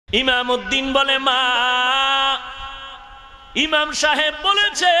ইমামউদ্দিন বলে, মা, ইমাম সাহেব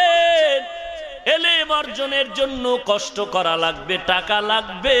বলেছেন এলেম অর্জনের জন্য কষ্ট করা লাগবে, টাকা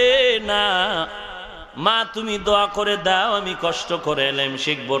লাগবে না। মা, তুমি দোয়া করে দাও, আমি কষ্ট করে এলেম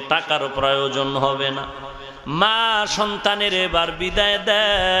শিখবো, টাকারও প্রয়োজন হবে না। মা সন্তানের এবার বিদায়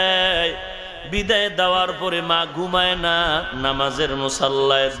দেয়। বিদায় দেওয়ার পরে মা ঘুমায় না, নামাজের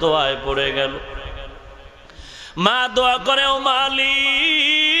মুসাল্লায় দোয়ায় পড়ে গেল। মা দোয়া করে, ও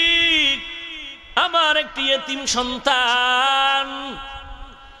মালিক, আমার একটি এতিম সন্তান,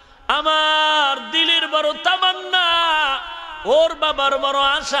 আমার দিলের বড় তামান্না, ওর বাবার বড়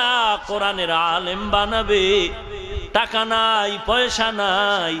আশা কোরআনের আলেম বানাবে, টাকা নাই, পয়সা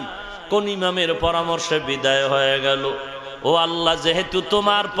নাই। কোন ইমামের পরামর্শে বিদায় হয়ে গেল। ও আল্লাহ, যেহেতু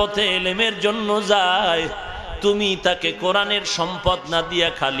তোমার পথে এলেমের জন্য যায়, তুমি তাকে কোরআনের সম্পদ না দিয়া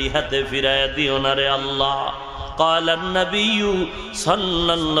খালি হাতে ফিরাইয়া দিও না রে আল্লাহ। قال النبي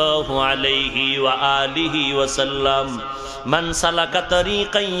صلى الله عليه وآله وسلم من سلك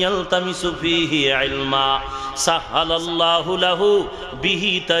طريقا يلتمس فيه علما سهل الله له به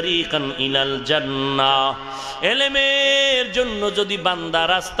طريقا إلى الجنة। এলেমের জন্য যদি বান্দা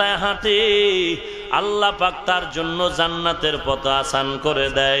রাস্তায় হাঁটে, আল্লাহ পাক তার জন্য জান্নাতের পথ আসান করে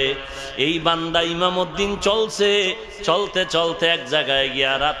দেয়। এই বান্দা ইমামউদ্দিন চলছে, চলতে চলতে এক জায়গায়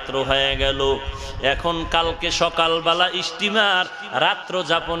গিয়া রাত্র হয়ে গেল। এখন কালকে সকালবেলা স্টিমার, রাত্র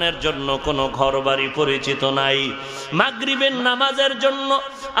যাপনের জন্য কোনো ঘর বাড়ি পরিচিত নাই। মাগরিবের নামাজের জন্য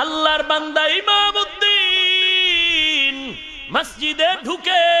আল্লাহর বান্দা ইমামউদ্দিন মসজিদে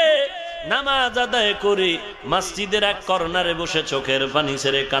ঢুকে নামাজ আদায় করে মসজিদের এক কর্নারে বসে চোখের পানি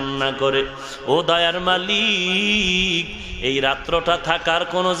ছেড়ে কান্না করে, ও দয়ার মালিক, এই রাত্রটা থাকার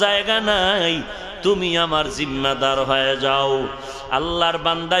কোনো জায়গা নাই, তুমি আমার জিম্মাদার হয়ে যাও। আল্লাহর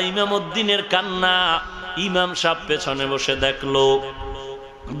বান্দা ইমামউদ্দিনের কান্না ইমাম সাহেব পেছনে বসে দেখলো।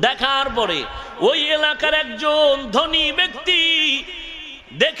 দেখার পরে ওই এলাকার একজন ধনী ব্যক্তি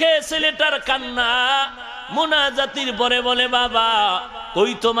দেখে ছেলেটার কান্না, মুনাজাতির পরে বলে, বাবা,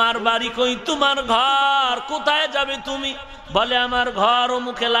 কই তোমার বাড়ি, কই তোমার ঘর, কোথায় যাবে তুমি? বলে, আমার ঘর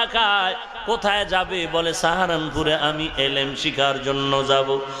অমুক এলাকায়। কোথায় যাবে? বলে, সাহারানপুরে আমি এলেম শিখার জন্য যাব।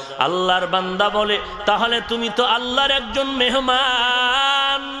 আল্লাহর বান্দা বলে, তাহলে তুমি তো আল্লাহর একজন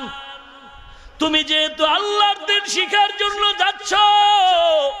মেহমান, তুমি যেহেতু আল্লাহর দিন শিখার জন্য যাচ্ছ,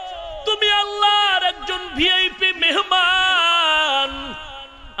 তুমি আল্লাহর একজন ভিআইপি মেহমান।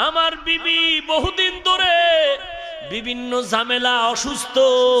 আমার বিবি বহুদিন ধরে বিভিন্ন ঝামেলা, অসুস্থ,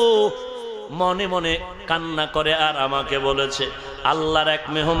 মনে মনে কান্না করে আর আমাকে বলেছে আল্লাহর এক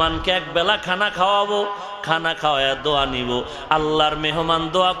মেহমানকে এক বেলা খানা খাওয়াবো, খানা খাওয়ায় দোয়া নিব। আল্লাহর মেহমান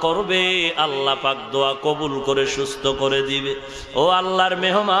দোয়া করবে, আল্লাহ পাক দোয়া কবুল করে সুস্থ করে দিবে। ও আল্লাহর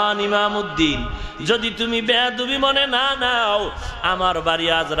মেহমান ইমামউদ্দিন, যদি তুমি বেয়াদবি মনে না নাও, আমার বাড়ি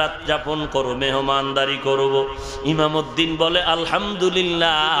আজ রাত যাপন করো, মেহমানদারি করব। ইমামউদ্দিন বলে,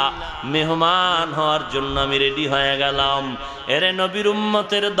 আলহামদুলিল্লাহ, মেহমান হওয়ার জন্য আমি রেডি হয়ে গেলাম। এরে নবীর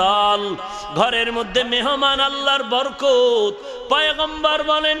উম্মতের দল, ঘরের মধ্যে মেহমান আল্লাহর বরকত। পয়গম্বর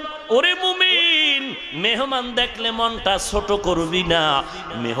বলেন, ওরে মুমিন, মেহমান দেখলে মনটা ছোট করবি না।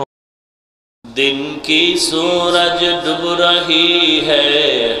 दिन की सूरज डूब रही है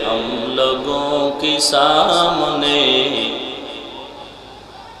हम लोगों के सामने,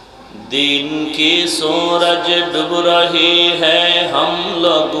 दिन की सूरज डूब रही है हम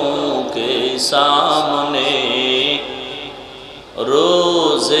लोगों के सामने,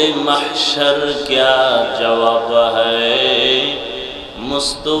 रोज़े महशर क्या जवाब है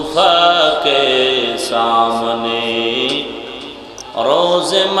मुस्तफ़ा के सामने,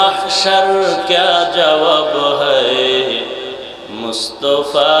 रोज़े महशर क्या जवाब है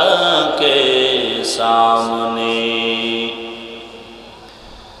मुस्तफ़ा के सामने।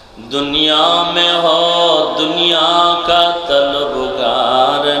 दुनिया में हो दुनिया का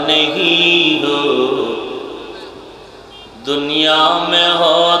तलबगार नहीं हो, दुनिया में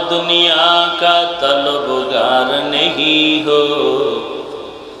हो दुनिया का तलबगार नहीं हो,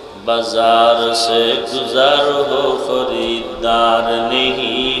 बाजार से गुजर हो खरीदार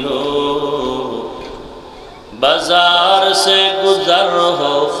नहीं हो, बाजार से गुजर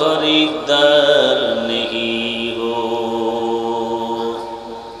हो खरीदार नहीं हो।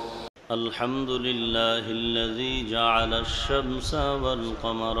 अल्हम्दुलिल्लाहिल्लज़ी जअल अश-शम्स वल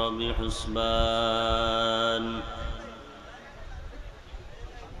क़मर बिहुस्बान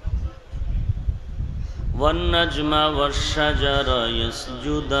वन्नज्म वश्शजर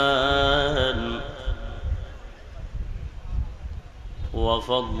यसजुदान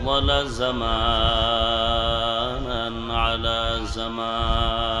वफ़द्दल ज़मानन अला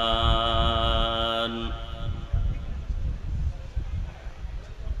ज़मान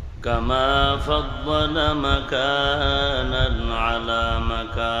كما فضل مكانا على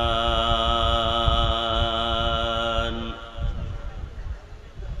مكان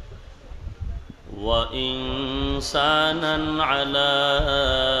وإنسانا على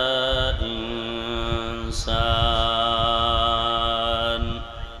إنسان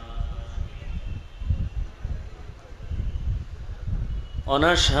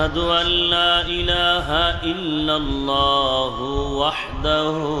ونشهد أن لا إله إلا الله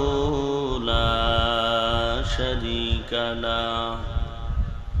وحده لا شريك له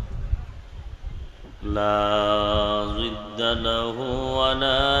لا ضد له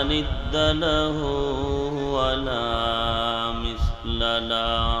ولا ند له ولا مثل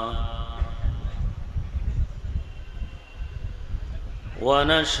له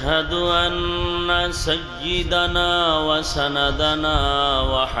ونشهد أن سيدنا وسندنا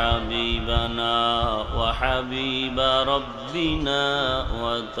وحبيب ربنا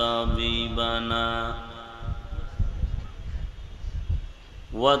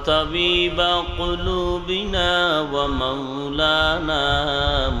وطبيب قلوبنا ومولانا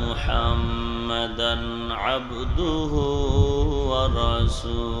محمدا عبده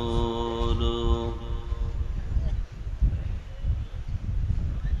ورسوله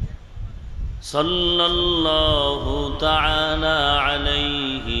صلى الله تعالى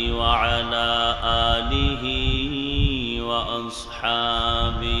عليه وعلى آله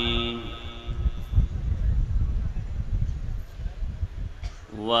وأصحابه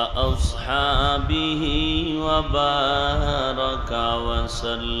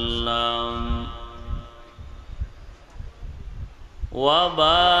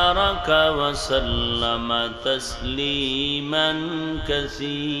وبارك وسلم تسليما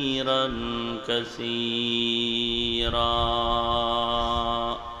كثيرا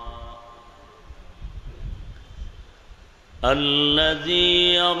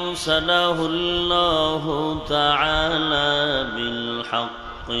الذي أرسله الله تعالى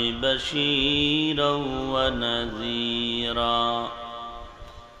بالحق بشيرا ونذيرا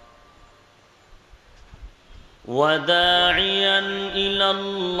وداعيا إلى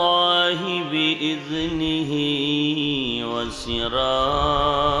الله بإذنه وسراجا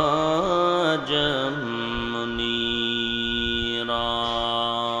منيرا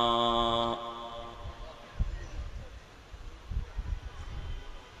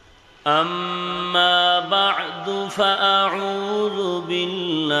أما بعد فأعوذ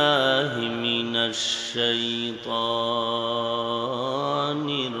بالله من الشيطان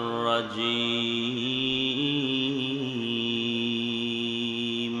الرجيم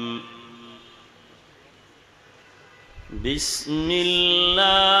بسم الله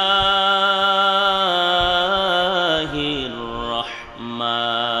الرحمن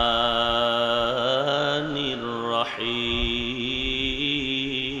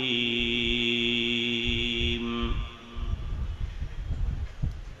الرحيم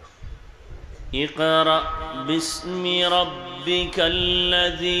اقرأ باسم ربك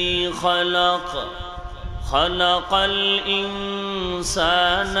الذي خلق الإنسان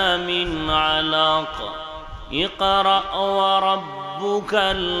من علق اقرأ وربك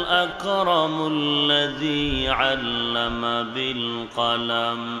الأكرم الذي علم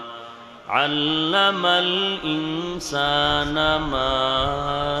بالقلم علم الإنسان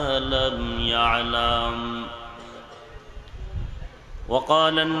ما لم يعلم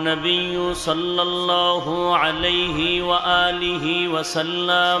وقال النبي صلى الله عليه وآله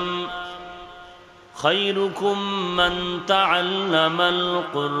وسلم خيركم من تعلم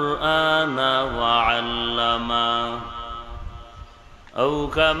القرآن وعلمه أو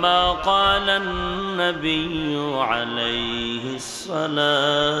كما قال النبي عليه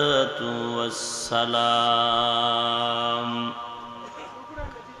الصلاة والسلام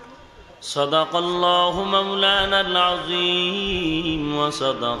صدق الله مولانا العظيم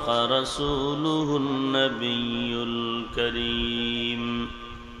وصدق رسوله النبي الكريم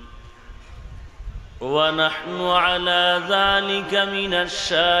ونحن على ذلك من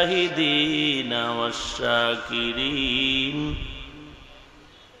الشاهدين والشاكرين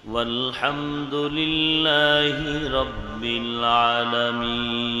والحمد لله رب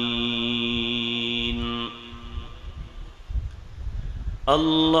العالمين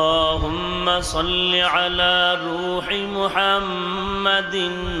اللهم صل على روح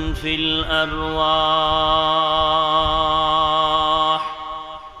محمد في الأرواح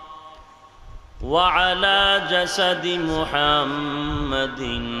وعلى جسد محمد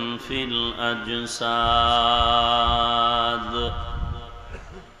في الأجساد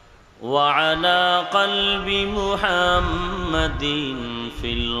وعلى قلب محمد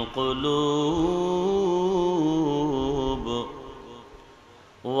في القلوب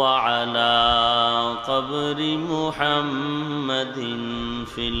وعلى قبر محمد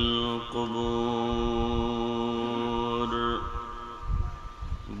في القبور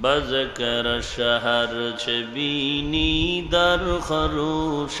بذكر شهر چبینی در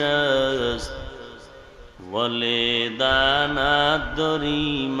خروش است ولیدانا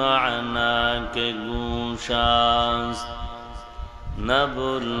دری معنا کے گوش است نہ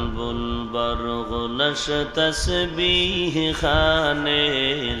بلبل برغلش تسبیح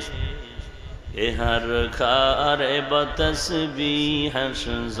خانست ہر کار بتسبیحش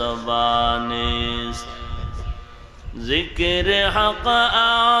زبانست ذکر حق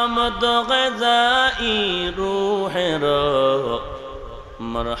آمد غذائی روح را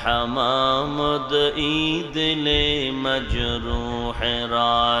مرحم آمد ای دل مجروح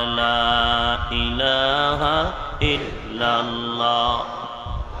را لا الہ الا اللہ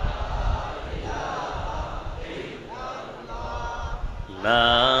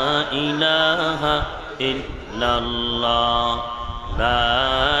لا الہ الا اللہ لا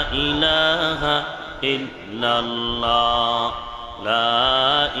الہ الا اللہ لا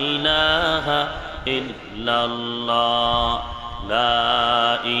الہ الا اللہ لا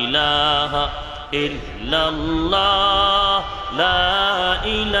الہ الا اللہ لا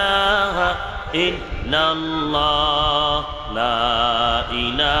الہ الا اللہ لا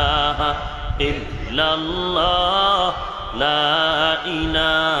الہ الا اللہ لا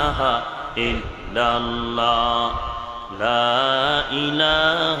الہ الا اللہ لا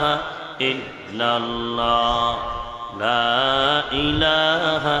الہ الا اللہ لا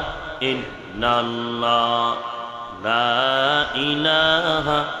الہ الا اللہ لا الہ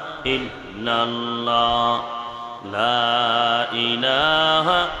الا اللہ لا الہ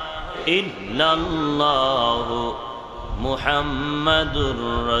الا اللہ محمد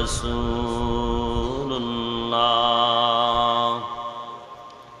رسول اللہ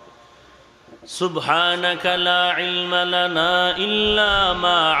سبحانك لا علم لنا إلا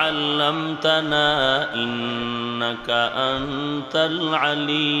ما علمتنا إنك أنت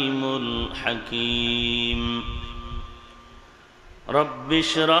العليم الحكيم رب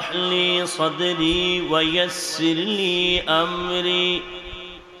اشرح لي صدري ويسر لي أمري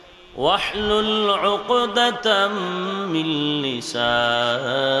واحلل عقدة من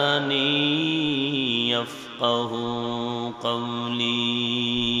لساني يفقه قولي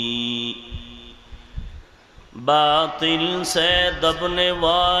باطل سے دبنے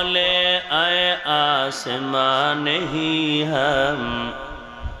والے اے آسمان ہی ہم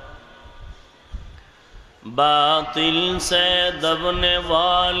باطل سے دبنے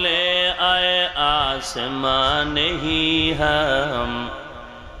والے اے آسمان ہی ہم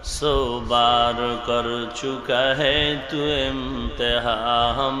سو بار کر چکا ہے تو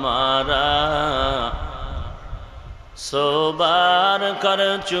امتحان ہمارا سو بار کر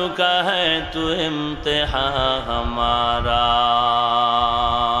چکا ہے تو امتحان ہمارا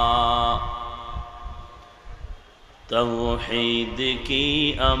توحید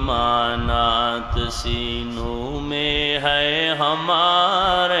کی امانات سینوں میں ہے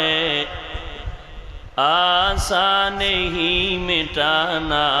ہمارے آسان ہی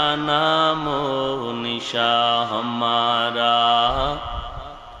مٹانا نام و نشان ہمارا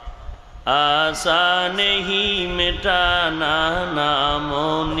آسان ہی مٹانا نام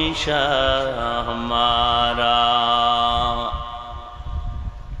و نشان ہمارا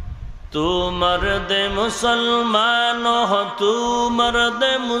تو مرد مسلمان ہو تو مرد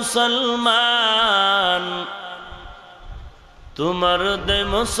مسلمان تو مرد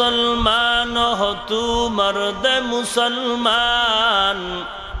مسلمان ہو تو مرد مسلمان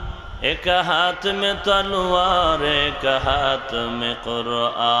ایک ہاتھ میں تلوار ایک ہاتھ میں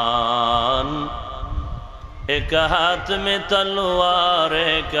قرآن ایک ہاتھ میں تلوار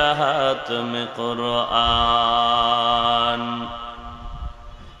ایک ہاتھ میں قرآن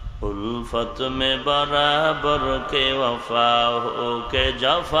الفت میں برابر کے وفا ہو کہ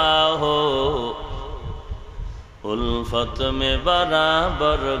جفا ہو الفت میں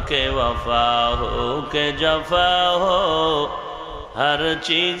برابر کے وفا ہو کہ جفا ہو ہر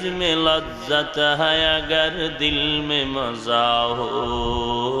چیز میں لذت ہے اگر دل میں مزہ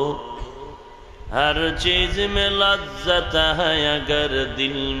ہو ہر چیز میں لذت ہے اگر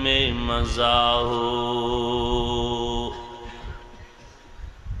دل میں مزہ ہو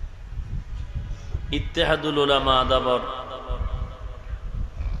ইত্তেহাদুল উলামা আদাবর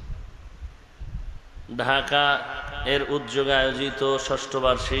ঢাকা এর উদ্যোগে আয়োজিত ষষ্ঠ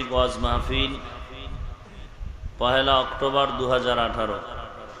বার্ষিক ওয়াজ মাহফিল 1 অক্টোবর 2018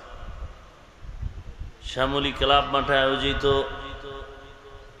 শ্যামলী ক্লাব মাঠে আয়োজিত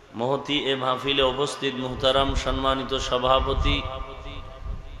মহতি এ মাহফিলে উপস্থিত মুহতারাম সম্মানিত সভাপতি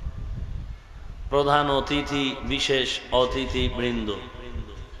প্রধান অতিথি, বিশেষ অতিথি বৃন্দ,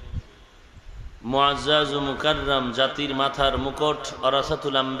 মুআজ্জাজ ও মুকাররম, জাতির মাথার মুকুট,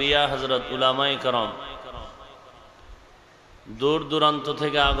 ওয়ারাসাতুল আম্বিয়া হযরত উলামায়ে কেরাম, দূর দূরান্ত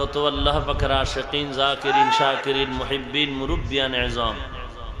থেকে আগত আল্লাহ পাকের আশিকিন, জাকিরিন, শাকিরিন, মুহিব্বিন, মুরব্বিয়ান এজম,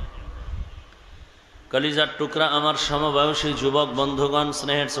 কলিজার টুকরা আমার সমবয়সী যুবক বন্ধুগণ,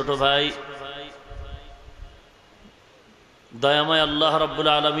 স্নেহের ছোট ভাই, দয়াময় আল্লাহ রব্বুল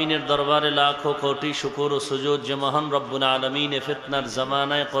আলমিনের দরবারে লাখো কোটি শুকর ও সুজুদ যে মহান রব্বুল আলমিন ফিতনার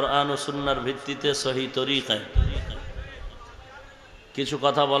জামানায় কোরআন ও সুন্নাহর ভিত্তিতে সহি তরিকায় কিছু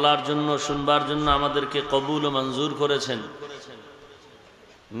কথা বলার জন্য, শুনবার জন্য আমাদেরকে কবুল ও মঞ্জুর করেছেন।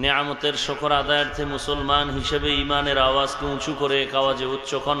 নিয়ামতের শুকর আদায়ার্থে মুসলমান হিসেবে ঈমানের আওয়াজকে উঁচু করে এক আওয়াজে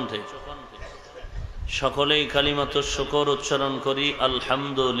উচ্চ কণ্ঠে সকলেই কালিমাতুশ শুকর উচ্চারণ করি,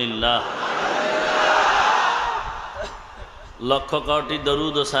 আলহামদুলিল্লাহ। লক্ষ কোটি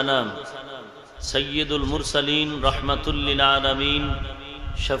দরুদ ও সালাম সৈয়দুল মুরসালিন, রহমাতুল লিল আলামিন,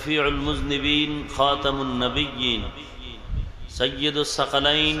 শফিউল মুজনিবিন, খাতামুন নবিয়্যিন, সৈয়দুস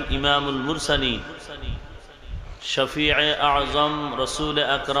সাকালাইন, ইমামুল মুরসালিন, শফিয়ে আযম, রসুল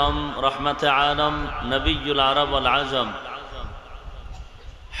আকরম, রহমতে আলম, নবিয়ুল আরব ওয়াল আজম,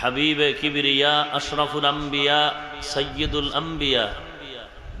 হাবিবে কিবরিয়া, আশরাফুল আম্বিয়া, সৈয়দুল আম্বিয়া,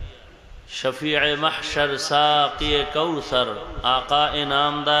 शफीअ महशर, साक़ी कौसर, आक़ाए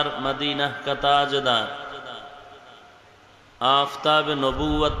नामदार, मदीना का ताजदार, आफ़ताब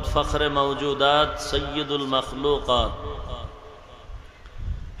नबूवत, फ़ख्र मौजूदात, सय्यदुल मखलूक़ात,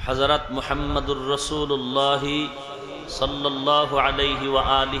 हज़रत मुहम्मदुर रसूलुल्लाह सल्लल्लाहु अलैहि व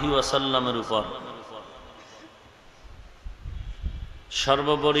आलिहि वसल्लमेर उपর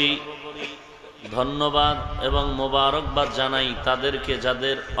সর্বোপরি ধন্যবাদ এবং মোবারকবাদ জানাই তাদেরকে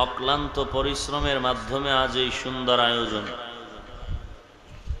যাদের অক্লান্ত পরিশ্রমের মাধ্যমে আজ এই সুন্দর আয়োজন।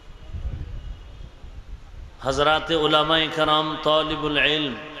 হযরতে উলামায়ে কেরাম, তালিবুল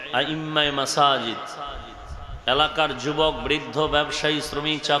ইলম, আইম্মায়ে মাসাজিদ, এলাকার যুবক, বৃদ্ধ, ব্যবসায়ী,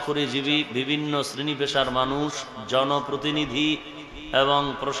 শ্রমিক, চাকুরিজীবী, বিভিন্ন শ্রেণী পেশার মানুষ, জনপ্রতিনিধি এবং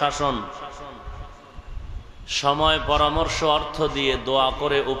প্রশাসন সময়, পরামর্শ, অর্থ দিয়ে দোয়া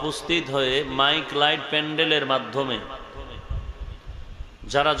করে উপস্থিত হয়ে মাইক, লাইট, প্যান্ডেলের মাধ্যমে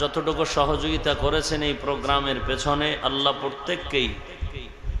যারা যতটুকু সহযোগিতা করেছেন এই প্রোগ্রামের পেছনে, আল্লাহ প্রত্যেককেই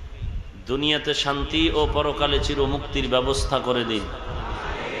দুনিয়াতে শান্তি ও পরকালে চিরমুক্তির ব্যবস্থা করে দিন।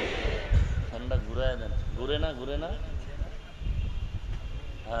 ঠান্ডা ঘুরায় দেন, ঘুরে না,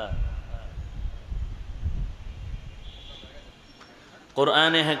 হ্যাঁ।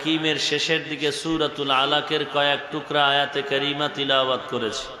 কোরআনে হাকিমের শেষের দিকে সূরাতুল আলাকের কয়েক টুকরা আয়াতে কারিমা তিলাওয়াত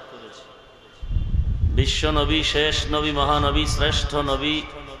করেছি। বিশ্ব নবী, শেষ নবী, মহানবী, শ্রেষ্ঠ নবী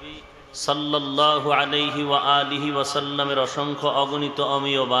সাল্লাল্লাহু আলাইহি ওয়া আলিহি ওয়াসাল্লামের অসংখ্য অগণিত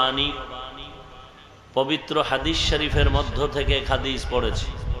অমীয় বাণী, পবিত্র হাদিস শরীফের মধ্য থেকে হাদিস পড়েছি।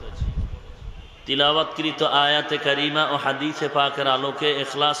 তিলাওয়াতকৃত আয়াতে কারিমা ও হাদিসে পাকের আলোকে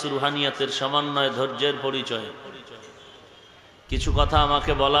ইখলাস, রুহানিয়াতের সমন্বয়, ধৈর্যের পরিচয় কিছু কথা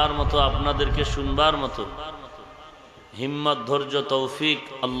আমাকে বলার মতো, আপনাদেরকে শুনবার মতো হিম্মত, ধৈর্য, তৌফিক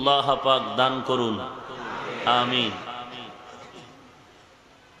আল্লাহ পাক দান করুন, আমিন।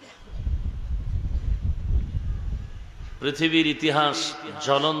 পৃথিবীর ইতিহাস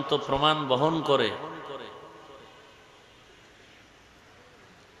জ্বলন্ত প্রমাণ বহন করে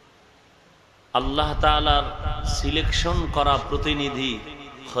আল্লাহ তাআলার সিলেকশন করা প্রতিনিধি,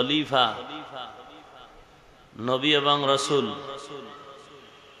 খলিফা, নবী এবং রসুল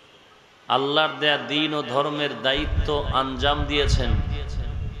আল্লাহর দেয়া দ্বীন ও ধর্মের দায়িত্ব আঞ্জাম দিয়েছেন।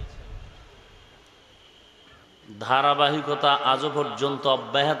 ধারাবাহিকতা আজও পর্যন্ত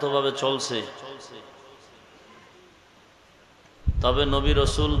অব্যাহতভাবে চলছে। তবে নবী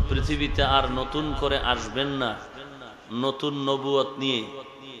রসুল পৃথিবীতে আর নতুন করে আসবেন না নতুন নবুয়ত নিয়ে।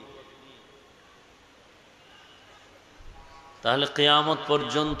 তাহলে কিয়ামত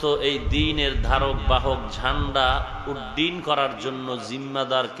পর্যন্ত এই দ্বীনের ধারক বাহক ঝান্ডা উড্ডীন করার জন্য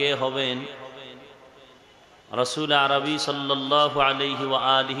জিম্মাদার কে হবেন? রাসূল আরবী সাল্লাল্লাহু আলাইহি ওয়া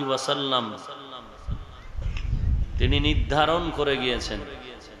আলিহি ওয়াসাল্লাম তিনি নির্ধারণ করে গিয়েছেন,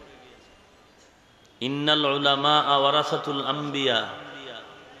 ইন্নাল উলামা ওয়ারাসাতুল আম্বিয়া,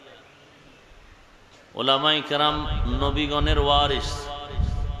 উলামায়ে কেরাম নবীগণের ওয়ারিস,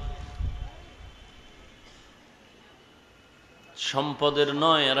 সম্পদের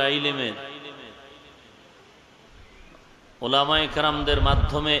নয়, এরা ইলমের। উলামায়ে কেরামদের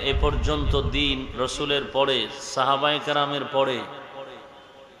মাধ্যমে এ পর্যন্ত দ্বীন রসুলের পরে, সাহাবায়ে কেরামের পরে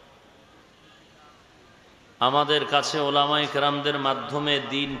আমাদের কাছে উলামায়ে কেরামদের মাধ্যমে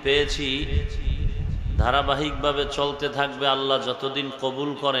দ্বীন পেয়েছি। ধারাবাহিকভাবে চলতে থাকবে আল্লাহ যতদিন কবুল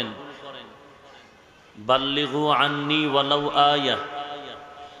করেন। বাল্লিগু আন্নি ওয়ালাউ আয়া।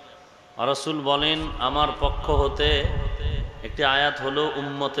 রাসূল বলেন, আমার পক্ষ হতে একটি আয়াত হলো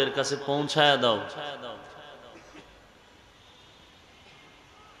উম্মতের কাছে পৌঁছায়া দাও।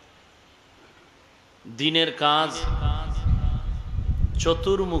 দ্বীনের কাজ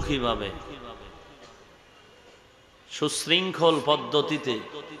চতুর্মুখীভাবে সুশৃঙ্খল পদ্ধতিতে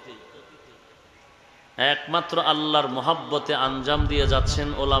একমাত্র আল্লাহর মহব্বতে আঞ্জাম দিয়ে যাচ্ছেন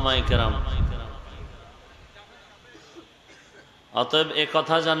ওলামায়ে কেরাম। অতএব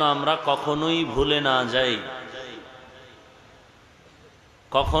একথা যেন আমরা কখনোই ভুলে না যাই,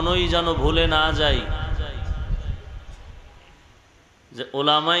 কখনোই যেন ভুলে না যাই যে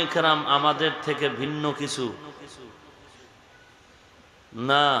ওলামায়ে কেরাম আমাদের থেকে ভিন্ন কিছু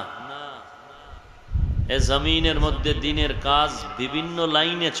না। এ জমিনের মধ্যে দ্বীনের কাজ বিভিন্ন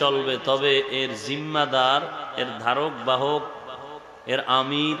লাইনে চলবে, তবে এর জিম্মাদার, এর ধারক বাহক, এর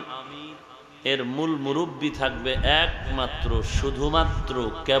আমির, এর মূল মুরব্বী থাকবে একমাত্র, শুধুমাত্র,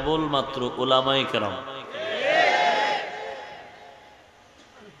 কেবলমাত্র ওলামায়ে কেরাম।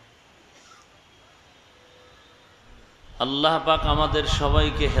 আল্লাহ পাক আমাদের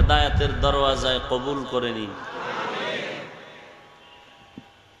সবাইকে হেদায়েতের দরওয়াজায় কবুল করে নিন।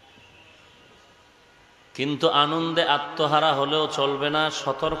 কিন্তু আনন্দে আত্মহারা হলেও চলবে না,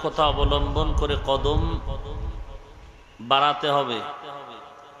 সতর্কতা অবলম্বন করে কদম বাড়াতে হবে।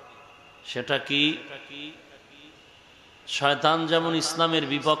 সেটা কি? শয়তান যেমন ইসলামের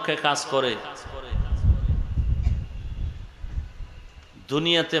বিপক্ষে কাজ করে,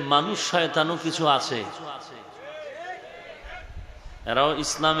 দুনিয়াতে মানুষ শয়তানও কিছু আছে, এরাও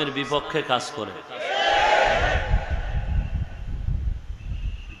ইসলামের বিপক্ষে কাজ করে।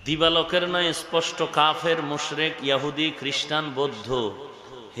 দিবালোকের নয় স্পষ্ট কাফের, মুশরিক, ইহুদি, খ্রিস্টান, বৌদ্ধ,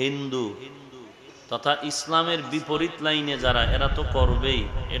 হিন্দু তথা ইসলামের বিপরীত লাইনে যারা, এরা তো করবেই।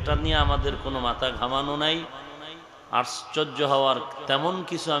 এটা নিয়ে আমাদের কোনো মাথা ঘামানো নাই, আশ্চর্য হওয়ার তেমন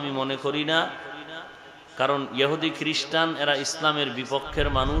কিছু আমি মনে করি না। কারণ ইহুদি, খ্রিস্টান এরা ইসলামের বিপক্ষের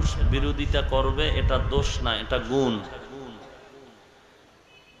মানুষ, বিরোধিতা করবে, এটা দোষ না, এটা গুণ।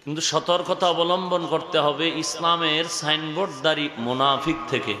 কিন্তু সতর্কতা অবলম্বন করতে হবে ইসলামের সাইনবোর্ডদারি মুনাফিক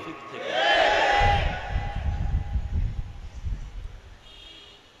থেকে।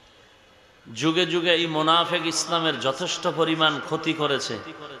 যুগে যুগে এই মুনাফিক ইসলামের যথেষ্ট পরিমাণ ক্ষতি করেছে,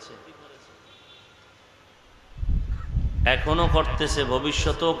 এখনো করতেছে,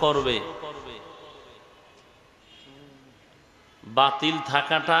 ভবিষ্যতেও করবে। বাতিল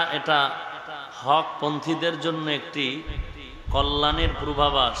থাকাটা এটা হকপন্থীদের জন্য একটি কল্যাণের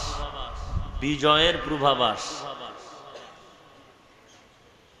পূর্বাভাস, বিজয়ের পূর্বাভাস।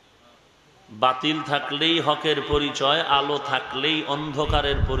 বাতিল থাকলেই হকের পরিচয়, আলো থাকলেই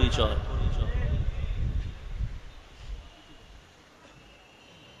অন্ধকারের পরিচয়।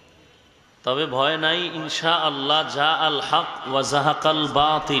 তবে ভয় নাই, ইনশাআল্লাহ যা আল হক ওয়া যাহাকাল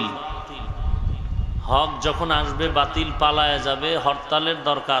বাতিল। হক যখন আসবে বাতিল পালায় যাবে, হরতালের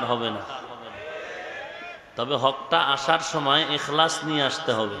দরকার হবে না। তবে হকটা আসার সময় ইখলাস নিয়ে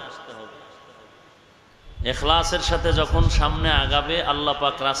আসতে হবে। ইখলাসের সাথে যখন সামনে আগাবে, আল্লাহ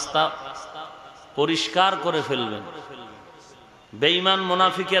পাক রাস্তা পরিষ্কার করে ফেলবেন। বেঈমান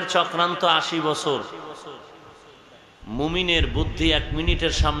মুনাফিকের চক্রান্ত 80 বছর, মুমিনের বুদ্ধি 1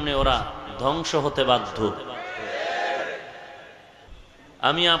 মিনিটের সামনে ওরা ধ্বংস হতে বাধ্য।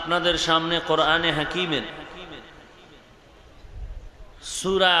 আমি আপনাদের সামনে কোরআনে হাকিমের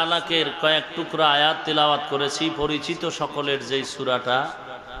সূরা আলাকের কয়েক টুকরা আয়াত তিলাওয়াত করেছি। পরিচিত সকলের যেই সূরাটা,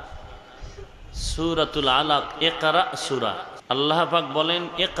 সূরাতুল আলাক, ইকরা সূরা। আল্লাহ পাক বলেন,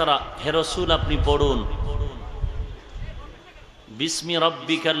 ইকরা, হে রাসূল আপনি পড়ুন। বিসমি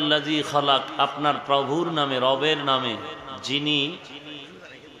রাব্বিকাল্লাযী খালাক, আপনার প্রভুর নামে, রবের নামে, যিনি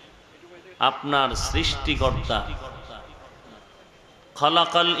আপনার সৃষ্টিকর্তা।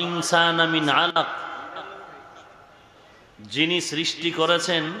 খালাকাল ইনসানা মিন আলাক, যিনি সৃষ্টি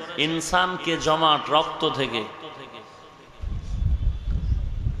করেছেন ইনসানকে জমাট রক্ত থেকে।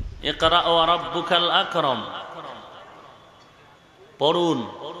 ইকরা ওয়া রাব্বুকাল আকরাম, পড়ুন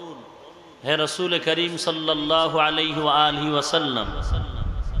হে রাসূল করিম সাল্লাল্লাহু আলাইহি ওয়া আলিহি ওয়াসাল্লাম,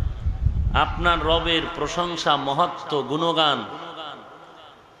 আপনার রবের প্রশংসা, মহত্ব, গুণগান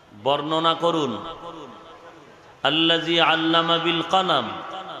বর্ণনা করুন। আল্লাযী আল্লামা বিল কলম,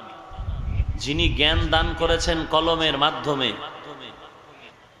 যিনি জ্ঞান দান করেছেন কলমের মাধ্যমে।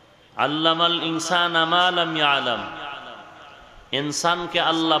 আল্লামাল ইনসানা মা লাম ইয়ালাম, ইনসানকে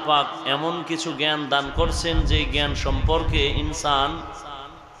আল্লাহ পাক এমন কিছু জ্ঞান দান করছেন যে জ্ঞান সম্পর্কে ইনসান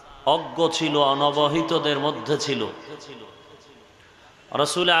অজ্ঞ ছিল, অনবহিতদের মধ্যে ছিল।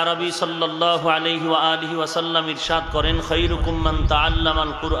 রাসূল আরবি সাল্লাল্লাহু আলাইহি ওয়া আলিহি ওয়াসাল্লাম ইরশাদ করেন, খায়রুকুম মান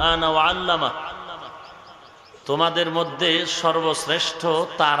তাআল্লামাল কুরআন ওয়া আল্লামা, তোমাদের মধ্যে সর্বশ্রেষ্ঠ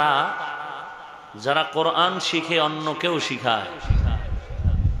তারা যারা কোরআন শিখে অন্যকেও শিখায়।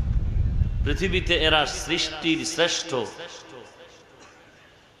 পৃথিবীতে এরা সৃষ্টির শ্রেষ্ঠ।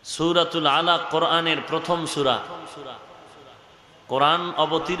 সূরাতুল আলাক কোরআনের প্রথম সূরা। কোরআন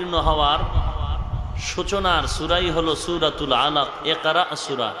অবতীর্ণ হওয়ার সূচনার সূরাই হলো সূরাতুল আলাক, ইকরা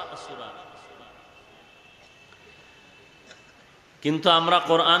সূরা। কিন্তু আমরা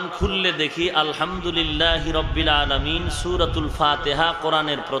কোরআন খুললে দেখি আলহামদুলিল্লাহি রাব্বিল আলামিন, সূরাতুল ফাতিহা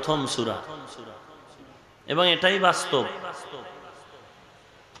কোরআনের প্রথম সূরা, এবং এটাই বাস্তব।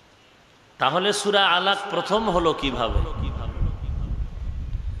 তাহলে সূরা আলাক প্রথম হলো কিভাবে?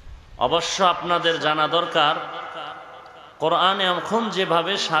 অবশ্য আপনাদের জানা দরকার, কোরআন এখন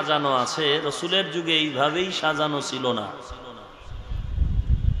যেভাবে সাজানো আছে রাসূলের যুগে এইভাবেই সাজানো ছিল না।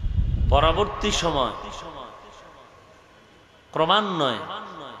 পরবর্তী সময় ক্রমান্বয়ে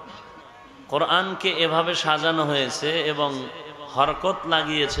কোরআনকে এভাবে সাজানো হয়েছে এবং হরকত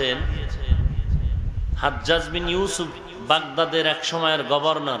লাগিয়েছেন হাজ্জাজ বিন ইউসুফ, বাগদাদের এক সময়ের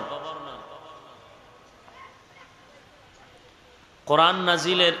গভর্নর। কোরআন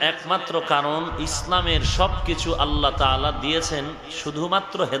নাজিলের একমাত্র কারণ, ইসলামের সবকিছু আল্লাহ তাআলা দিয়েছেন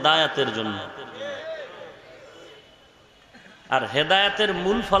শুধুমাত্র হেদায়েতের জন্য। আর হেদায়েতের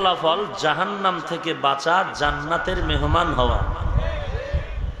মূল ফলাফল জাহান্নাম থেকে বাঁচা, জান্নাতের মেহমান হওয়া।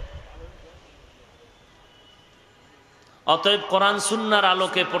 অতএব কোরআন সুন্নাহর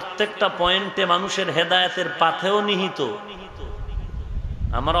আলোকে প্রত্যেকটা পয়েন্টে মানুষের হেদায়েতের পাথেও নিহিত।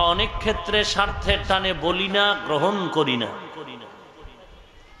 আমরা অনেক ক্ষেত্রে স্বার্থের টানে বলি না, গ্রহণ করি না।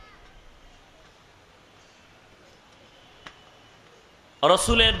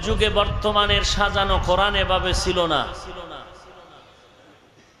 রাসূলের যুগে বর্তমানের সাজানো কোরআন এভাবে ছিল না।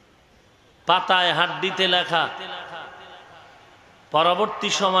 পাতায় হাড্ডিতে লেখা, পরবর্তী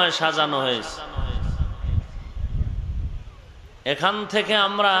সময়ে সাজানো হয়েছে। এখান থেকে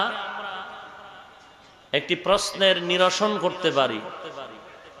আমরা একটি প্রশ্নের নিরসন করতে পারি।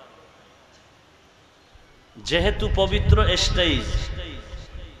 যেহেতু পবিত্র স্টেজ,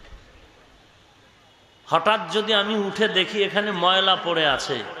 হঠাৎ যদি আমি উঠে দেখি এখানে ময়লা পড়ে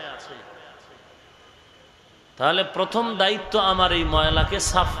আছে, তাহলে প্রথম দায়িত্ব আমার এই ময়লাকে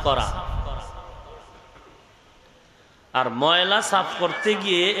সাফ করা। আর ময়লা সাফ করতে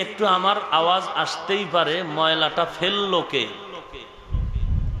গিয়ে একটু আমার আওয়াজ আসতেই পারে, ময়লাটা ফেললো কে?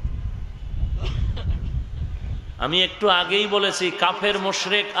 আমি একটু আগেই বলেছি, কাফের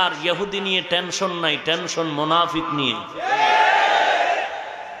মুশরিক আর ইহুদি নিয়ে টেনশন নাই, টেনশন মুনাফিক নিয়ে।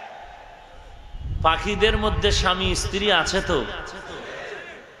 পাখিদের মধ্যে স্বামী স্ত্রী আছে তো?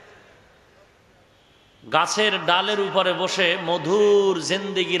 গাছের ডালের উপরে বসে মধুর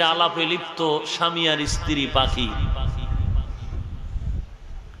জিন্দেগির আলাপে লিপ্ত স্বামী আর স্ত্রী পাখি।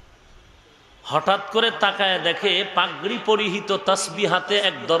 হঠাৎ করে তাকায় দেখে পাগড়ি পরিহিত তসবিহ হাতে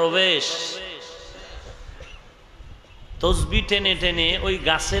এক দরবেশ তসবিহ টেনে টেনে ওই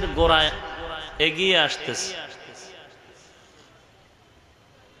গাছের গোড়ায় এগিয়ে আসতেছে।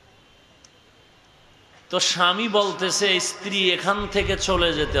 তো স্বামী বলতেছে, স্ত্রী এখান থেকে চলে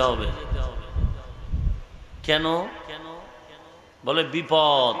যেতে হবে। কেন? বলে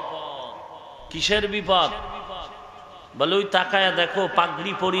বিপদ। কিসের বিপদ? বলে ওই তাকায়া দেখো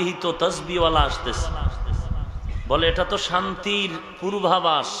পাগড়ি পরিহিত তসবিহওয়ালা আসতেছে। বলে এটা তো শান্তির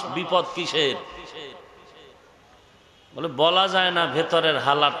পূর্বাভাস, বিপদ কিসের? বলে বলা যায় না ভেতরের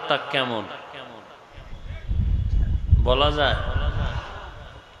হালাতটা কেমন। বলা যায়?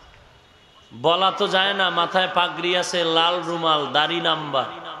 বলা তো যায় না। মাথায় পাগড়ি আছে, লাল রুমাল, দাড়ি নাম্বা,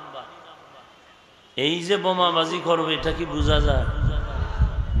 এই যে বোমাবাজি করবে, এটা কি বোঝা যায়?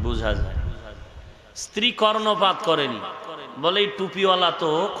 বোঝা যায়। স্ত্রী কর্ণপাত করেনি, বলে এই টুপিওয়ালা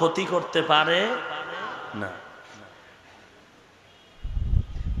তো ক্ষতি করতে পারে না।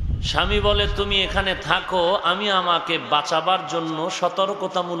 স্বামী বলে তুমি এখানে থাকো, আমি আমাকে বাঁচাবার জন্য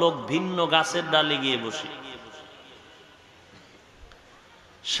সতর্কতামূলক ভিন্ন গাছের ডালে গিয়ে বসি।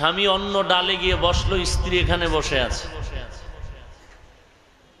 স্বামী অন্য ডালে গিয়ে বসলো, স্ত্রী এখানে বসে আছে।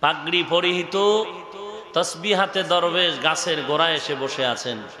 পাগড়ি পরিহিত তসবিহ হাতে দরবেশ গাছের গোড়ায় এসে বসে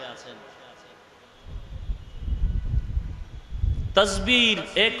আছেন। তসবির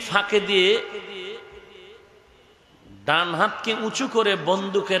এক ফাঁকে দিয়ে ডান হাতকে উঁচু করে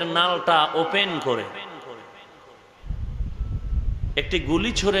বন্দুকের নালটা ওপেন করে একটি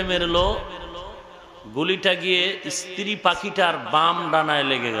গুলি ছুড়ে মেরলো। গুলিটা গিয়ে স্ত্রী পাখিটার বাম ডানায়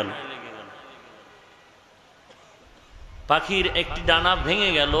লেগে গেল। পাখির একটি ডানা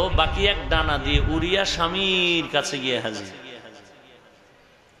ভেঙে গেল, বাকি এক ডানা দিয়ে উড়িয়া স্বামীর কাছে গিয়ে হাজির।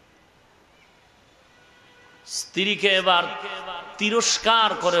 স্ত্রীকে এবার তিরস্কার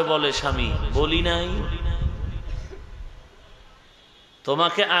করে বলে, স্বামী বলি নাই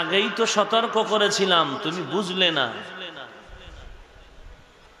তোমাকে আগেই তো সতর্ক করেছিলাম, তুমি বুঝলে না।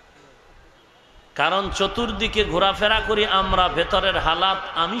 কারণ চতুর্দিকে ঘোরাফেরা করি আমরা, ভেতরের হালাত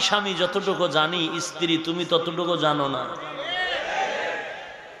আমি স্বামী যতটুকু জানি, স্ত্রী তুমি ততটুকু জানো না।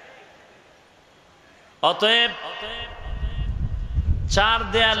 অতএব চার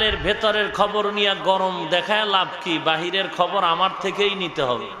দেয়ালের ভেতরের খবর নিয়ে গরম দেখায় লাভ কি? বাহিরের খবর আমার থেকেই নিতে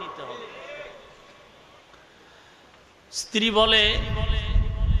হবে। স্ত্রী বলে,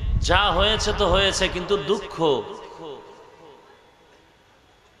 যা হয়েছে তো হয়েছে, কিন্তু দুঃখ,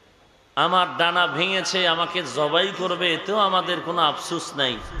 আমার ডানা ভেঙেছে, আমাকে জবাই করবে, এতেও আমাদের কোনো আফসোস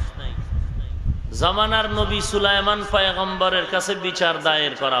নাই। জামানার নবী সুলাইমান পয়গম্বরের কাছে বিচার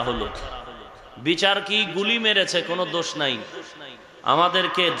দায়ের করা হলো। বিচার কি? গুলি মেরেছে, কোনো দোষ নাই।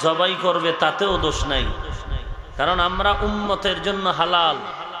 আমাদেরকে জবাই করবে, তাতেও দোষ নাই, কারণ আমরা উম্মতের জন্য হালাল।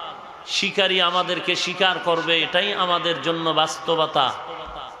 শিকারী আমাদেরকে শিকার করবে, এটাই আমাদের জন্য বাস্তবতা।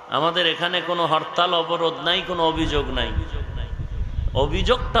 আমাদের এখানে কোনো হরতাল অবরোধ নাই, কোনো অভিযোগ নাই।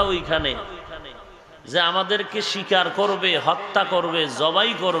 অভিযোগটা ওইখানে যে আমাদেরকে শিকার করবে, হত্যা করবে,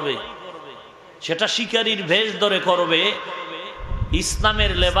 জবাই করবে, সেটা শিকারীর ভেষ ধরে করবে।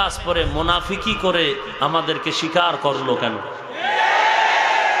 ইসলামের লেবাস পরে মুনাফিকি করে আমাদেরকে শিকার করলো কেন?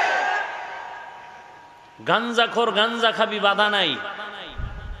 গাঞ্জাখোর গাঞ্জা খাবি, বাধা নাই।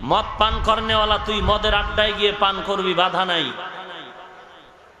 মদ পান করনেওয়ালা তুই মদের আড্ডায় গিয়ে পান করবি, বাধা নাই।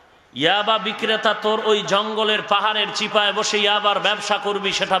 ইয়াবা বিক্রেতা তোর ওই জঙ্গলের পাহাড়ের চিপায় বসে ইয়াবার ব্যবসা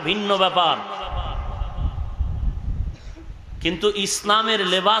করবি, সেটা ভিন্ন ব্যাপার। কিন্তু ইসলামের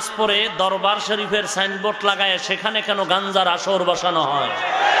লেবাস পরে দরবার শরীফের সাইনবোর্ড লাগায় সেখানে কেন গাঞ্জার আসর বসানো হয়?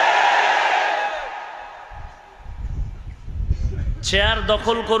 চেয়ার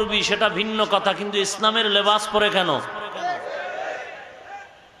দখল করবি, সেটা ভিন্ন কথা, কিন্তু ইসলামের লেবাস পরে কেন?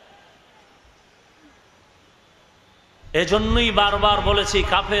 এজন্যই বারবার বলেছি,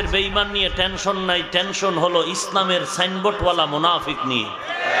 কাফের বেঈমান নিয়ে টেনশন নাই, টেনশন হলো ইসলামের সাইনবোর্ডওয়ালা মুনাফিক নিয়ে।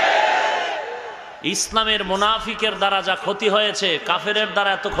 ইসলামের মুনাফিকের দ্বারা যা ক্ষতি হয়েছে, কাফেরের দ্বারা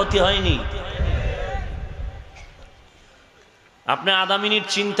এত ক্ষতি হয়নি। আপনি আধা মিনিট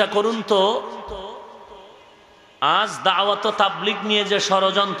চিন্তা করুন তো, আজ দাওয়াত তাবলিগ নিয়ে যে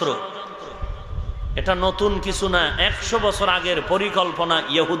ষড়যন্ত্র, এটা নতুন কিছু না। 100 বছর আগের পরিকল্পনা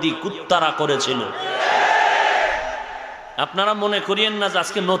ইহুদি কুত্তারা করেছিল। আপনারা মনে করিয়েন না যে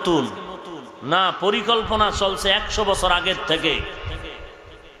আজকে নতুন, না, পরিকল্পনা চলছে 100 বছর আগের থেকে।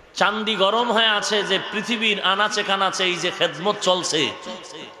 চান্দি গরম হয়ে আছে যে পৃথিবীর আনাচে কানাচে এই যে খেদমত চলছে,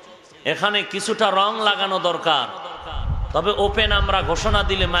 এখানে কিছুটা রং লাগানো দরকার। তবে ওপেন আমরা ঘোষণা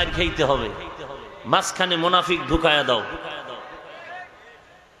দিলে মার খাইতে হবে, মাঝখানে মুনাফিক ঢুকায়া দাও।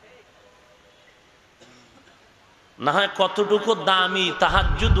 না হয় কতটুকু দামি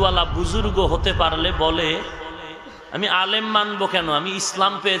তাহাজ্জুদওয়ালা বুজুর্গ হতে পারলে বলে, আমি আলেম মানবো কেন, আমি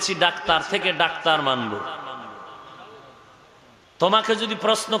ইসলাম পেয়েছি ডাক্তার থেকে, ডাক্তার মানবো। তোমাকে যদি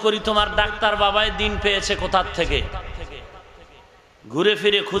প্রশ্ন করি, তোমার ডাক্তার বাবাই দিন পেয়েছে কোথার থেকে, ঘুরে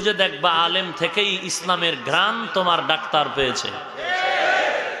ফিরে খুঁজে দেখবা আলেম থেকেই ইসলামের ঘ্রাণ তোমার ডাক্তার পেয়েছে।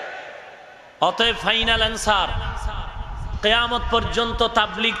 অতএব ফাইনাল অ্যান্সার, কিয়ামত পর্যন্ত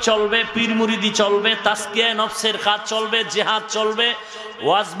তাবলিগ চলবে, পীর মুরিদি চলবে, তাজকিয়া নফসের কাজ চলবে, জিহাদ চলবে,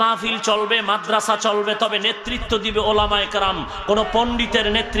 ওয়াজ মাহফিল চলবে, মাদ্রাসা চলবে। তবে নেতৃত্ব দিবে ওলামায়ে কেরাম, কোন পণ্ডিতের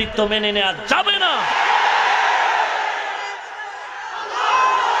নেতৃত্ব মেনে নেওয়া যাবে না।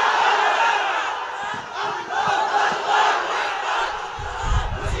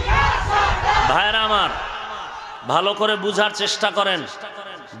 ভাইরা আমার, ভালো করে বুঝার চেষ্টা করেন।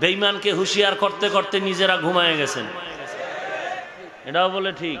 বেঈমানকে হুঁশিয়ার করতে করতে নিজেরা ঘুমায় গেছেন, এটাও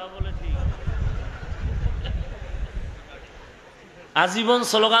বলে ঠিক। আজীবন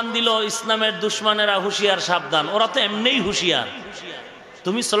স্লোগান দিল ইসলামের দুশ্মনেরা হুঁশিয়ার, সাবধান। ওরা তো এমনিই হুঁশিয়ার,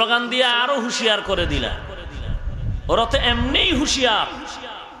 তুমি স্লোগান দিয়ে আরো হুঁশিয়ার করে দিলা। ওরা তো এমনিই হুঁশিয়ার।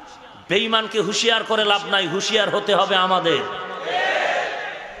 বেঈমানকে হুঁশিয়ার করে লাভ নাই, হুঁশিয়ার হতে হবে আমাদের।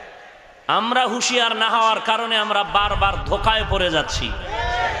 আমরা হুঁশিয়ার না হওয়ার কারণে আমরা বারবার ধোঁকায় পড়ে যাচ্ছি।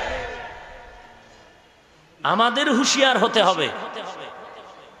 আমাদের হুঁশিয়ার হতে হবে।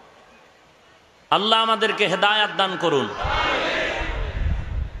 আল্লাহ আমাদেরকে হেদায়াত দান করুন।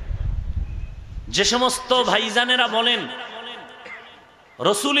 যে সমস্ত ভাইজানেরা বলেন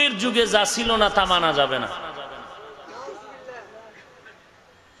রসুলের যুগে যা ছিল না তা মানা যাবে না,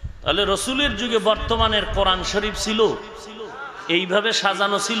 তাহলে রসুলের যুগে বর্তমানের কোরআন শরীফ ছিল, এইভাবে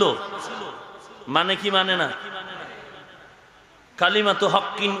সাজানো ছিল, মানে কি মানে না? কালিমাতু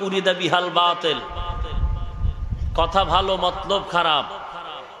হক্কিন উরিদা বিহাল বাতিল, কথা ভালো মতলব খারাপ,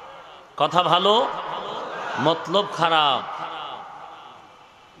 কথা ভালো মতলব খারাপ,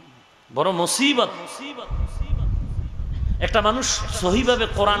 বড় মুসিবত। একটা মানুষ সহিভাবে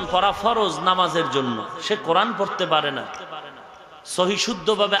কোরআন পড়া ফরজ নামাজের জন্য, সে কোরআন পড়তে পারে না, সহি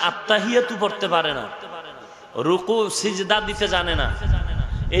শুদ্ধভাবে আত্তাহিয়াতু পড়তে পারে না, রুকু সিজদা দিতে জানে না,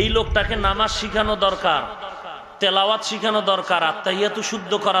 এই লোকটাকে নামাজ শিখানো দরকার, তেলাওয়াত শিখানো দরকার, আত্তাহিয়াতু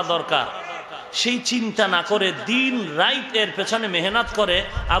শুদ্ধ করা দরকার। সেই চিন্তা না করে দিন রাত এর পেছনে মেহনত করে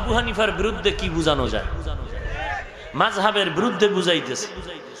আবু হানিফার বিরুদ্ধে কি বুঝানো যায়, মাযহাবের বিরুদ্ধে বুঝাইতেছে,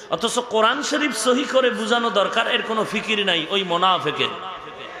 অথচ কোরআন শরীফ সহি করে বুঝানো দরকার, এর কোনো ফিকির নাই ওই মুনাফিকের।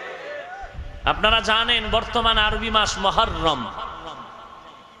 আপনারা জানেন বর্তমান আরবি মাস মুহররম,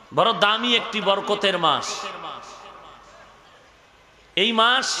 বড় দামি একটি বরকতের মাস। এই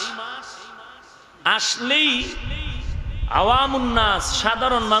মাস আসলেই আওয়ামুন নাস,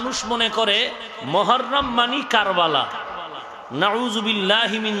 সাধারণ মানুষ মনে করে মুহররম মানি কারবালা।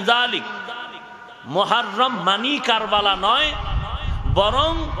 নাউযুবিল্লাহি মিন যালিক। মুহররম মানি কারবালা নয়,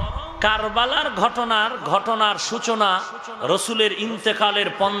 বরং কারবালার ঘটনার সূচনা রসুলের ইন্তেকালের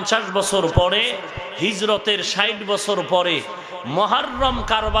 50 বছর পরে, হিজরতের 60 বছর পরে। মুহররম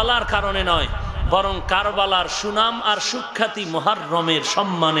কারবালার কারণে নয়, বরং কারবালার সুনাম আর সুখ্যাতি মুহররমের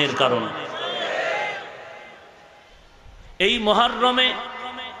সম্মানের কারণে। এই মুহররমে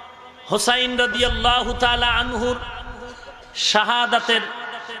হুসাইন রাদিয়াল্লাহু তাআলা আনহুর শাহাদাতের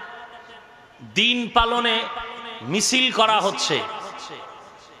দিন পালনে মিছিল করা হচ্ছে,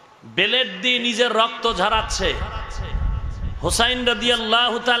 বেলেট দিয়ে নিজের রক্ত ঝরাচ্ছে। হুসাইন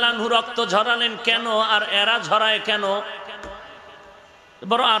রাদিয়াল্লাহু তাআলা আনহু রক্ত ঝরালেন কেন, আর এরা ঝরায় কেন?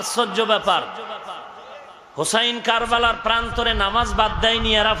 বড় আশ্চর্য ব্যাপার। হুসাইন কারবালার প্রান্তরে নামাজ বাদ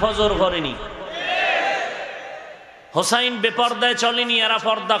দেয়নি, এরা ফজর করেনি। হুসাইন বেপর্দায় চলেনি, এরা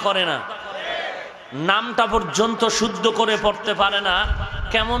পর্দা করে না। নামটা পর্যন্ত শুদ্ধ করে পড়তে পারে না,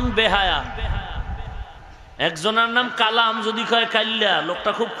 কেমন বেহায়া। একজনের নাম কালাম, যদি কয় কাল্লা,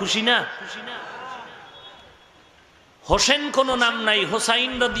 লোকটা খুব খুশি না? হোসেন কোন নাম নাই,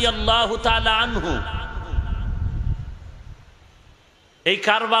 হুসাইন রাদিয়াল্লাহু তাআলা আনহু। এই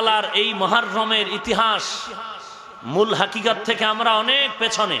কারবালার এই মুহররমের ইতিহাস মূল হাকিকত থেকে আমরা অনেক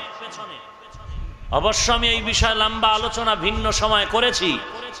পেছনে। অবশ্য আমি এই বিষয়ে লম্বা আলোচনা ভিন্ন সময় করেছি।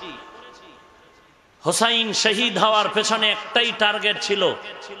 হুসাইন শহীদ হওয়ার পেছনে একটাই টার্গেট ছিল,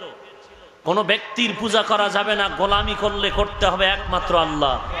 কোন ব্যক্তির পূজা করা যাবে না, গোলামি করলে করতে হবে একমাত্র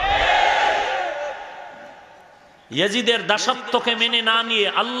আল্লাহ। ইয়াজিদের দাসত্বকে মেনে না নিয়ে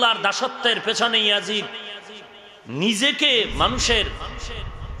আল্লাহর দাসত্বের পেছনে ইয়াজিদ নিজেকে মানুষের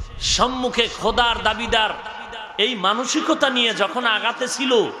সম্মুখে খোদার দাবিদার এই মানসিকতা নিয়ে যখন আগাতে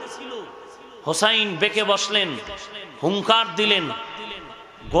ছিল, হুসাইন বেঁকে বসলেন, হুঙ্কার দিলেন,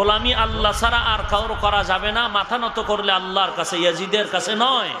 গোলামি আল্লাহ ছাড়া আর কারো করা যাবে না, মাথা নত করলে আল্লাহর কাছে, ইয়াজিদের কাছে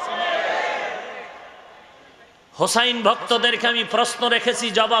নয়। হুসাইন ভক্তদেরকে আমি প্রশ্ন রেখেছি,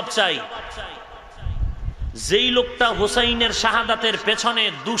 জবাব চাই। যেই লোকটা হুসাইনের শাহাদাতের পেছনে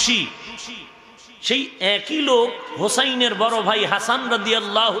দোষী, সেই একই লোক হুসাইনের বড় ভাই হাসান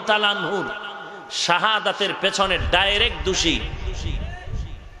রাদিয়াল্লাহু তাআলা আনহুর শাহাদাতের পেছনে ডাইরেক্ট দোষী।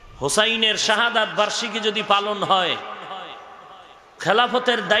 হুসাইনের শাহাদাত বার্ষিকী যদি পালন হয়,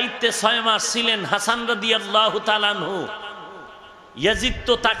 খেলাফতের দায়িত্বে 6 মাস ছিলেন হাসান রাদিয়াল্লাহু তাআলা আনহু। ইয়াজিদ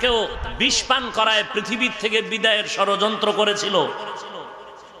তো তাকেও বিষ পান করায় পৃথিবীর থেকে বিদায়ের ষড়যন্ত্র করেছিল।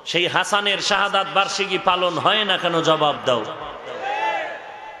 সেই হাসানের শাহাদাত বার্ষিকী পালন হয় না কেন, জবাব দাও।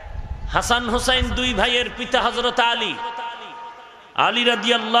 হাসান হুসাইন দুই ভাইয়ের পিতা হযরত আলী, আলী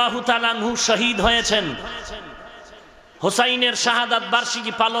রাদিয়াল্লাহু তাআলা আনহু শহীদ হয়েছেন। হুসাইনের শাহাদাত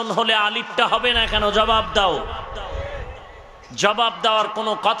বার্ষিকী পালন হলে আলীরটা হবে না কেন, জবাব দাও। জবাব দেওয়ার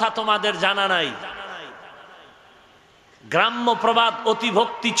কোনো কথা তোমাদের জানা নাই। গ্রাম্য প্রবাদ, অতি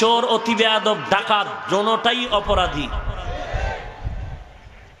ভক্তি চোর, অতি বেয়াদব ডাকাত, দোনোটাই অপরাধী।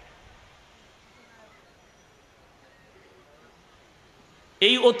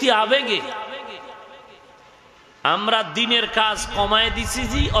 এই অতি আবেগে আমরা দিনের কাজ কমায়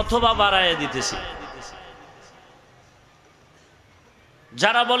দিতেছি অথবা বাড়ায় দিতেছি।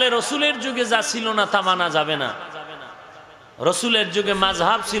 যারা বলে রসুলের যুগে যা ছিল না তা মানা যাবে না, রসুলের যুগে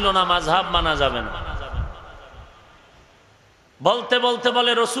মাযহাব ছিল না, মাযহাব মানা যাবে না। বলতে বলতে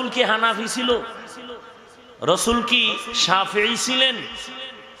বলে রসুল কি হানাফি ছিল, রসুল কি শাফিঈ ছিলেন?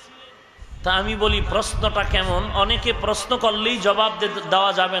 তা আমি বলি প্রশ্নটা কেমন? অনেকে প্রশ্ন করলেই জবাব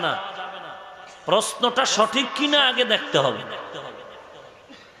দেওয়া যাবে না, প্রশ্নটা সঠিক কিনা আগে দেখতে হবে।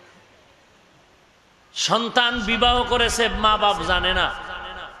 সন্তান বিবাহ করেছে, মা বাপ জানে না,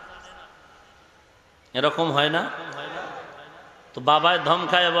 এরকম হয় না? তো বাবায়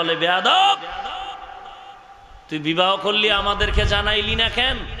ধমকায় বলে, বেয়াদব, তুই বিবাহ করলি আমাদেরকে জানাইলি না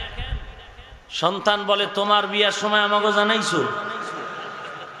কেন? সন্তান বলে, তোমার বিয়ার সময় আমাকে জানাইছো।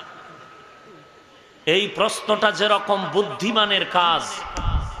 এই প্রশ্নটা যেরকম বুদ্ধিমানের কাজ,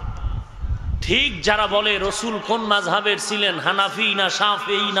 ঠিক যারা বলে রসুল কোন মাযহাবের ছিলেন, হানাফি না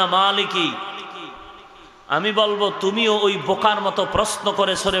শাফিঈ না মালিকি, আমি বলবো তুমিও ওই বোকার মতো প্রশ্ন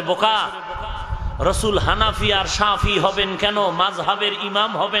করেছো রে বোকা। রসুল হানাফি আর শাফি হবেন কেন? মাযহাবের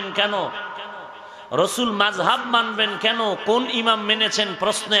ইমাম হবেন কেন? রসুল মাযহাব মানবেন কেন? কোন ইমাম মেনেছেন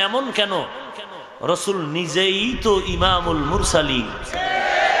প্রশ্ন এমন কেন? রসুল নিজেই তো ইমামুল মুরসালিন।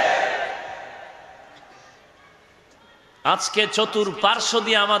 আজকে চতুর্পার্শ্ব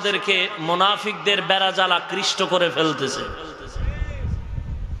দিয়ে আমাদেরকে মুনাফিকদের বেড়াজাল আকৃষ্ট করে ফেলতেছে।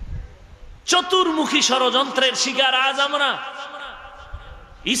 চতুর্মুখী ষড়যন্ত্রের শিকার আজ আমরা।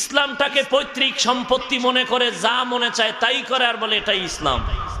 ইসলামটাকে পৈতৃক সম্পত্তি মনে করে যা মনে চায় তাই করে আর বলে এটাই ইসলাম।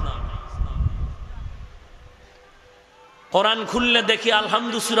 কোরআন খুললে দেখি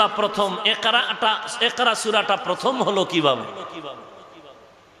আলহামদু সূরা প্রথম, ইকরা সূরাটা প্রথম হলো কিভাবে?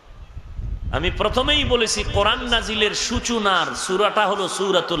 আমি প্রথমেই বলেছি কোরআন নাজিলের সূচনার সূরাটা হলো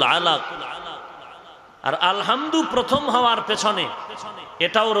সূরাতুল আলাক, আর আলহামদু প্রথম হওয়ার পেছনে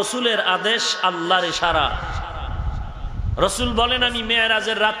এটাও রসুলের আদেশ, আল্লাহর ইশারা। রসুল বলেন আমি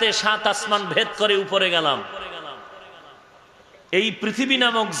মেরাজের রাতে 7 আসমান ভেদ করে উপরে গেলাম। এই পৃথিবী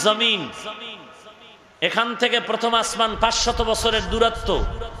নামক জমিন, এখান থেকে প্রথম আসমান 500 বছরের দূরত্ব।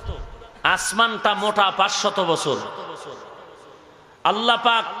 আসমানটা মোটা 500 বছর। আল্লাহ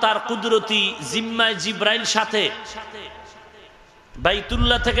পাক তার কুদরতি জিম্মায় জিব্রাইল সাথে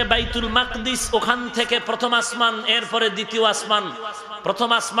বাইতুল্লাহ থেকে বাইতুল মাকদিস, ওখান থেকে প্রথম আসমান, এরপরে দ্বিতীয় আসমান। প্রথম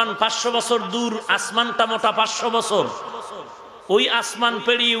আসমান 500 বছর দূর, আসমানটা মোটা 500 বছর। ওই আসমান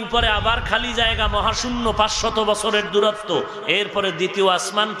পেরিয়ে উপরে আবার খালি জায়গা, মহাশূন্য 500 বছরের দূরত্ব। এরপরে দ্বিতীয়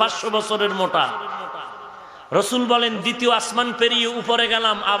আসমান 500 বছরের মোটা। রসুল বলেন দ্বিতীয় আসমান পেরিয়ে উপরে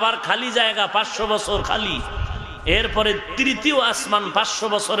গেলাম, আবার খালি জায়গা 500 বছর খালি। এরপরে তৃতীয় আসমান 500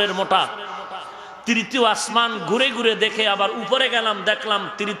 বছরের মোটা। তৃতীয় আসমান ঘুরে ঘুরে দেখে আবার উপরে গেলাম, দেখলাম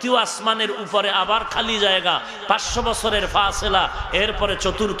তৃতীয় আসমানের উপরে আবার খালি জায়গা, 500 বছরের ফাসেলা। এরপরে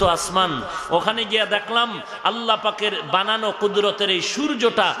চতুর্থ আসমান, ওখানে গিয়ে দেখলাম আল্লাহ পাকের বানানো কুদরতের এই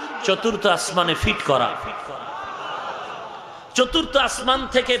সূর্যটা চতুর্থ আসমানে ফিট করা। চতুর্থ আসমান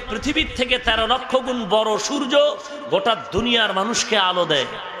থেকে, পৃথিবীর থেকে 13 লক্ষ গুণ বড় সূর্য গোটা দুনিয়ার মানুষকে আলো দেয়।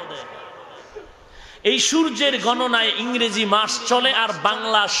 এই সূর্যের গণনায় ইংরেজি মাস চলে আর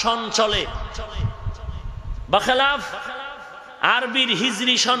বাংলা সন চলে। বাখলাফ আরবির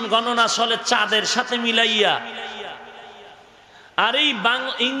হিজরি সন গণনা চলে চাঁদের সাথে মিলাইয়া। আর এই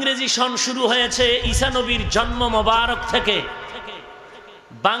ইংরেজি সন শুরু হয়েছে ঈসা নবীর জন্ম মোবারক থেকে।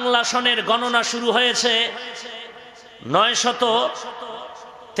 বাংলা সনের গণনা শুরু হয়েছে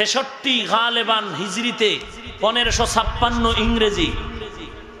 963 গালেবান হিজরিতে, 1556 ইংরেজি।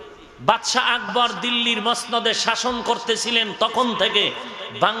 বাদশাহ আকবর দিল্লির মসনদে শাসন করতেছিলেন, তখন থেকে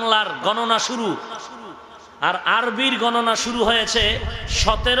বাংলার গণনা শুরু। আর আরবির গণনা শুরু হয়েছে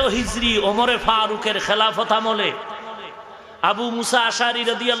 17 হিজরি ওমরে ফারুকের খেলাফত আমলে। আবু মুসা আশারী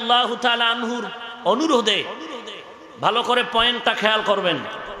রাদিয়াল্লাহু তাআলা আনহুর অনুরোধে, ভালো করে পয়েন্টটা খেয়াল করবেন,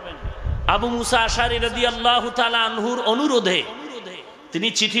 আবু মুসা আশারী রাদিয়াল্লাহু তাআলা আনহুর অনুরোধে তিনি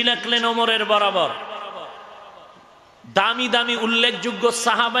চিঠি লিখলেন ওমরের বরাবর। দামি দামি উল্লেখযোগ্য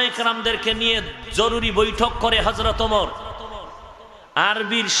সাহাবায়ে কেরামদেরকে নিয়ে জরুরি বৈঠক করে হযরত ওমর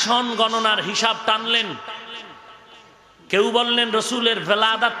আরবির সন গণনার হিসাব টানলেন। কেউ বললেন রসুলের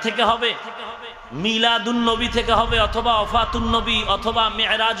ভেলাদাত থেকে হবে, মিলাদুন নবী থেকে হবে, অথবা ওফাতুন নবী, অথবা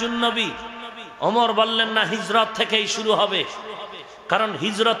মেরাজুন নবী। ওমর বললেন না, হিজরত থেকেই শুরু হবে, কারণ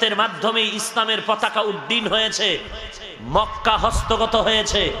হিজরতের মাধ্যমেই ইসলামের পতাকা উড্ডীন হয়েছে, মক্কা হস্তগত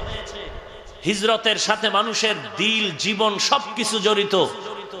হয়েছে। হিজরতের সাথে মানুষের দিল, জীবন সবকিছু জড়িত,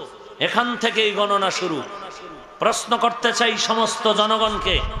 এখান থেকেই গণনা শুরু। প্রশ্ন করতে চাই সমস্ত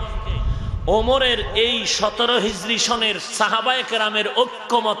জনগণকে, ওমরের এই 17 হিজরি সনের সাহাবায়ে কেরামের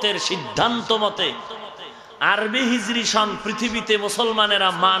ঐক্যমতের সিদ্ধান্ত মতে আরবি হিজরি সন পৃথিবীতে মুসলমানেরা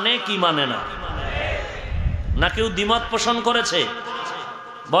মানে কি মানে না? না কেউ দ্বিমত পোষণ করেছে?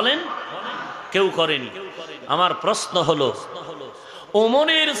 বলেন, কেউ করেনি। আমার প্রশ্ন হলো,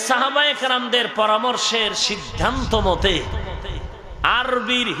 ওমরের সাহাবায়ে কেরামদের পরামর্শের সিদ্ধান্ত মতে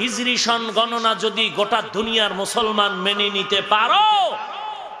আরবির হিজরি সন গণনা যদি গোটা দুনিয়ার মুসলমান মেনে নিতে পারো,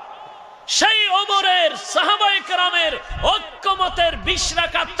 সেই ওমরের সাহাবায়ে কেরামের ঐক্যমতের 20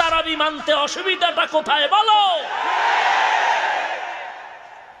 রাকাত তারাবি মানতে অসুবিধাটা কোথায় বলো?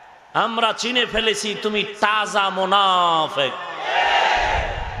 আমরা চিনে ফেলেছি তুমি তাজা মুনাফিক।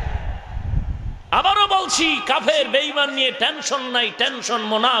 আবারও বলছি, কাফের বেঈমান নিয়ে টেনশন নাই, টেনশন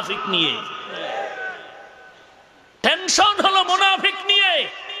মুনাফিক নিয়ে। টেনশন হলো মুনাফিক নিয়ে।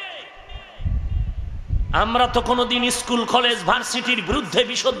 আমরা তো কোনোদিন স্কুল, কলেজ, ভার্সিটির বিরুদ্ধে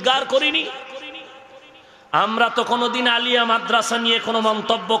বিষোদ্গার করিনি। আমরা তো কোনোদিন আলিয়া মাদ্রাসা নিয়ে কোনো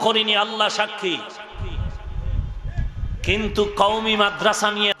মন্তব্য করিনি, আল্লাহ সাক্ষী। কিন্তু কওমি মাদ্রাসা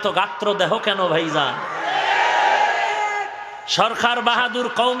নিয়ে তো গাত্র দেহ কেন ভাইজান? সরকার বাহাদুর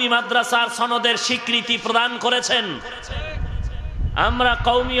কওমি মাদ্রাসার সনদের স্বীকৃতি প্রদান করেছেন। আমরা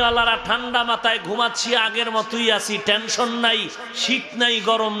কওমিওয়ালারা ঠান্ডা মাথায় ঘুমাচ্ছি, আগের মতোই আছি, টেনশন নাই, শীত নাই,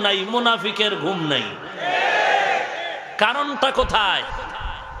 গরম নাই, মুনাফিকের ঘুম নাই। কারণটা কোথায়?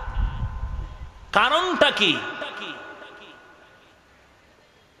 কারণটা কি?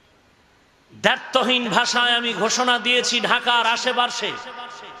 দ্ব্যর্থহীন ভাষায় আমি ঘোষণা দিয়েছি, ঢাকার আশেপাশে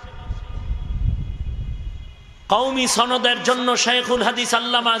কওমি সনদের জন্য শেখুল হাদিস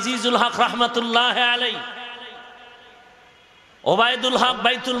আল্লামা আজিজুল হক রহমতুল্লাহ আলাই, ওবায়দুল হক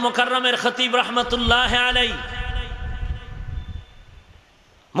বাইতুল মুকাররমের খতিব রহমতুল্লাহ আলাই,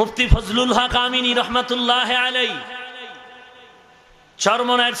 মুফতি ফজলুল হক আমিনী রহমতুল্লাহ আলাই,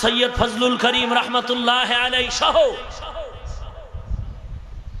 চরমনায়ের সৈয়দ ফজলুল করিম রহমতুল্লাহ আলাই সহ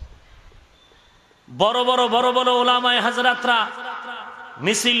বড় বড় ওলামায়ে হযরতরা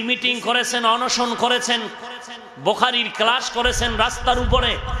মিছিল মিটিং করেছেন, অনশন করেছেন, বুখারীর ক্লাস করেছেন রাস্তার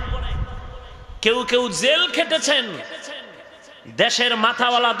উপরে, কেউ কেউ জেল খেটেছেন, দেশের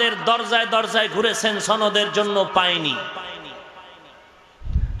মাথাওয়ালাদের দরজায় দরজায় ঘুরেছেন, সনদের জন্য পায়নি।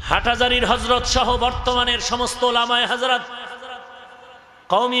 হাটহাজারীর হযরত সহ বর্তমানের সমস্ত ওলামায়ে হযরত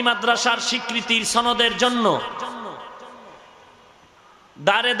কওমি মাদ্রাসার স্বীকৃতির সনদের জন্য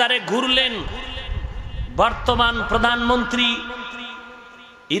দাঁড়ে দাঁড়ে ঘুরলেন। বর্তমান প্রধানমন্ত্রী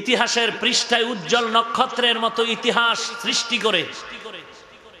ইতিহাসের পৃষ্ঠায় উজ্জ্বল নক্ষত্রের মতো ইতিহাস সৃষ্টি করে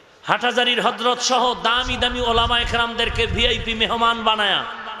হাটহাজারীর হযরত সহ দামি দামি ওলামায়ে কেরামদেরকে ভিআইপি মেহমান বানায়া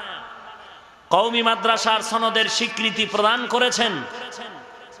কওমি মাদ্রাসার সনদের স্বীকৃতি প্রদান করেছেন।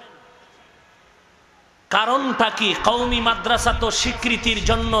 কারণটা কি? কওমি মাদ্রাসা তো স্বীকৃতির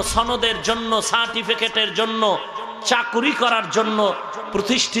জন্য, সনদের জন্য, সার্টিফিকেটের জন্য, চাকুরি করার জন্য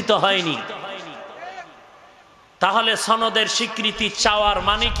প্রতিষ্ঠিত হয়নি। তাহলে সনদের স্বীকৃতি চাওয়ার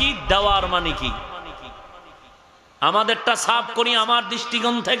মানে কি, দেওয়ার মানে কি? আমাদেরটা সাফ করি আমার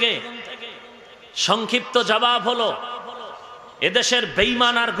দৃষ্টিকোণ থেকে। সংক্ষিপ্ত জবাব হলো, এদেশের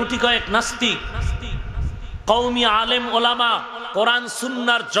বেঈমান আর গুটি কয়েক নাস্তিক কওমি আলেম ওলামা কোরআন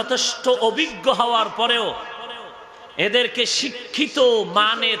সুন্নাহর যথেষ্ট অভিজ্ঞ হওয়ার পরেও এদেরকে শিক্ষিত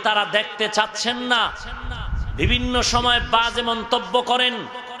মানে তারা দেখতে চাচ্ছেন না। বিভিন্ন সময় বাজে মন্তব্য করেন,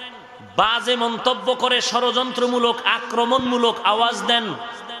 বাজে মন্তব্য করে ষড়যন্ত্রমূলক, আক্রমণমূলক আওয়াজ দেন।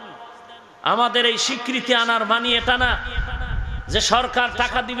 আমাদের এই স্বীকৃতি আনার মানে এটা না যে সরকার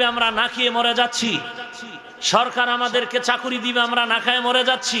টাকা দিবে আমরা না খেয়ে মরে যাচ্ছি, সরকার আমাদেরকে চাকুরি দিবে আমরা না খেয়ে মরে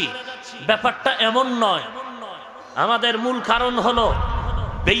যাচ্ছি। ব্যাপারটা এমন নয়। আমাদের মূল কারণ হলো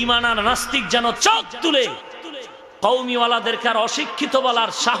বেঈমান আর নাস্তিক যেন চোখ তুলে কওমিওয়ালাদেরকে আর অশিক্ষিত বলার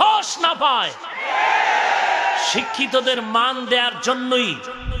সাহস না পায়। শিক্ষিতদের মান দেওয়ার জন্যই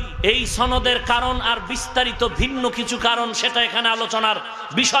এই সনদের কারণ, আর বিস্তারিত ভিন্ন কিছু কারণ সেটা এখানে আলোচনার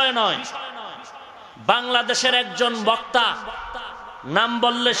বিষয় নয়। বাংলাদেশের একজন বক্তা, নাম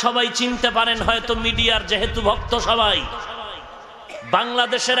বললে সবাই চিনতে পারেন হয়তো মিডিয়ার যেহেতু ভক্ত সবাই,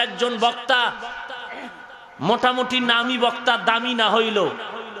 বাংলাদেশের একজন বক্তা, মোটামুটি নামী বক্তা, দামি না হইল,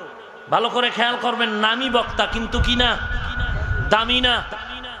 ভালো করে খেয়াল করবেন, নামী বক্তা কিন্তু কি না, দামি না।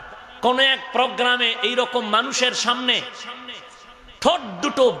 কোন এক প্রোগ্রামে এইরকম মানুষের সামনে ঠোঁট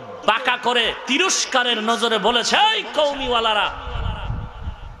দুটো বাঁকা করে তিরস্কারের নজরে বলেছে, এই কওমিওয়ালারা,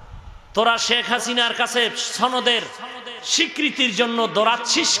 তোরা শেখ হাসিনার কাছে সনদের স্বীকৃতির জন্য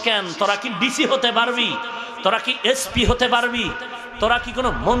দৌড়াচ্ছিস কেন? তোরা কি ডিসি হতে পারবি? তোরা কি এসপি হতে পারবি? তোরা কি কোনো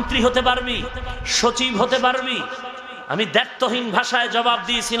মন্ত্রী হতে পারবি? সচিব হতে পারবি? আমি দ্ব্যর্থহীন ভাষায় জবাব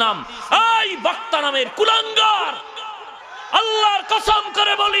দিয়েছিলাম, এই বক্তা নামের কুলাঙ্গার, আল্লাহর কসম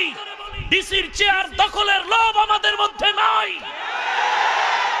করে বলি, ডিসির চেয়ার দখলের লোভ আমাদের মধ্যে নাই,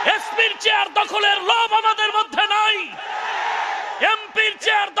 এসপির চেয়ার দখলের লোভ আমাদের মধ্যে নাই, এমপির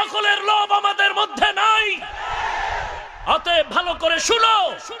চেয়ার দখলের লোভ আমাদের মধ্যে নাই। অতএব ভালো করে শুনো,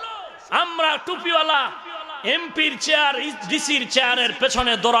 আমরা টুপিওয়ালা এমপির চেয়ার, ডিসির চেয়ারের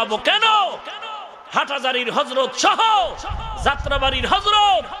পেছনে দৌড়াবো কেন? হাটহাজারীর হযরত সহ যাত্রাবাড়ির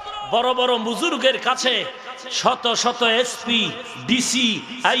হযরত বড় বড় বুজুর্গের কাছে শত শত এসপি, ডিসি,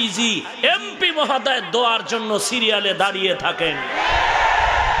 আইজি, এমপি মহোদয় দোয়ার জন্য সিরিয়ালে দাঁড়িয়ে থাকেন।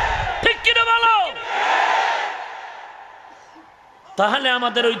 ঠিক কিনা বলো? তাহলে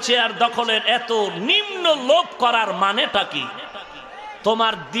আমাদের ওই চেয়ার দখলের এত নিম্ন লোভ করার মানেটা কি?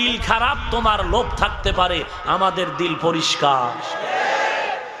 তোমার দিল খারাপ, তোমার লোভ থাকতে পারে, আমাদের দিল পরিষ্কার,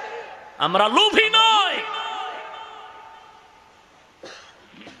 আমরা লোভী নয়।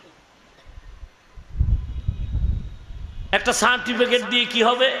 একটা সার্টিফিকেট দিয়ে কি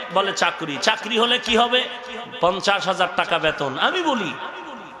হবে? বলে চাকরি। চাকরি হলে কি হবে? 50,000 টাকা বেতন। আমি বলি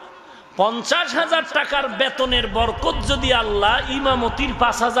 50,000 টাকার বেতনের বরকত যদি আল্লাহ ইমামতির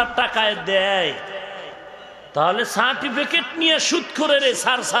 5,000 টাকায় দেয়, তাহলে সার্টিফিকেট নিয়ে সুদখোরের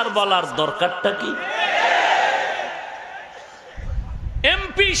স্যার বলার দরকারটা কি?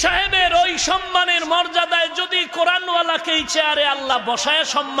 এমপি সাহেবের ওই সম্মানের মর্যাদায় যদি কোরআনওয়ালাকে এই চেয়ারে আল্লাহ বসায়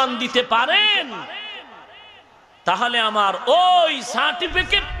সম্মান দিতে পারেন, তাহলে আমার ওই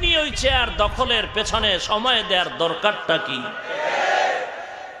সার্টিফিকেট নিয়ে ওই চেয়ার দখলের পেছনে সময় দেওয়ার দরকারটা কি?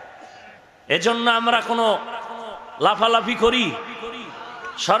 এজন্য আমরা কোনো লাফালাফি করি?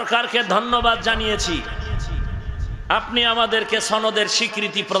 সরকারকে ধন্যবাদ জানিয়েছি, আপনি আমাদেরকে সনদের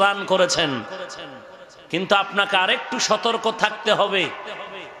স্বীকৃতি প্রদান করেছেন, কিন্তু আপনাকে আরেকটু সতর্ক থাকতে হবে।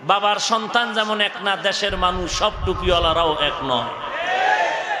 বাবার সন্তান যেমন এক না, দেশের মানুষ সব টুপিওয়ালারাও এক নয়।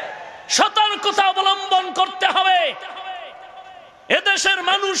 সতর্কতা অবলম্বন করতে হবে। এদেশের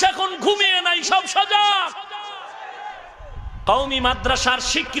মানুষ এখন ঘুমিয়ে নাই, সব সজাগ। কওমি মাদ্রাসার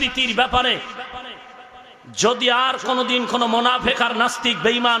স্বীকৃতির ব্যাপারে যদি আর কোনদিন কোন মুনাফিক আর নাস্তিক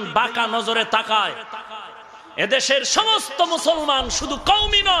বেঈমান বাঁকা নজরে তাকায়, এদেশের সমস্ত মুসলমান, শুধু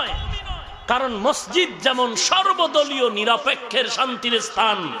কওমি নয়, কারণ মসজিদ যেমন সর্বদলীয় নিরপেক্ষের শান্তির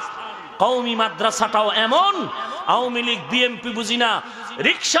স্থান, কওমি মাদ্রাসাটাও এমন। আওয়ামী লীগ বিএনপি বুঝি না,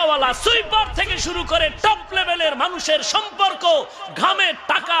 রিকশাওয়ালা সুইপার থেকে শুরু করে টপ লেভেলের মানুষের সম্পর্ক, ঘামের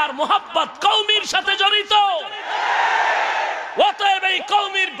টাকার মোহাব্বত কওমির সাথে জড়িত। অতএব এই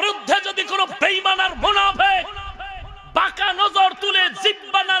কওমির বিরুদ্ধে যদি কোনো বেঈমান আর মুনাফিক বাঁকা নজর তুলে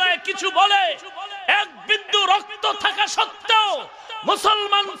জিহ্বা নাড়ায় কিছু বলে, এক বিন্দু রক্ত থাকা সত্ত্বেও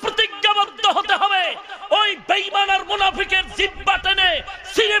মুসলমান প্রতিজ্ঞাবদ্ধ হতে হবে, ওই বেঈমান আর মুনাফিকের জিহ্বা টেনে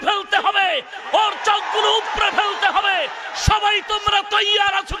ছিঁড়ে ফেলতে হবে, ওর চোখগুলো উপড়ে ফেলতে হবে। সবাই তোমরা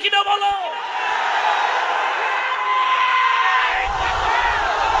তৈয়ার আছো কিনা বলো?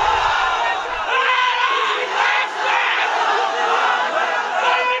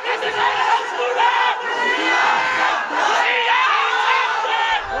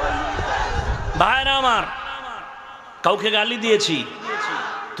 ভাইরা আমার, কাউকে গালি দিয়েছি,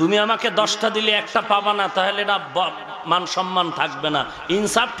 তুমি আমাকে 10টা দিলে একটা পাবা না, তাহলে না মান সম্মান থাকবে না,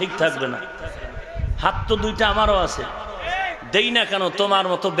 ইনসাফ ঠিক থাকবে না। হাত তো 2টা আমারও আছে, দেই না কেন? তোমার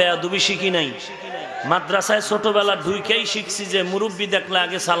মতো বেয়াদবি শিখি নাই। মাদ্রাসায় ছোটবেলা ঢুকেই শিখছি যে মুরব্বি দেখলে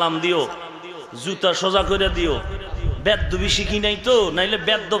আগে সালাম দিও, জুতা সোজা করে দিও। বেয়াদবি শিখি নাই তো, নাইলে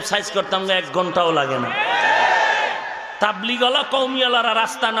বেয়াদব সাইজ করতাম 1 ঘন্টাও লাগে না। তাবলিগওয়ালা কওমিওয়ালারা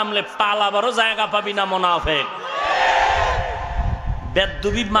রাস্তা নামলে পালাবারও জায়গা পাবি না মুনাফিক।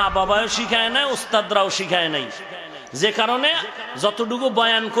 বেয়াদবি মা বাবাও শিখায় নাই, উস্তাদরাও শিখায় নাই, যে কারণে যতটুকু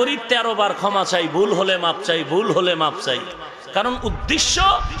বয়ান করি 13 বার ক্ষমা চাই, ভুল হলে মাপ চাই, ভুল হলে মাপ চাই। কারণ উদ্দেশ্য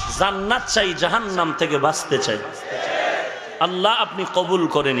জান্নাত চাই, জাহান্নাম থেকে বাঁচতে চাই। আল্লাহ আপনি কবুল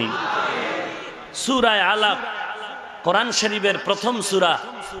করে নিন। সূরা আলাক কোরআন শরীফের প্রথম সূরা।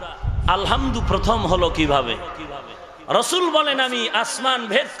 আলহামদু প্রথম হলো কিভাবে? রাসূল বলেন, আমি আসমান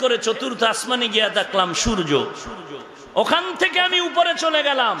ভেদ করে 4র্থ আসমানে গিয়া দেখলাম সূর্য, ওখান থেকে আমি উপরে চলে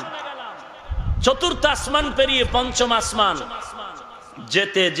গেলাম, 4র্থ আসমান পেরিয়ে 5ম আসমান,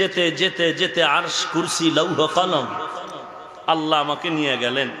 যেতে যেতে যেতে যেতে আরশ, কুরসি, লৌহ কলম, আল্লাহ আমাকে নিয়ে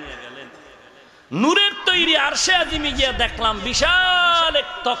গেলেন নূরের তৈরি আরশে আজিমে গিয়া দেখলাম বিশাল এক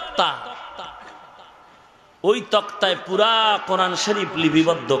তক্তা, ওই তক্তায় পুরা কোরআন শরীফ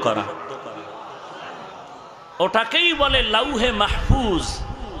লিপিবদ্ধ করা। ওটাকেই বলে লাউহে মাহফুজ।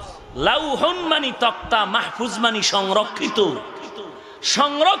 লাউহুন মানি তক্তা, মাহফুজ মানি সংরক্ষিত।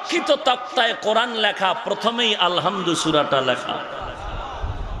 সংরক্ষিত তক্তায় কোরআন লেখা, প্রথমেই আলহামদু সূরাটা লেখা।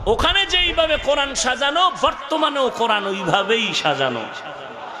 ওখানে যেইভাবে কোরআন সাজানো, বর্তমানেও কোরআন ওইভাবেই সাজানো।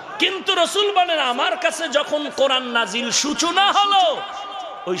 কিন্তু রাসূল বলেন, আমার কাছে যখন কোরআন নাজিল সূচনা হলো,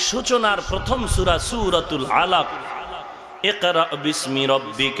 ওই সূচনার প্রথম সূরা সূরাতুল আলাক। ইকরা বিসমি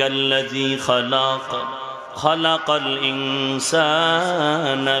রাব্বিকাল্লাযী খালাক, খালাকাল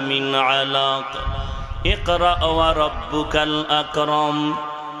ইনসানা মিন আলাক, ইকরা ওয়া রাব্বুকাল আকরাম,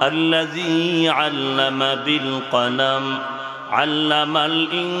 আল্লাযী আল্লামা বিল কলম, আল্লামাল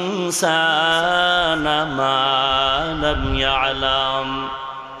ইনসানা মা লাম ইয়ালাম।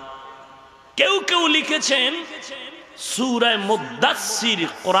 কেউ কেউ লিখেছেন সূরা মুদ্দাসসির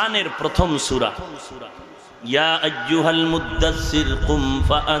কোরআনের প্রথম সূরা। ইয়া আইয়ুহাল মুদ্দাসসির কুম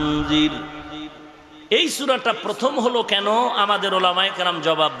ফাআনজির। এই সূরাটা প্রথম হলো কেন? আমাদের উলামায়ে কেরাম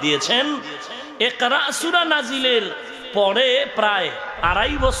জবাব দিয়েছেন, ইকরা সূরা নাজিলের পরে প্রায়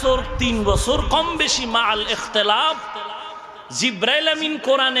 2.5 বছর 3 বছর কম বেশি মাল ইখতিলাফ জিবরাইল আমিন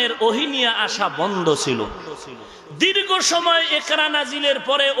কোরআনের ওহী নিয়ে আসা বন্ধ ছিল। দীর্ঘ সময় ইকরা নাজিলের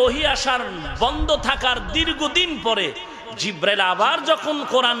পরে ওহী আসার বন্ধ থাকার দীর্ঘদিন পরে জিব্রাইল আবার যখন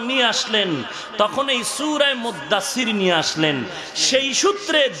কোরআন নিয়ে আসলেন তখন এই সূরা মুদ্দাসসির নিয়ে আসলেন। সেই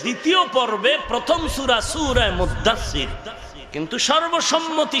সূত্রে দ্বিতীয় পর্বে প্রথম সূরা সূরা মুদ্দাসসির, কিন্তু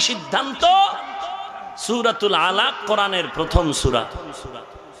সর্বসম্মতি সিদ্ধান্ত সূরাতুল আলাক কোরআনের প্রথম সূরা।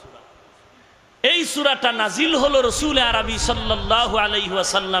 এই সূরাটা নাজিল হলো রাসূল আরবি সাল্লাল্লাহু আলাইহি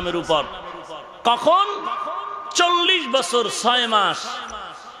ওয়াসাল্লামের উপর। কখন? 40 বছর 6 মাস।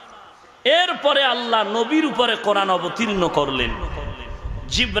 এরপরে আল্লাহ নবীর উপরে কোরআন অবতীর্ণ করলেন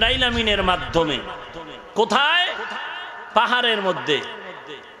জিবরাইল আমিনের মাধ্যমে। কোথায়? পাহাড়ের মধ্যে।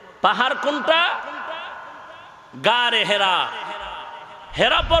 পাহাড় কোনটা? গারে হেরা,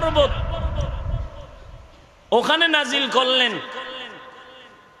 হেরা পর্বত, ওখানে নাজিল করলেন।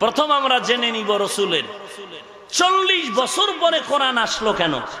 প্রথম আমরা জেনে নিব রসুলের 40 বছর পরে কোরআন আসলো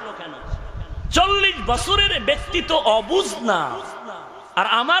কেন? 40 বছরের ব্যক্তি তো অবুঝ না, আর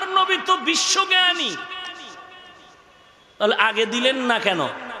আমার নবী তো বিশ্বজ্ঞানী, তাহলে আগে দিলেন না কেন?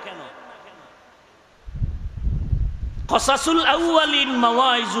 কসাসুল আউয়ালিন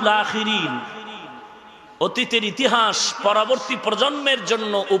মাওয়াইজুল আখিরিন, অতীতের ইতিহাস পরবর্তী প্রজন্মের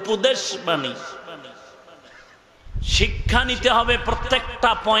জন্য উপদেশ বাণী। শিক্ষা নিতে হবে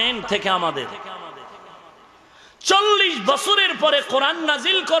প্রত্যেকটা পয়েন্ট থেকে আমাদের। 40 বছরের পরে কোরআন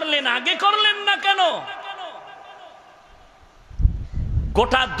নাজিল করলেন, আগে করলেন না কেন?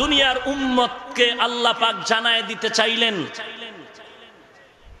 গোটা দুনিয়ার উম্মতকে আল্লাহ পাক জানায় দিতে চাইলেন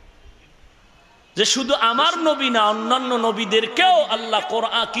যে শুধু আমার নবী না, অন্যান্য নবীদেরকেও আল্লাহ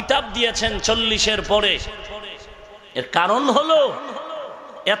কোরআন কিতাব দিয়েছেন 40-এর পরে। এর কারণ হলো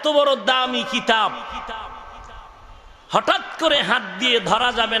এত বড় দামি কিতাব হঠাৎ করে হাত দিয়ে ধরা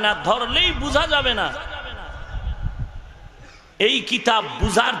যাবে না, ধরলেই বোঝা যাবে না। এই কিতাব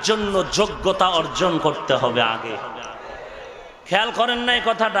বুঝার জন্য যোগ্যতা অর্জন করতে হবে আগে। খেয়াল করেন না এই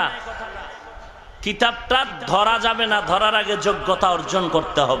কথাটা? কিতাবটা ধরা যাবে না, ধরার আগে যোগ্যতা অর্জন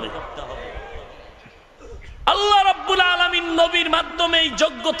করতে হবে। আল্লাহ রাব্বুল আলামিন নবীর মাধ্যমে এই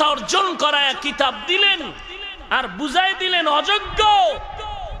যোগ্যতা অর্জন করায় কিতাব দিলেন আর বুঝাই দিলেন অযোগ্য।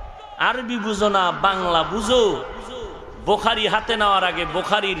 আরবি বুঝো না, বাংলা বুঝো। বুখারী হাতে নেওয়ার আগে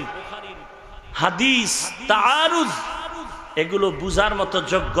বুখারীর হাদিস, তাআরুজ, এগুলো বুঝার মতো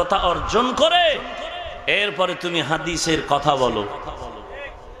যোগ্যতা অর্জন করে এরপরে তুমি হাদিসের কথা বলো।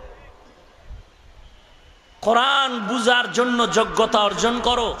 কোরআন বুঝার জন্য যোগ্যতা অর্জন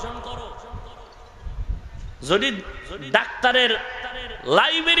করো। যদি ডাক্তারের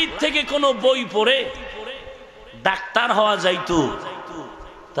লাইব্রেরি থেকে কোনো বই পড়ে ডাক্তার হওয়া যাইতো,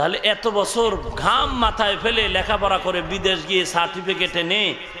 তাহলে এত বছর ঘাম মাথায় ফেলে লেখাপড়া করে বিদেশ গিয়ে সার্টিফিকেট এনে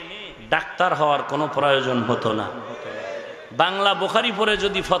ডাক্তার হওয়ার কোনো প্রয়োজন হতো না। বাংলা বুখারী পড়ে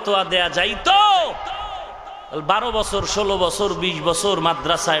যদি ফতোয়া দেয়া যাইতো, 12 বছর 16 বছর 20 বছর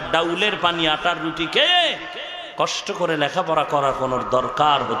মাদ্রাসায় ডাউলের পানি আটার রুটি খেয়ে কষ্ট করে লেখাপড়া করার কোনো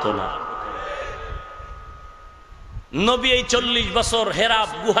দরকার হতো না। নবী এই 40 বছর হেরা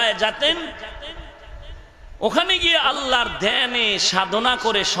গুহায় যেতেন, ওখানে গিয়ে আল্লাহর ধ্যানে সাধনা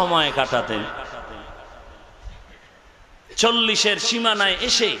করে সময় কাটাতেন। 40-এর সীমানায়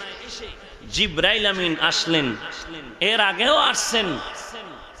এসে জিবরাইল আমিন আসলেন। এর আগেও আসছেন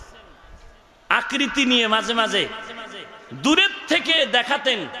আকৃতি নিয়ে, মাঝে মাঝে দূরের থেকে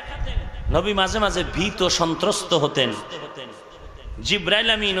দেখাতেন। নবী মাঝে মাঝে ভীত সন্ত্রস্ত হতেন। জিবরাইল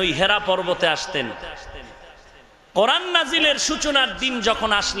আমিন ওই হেরা পর্বতে আসতেন। কোরআন নাজিলের সূচনার দিন যখন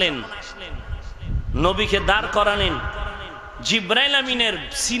আসলেন, নবীকে দাঁড় করালেন। জিবরাইল আমিনের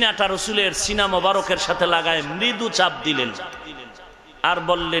সিনাটা রাসূলের সিনা মোবারকের সাথে লাগায় মৃদু চাপ দিলেন আর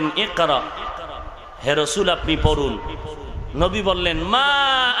বললেন, ইকরা, হে রাসূল আপনি পড়ুন। নবী বললেন, মা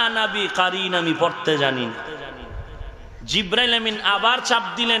আনা বিকারিন, আমি পড়তে জানি না। জিবরাইল আমিন আবার চাপ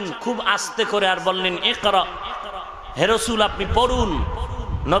দিলেন খুব আস্তে করে আর বললেন, ইকরা, হে রাসূল আপনি পড়ুন।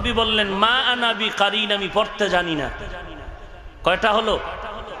 নবী বললেন, মা আনা বিকারিন, আমি পড়তে জানি না। কয়টা হলো?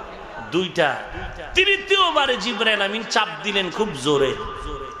 2টা। তৃতীয়বারে জিবরাইল আমিন চাপ দিলেন খুব জোরে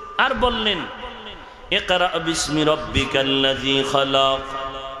আর বললেন, ইকরা বিসমি রাব্বিকাল্লাযী খালাক,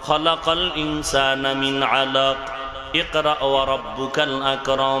 খালাকাল ইনসানা মিন আলাক, ইকরা ওয়া রাব্বুকাল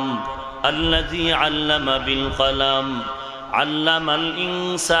আকরাম, আল্লাযী আল্লামা বিল কলাম, আল্লামাল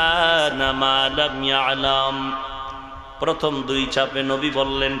ইনসানা মা লাম ইয়ালাম। প্রথম 2 চাপে নবী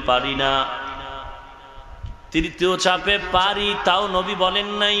বললেন পারি না। তৃতীয় চাপে পারি, তাও নবী বলেন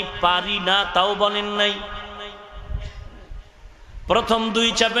নাই। পারি না, তাও বলেন নাই। প্রথম 2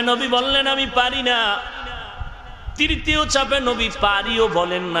 চাপে নবী বললেন আমি পারি না। তৃতীয় চাপে নবী পারিও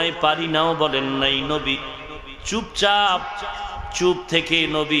বলেন নাই, পারি নাও বলেন নাই। নবী চুপচাপ, চুপ থেকে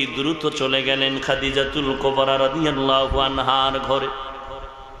নবী দ্রুত চলে গেলেন খাদিজাতুল কুবরা রাদিয়াল্লাহু আনহার ঘরে।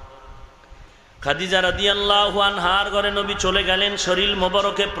 খাদিজা রাদিয়াল্লাহু আনহার ঘরে নবী চলে গেলেন, শরীর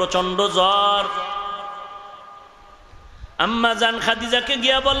মোবারকে প্রচন্ড জ্বর। আম্মা জান খাদিজাকে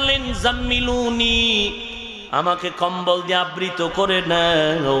গিয়া বললেন, জাম্মিলুনি, আমাকে কম্বল দিয়ে আবৃত করে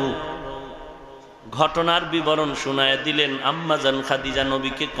নাও। ঘটনার বিবরণ শুনায় দিলেন। আম্মা জান খাদিজা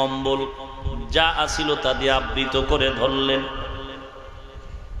নবীকে কম্বল যা আসিল তা দিয়ে আবৃত করে ধরলেন।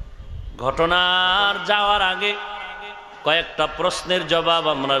 ঘটনার যাওয়ার আগে কয়েকটা প্রশ্নের জবাব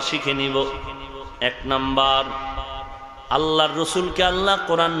আমরা শিখে নিব। এক নাম্বার, আল্লাহর রসুলকে আল্লাহ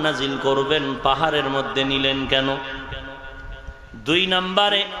কোরআন নাজিল করবেন, পাহাড়ের মধ্যে নিলেন কেন? দুই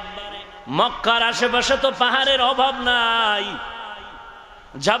নাম্বারে, মক্কার আশেপাশে তো পাহাড়ের অভাব নাই,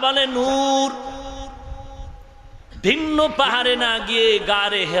 জাবালে নূর, ভিন্ন পাহাড়ে না গিয়ে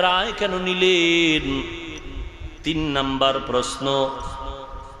গারে হেরায় কেন নিলেন? তিন নাম্বার প্রশ্ন,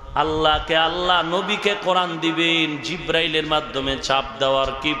 আল্লাহকে আল্লাহ নবীকে কোরআন দিবেন, জিব্রাইলের মাধ্যমে চাপ দেওয়ার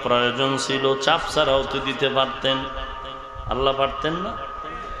কি প্রয়োজন ছিল? চাপ ছাড়াও তো দিতে পারতেন, আল্লাহ পারতেন না?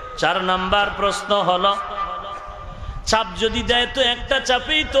 চার নাম্বার প্রশ্ন হলো, চাপ যদি দেয় তো একটা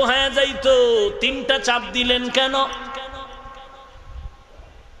চাপেই তো হয়ে যাইতো, তিনটা চাপ দিলেন কেন?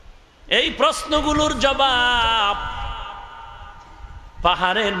 এই প্রশ্নগুলোর জবাব,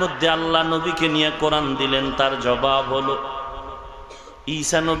 পাহাড়ের মধ্যে আল্লাহ নবীকে নিয়ে কোরআন দিলেন, তার জবাব হলো,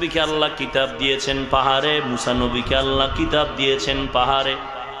 ঈসা নবীকে আল্লাহ কিতাব দিয়েছেন পাহাড়ে, মুসা নবীকে আল্লাহ কিতাব দিয়েছেন পাহাড়ে।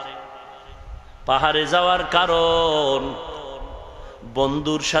 পাহাড়ে যাওয়ার কারণ,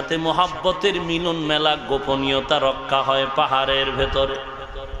 বন্ধুর সাথে মোহাব্বতের মিলন মেলা, গোপনীয়তা রক্ষা হয় পাহাড়ের ভেতরে।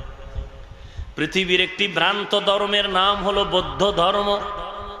 পৃথিবীর একটি ভ্রান্ত ধর্মের নাম হলো বৌদ্ধ ধর্ম।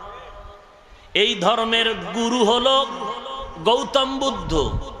 এই ধর্মের গুরু হলো গৌতম বুদ্ধ।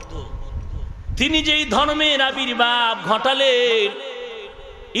 তিনি যেই ধর্মের আবির্ভাব ঘটালেন,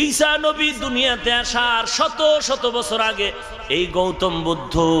 ঈসা নবী দুনিয়াতে আসার শত শত বছর আগে এই গৌতম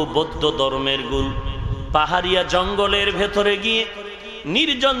বুদ্ধ বৌদ্ধ ধর্মের গুরু পাহাড়িয়া জঙ্গলের ভেতরে গিয়ে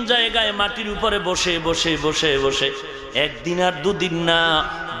নির্জন জায়গায় মাটির উপরে বসে বসে বসে বসে, একদিন আর দুদিন না,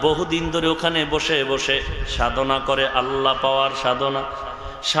 বহুদিন ধরে ওখানে বসে বসে সাধনা করে, আল্লাহ পাওয়ার সাধনা।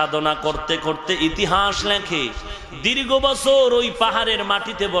 সাধনা করতে করতে ইতিহাস লেখে, দীর্ঘ বছর ওই পাহাড়ের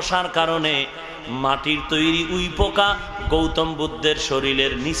মাটিতে বসার কারণে মাটির তৈরি উই পোকা গৌতম বুদ্ধের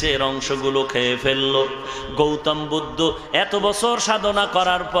শরীরের নিচের অংশগুলো খেয়ে ফেলল। গৌতম বুদ্ধ এত বছর সাধনা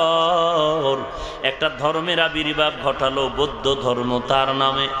করার পর একটা ধর্মের আবির্ভাব ঘটালো, বৌদ্ধ ধর্ম তার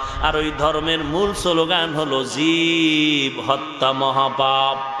নামে। আর ওই ধর্মের মূল স্লোগান হলো, জীব হত্যা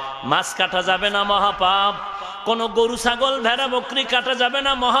মহাপাপ, মাছ কাটা যাবে না মহাপাপ, কোন গরু ছাগল ভেড়া বকরি কাটা যাবে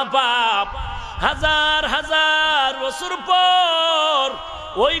না মহাপাপ। হাজার হাজার বছর পর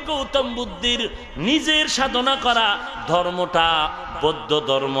ওই গৌতম বুদ্ধের নিজের সাধনা করা ধর্মটা বৌদ্ধ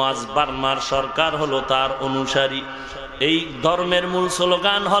ধর্ম, আজ বার্মার সরকার হলো তার অনুসারী। এই ধর্মের মূল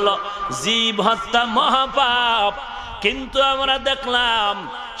স্লোগান হলো জীব হত্যা মহাপাপ। কিন্তু আমরা দেখলাম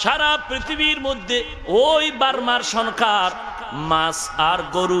সারা পৃথিবীর মধ্যে ওই বার্মার সরকার মাছ আর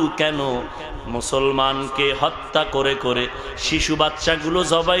গরু কেন, মুসলমানকে হত্যা করে করে, শিশু বাচ্চাগুলো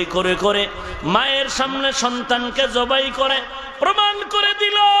জবাই করে করে, মায়ের সামনে সন্তানকে জবাই করে প্রমাণ করে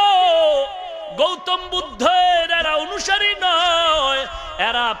দিল গৌতম বুদ্ধের এরা অনুসারী নয়,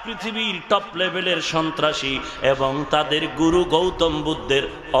 এরা পৃথিবীর টপ লেভেলের সন্ত্রাসী এবং তাদের গুরু গৌতম বুদ্ধের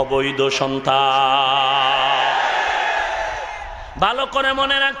অবৈধ সন্তান। ভালো করে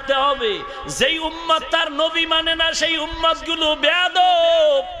মনে রাখতে হবে, যেই উম্মত তার নবী মানে না সেই উম্মত গুলো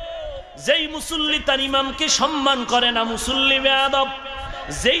বেয়াদব। যেই মুসল্লি তার ইমামকে সম্মান করে না, মুসল্লি বেয়াদব।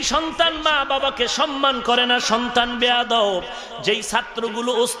 যেই সন্তান মা বাবাকে সম্মান করে না, সন্তান বেয়াদব। যেই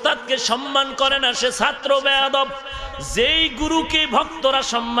ছাত্রগুলো ওস্তাদকে সম্মান করে না, সে ছাত্র বেয়াদব। যেই গুরুকে ভক্তরা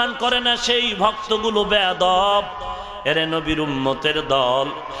সম্মান করে না, সেই ভক্তগুলো বেয়াদব। এরে নবীর উম্মতের দল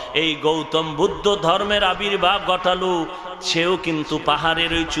এই গৌতম বুদ্ধ ধর্মের আবির্ভাব ঘটালো, সেও কিন্তু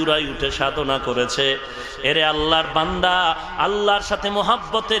পাহাড়ের ওই চূড়ায় উঠে সাধনা করেছে। এরে আল্লাহর বান্দা, আল্লাহর সাথে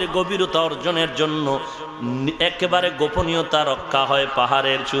মোহাব্বতের গভীরতা অর্জনের জন্য একেবারে গোপনীয়তা রক্ষা হয়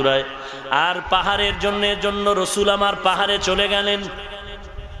পাহাড়ের চূড়ায়। আর পাহাড়ের জন্য রসুল আমার পাহাড়ে চলে গেলেন।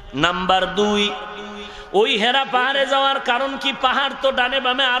 নাম্বার 2, ওই হেরা পাহাড়ে যাওয়ার কারণ কি? পাহাড় তো ডানে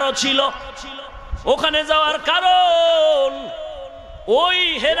বামে আরো ছিল। ওখানে যাওয়ার কারণ, ওই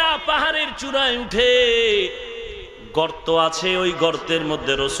হেরা পাহাড়ের চূড়ায় উঠে গর্ত আছে, ওই গর্তের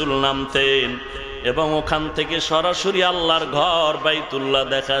মধ্যে রসুল নামতেন এবং ওখান থেকে সরাসরি আল্লাহর ঘর বাইতুল্লাহ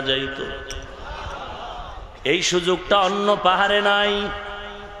দেখা যাইত। এই সুযোগটা অন্য পাহাড়ে নাই।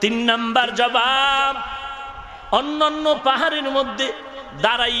 3 নাম্বার জবাব, অন্যান্য পাহাড়ের মধ্যে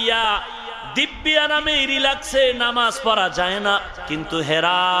দাঁড়াইয়া দিব্যি আরামে রিল্যাক্সে নামাজ পড়া যায় না, কিন্তু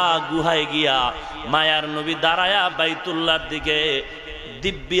হেরা গুহায় গিয়া মায়ার নবী দাঁড়ায়া বাইতুল্লাহর দিকে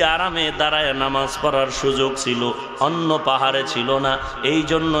দিব্যি আরামে দাঁড়ায় নামাজ পড়ার সুযোগ ছিল, অন্য পাহাড়ে ছিল না। এই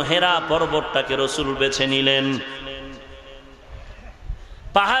জন্য হেরা পর্বতটাকে রাসূল বেছে নিলেন।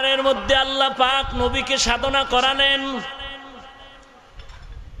 পাহাড়ের মধ্যে আল্লাহ পাক নবীকে সাধনা করালেন।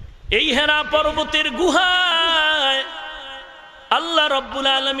 এই হেরা পর্বতের গুহায় আল্লাহ রাব্বুল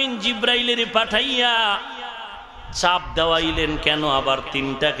আলামিন জিব্রাইলের পাঠাইয়া চাপ দেওয়াইলেন। কেন আবার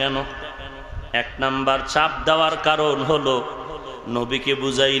তিনটা কেন? এক নাম্বার চাপ দেওয়ার কারণ হলো নবীকে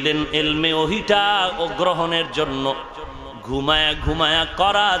বুঝাইলেন ইলমে ওহীটা ও গ্রহণের জন্য ঘুমায়া ঘুমায়া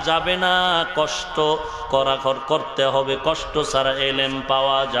করা যাবে না, কষ্ট করতে হবে, কষ্ট ছাড়া ইলম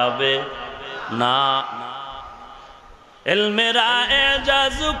পাওয়া যাবে না। ইলমেরা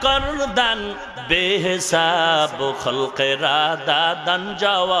এজাজ করদান বেহিসাব খলকেরা দাদান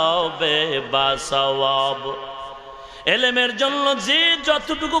জওয়াবে বাসওয়াব। ইলমের জন্য যে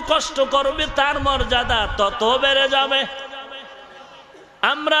যতটুকু কষ্ট করবে তার মর্যাদা তত বেড়ে যাবে।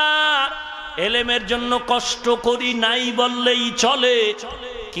 আমরা ইলমের জন্য কষ্ট করি নাই বললেই চলে,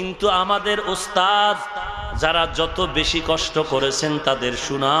 কিন্তু আমাদের ওস্তাদ যারা যত বেশি কষ্ট করেছেন তাদের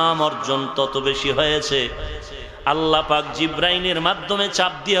সুনাম অর্জন তত বেশি হয়েছে। আল্লাহ পাক জিব্রাইলের মাধ্যমে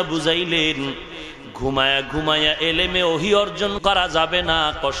চাপ দিয়া বুঝাইলেন ঘুমায়া ঘুমায়া ইলমে ওহী অর্জন করা যাবে না,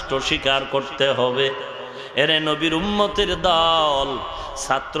 কষ্ট স্বীকার করতে হবে। এরে নবীর উম্মতের দল,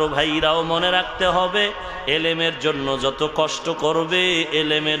 ছাত্র ভাইরাও মনে রাখতে হবে ইলমের জন্য যত কষ্ট করবে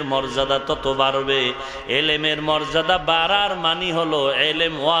ইলমের মর্যাদা তত বাড়বে। ইলমের মর্যাদা বাড়ার মানে হলো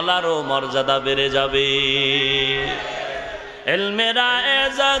ইলম ওয়ালারও মর্যাদা বেড়ে যাবে। ইলমেরা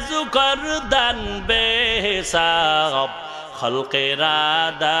এজাজু করদান বেহিসাব খলকেরা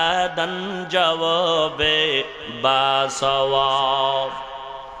দাদান জওয়াবে বাসওয়াব।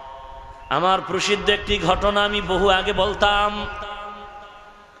 আমার প্রসিদ্ধ একটি ঘটনা আমি বহু আগে বলতাম।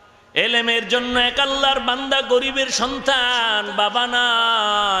 ইলমের জন্য এক আল্লাহর বান্দা, গরিবের সন্তান, বাবা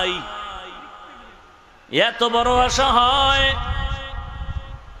নাই, এত বড় আশা হয়।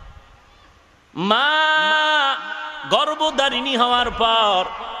 মা গর্ভধারিণী হওয়ার পর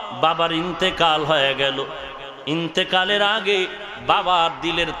বাবার ইন্তেকাল হয়ে গেল। ইন্তেকালের আগে বাবার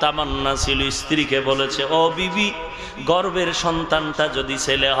দিলের তামান্না ছিল, স্ত্রীকে বলেছে, ও বিবি, গর্ভের সন্তানটা যদি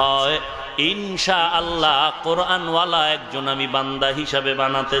ছেলে হয় ইনশাআল্লাহ কোরআনওয়ালা একজন আমি বান্দা হিসাবে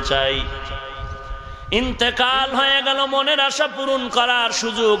বানাতে চাই। ইন্তেকাল হয়ে গেল, মনের আশা পূরণ করার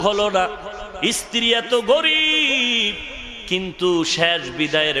সুযোগ হলো না। স্ত্রী এত গরিব, কিন্তু শেষ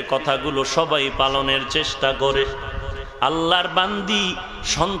বিদায়ের কথাগুলো সবাই পালনের চেষ্টা করে। আল্লাহর বান্দি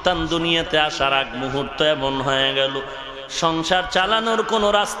সন্তান দুনিয়াতে আসার আগ মুহূর্ত এমন হয়ে গেল, সংসার চালানোর কোনো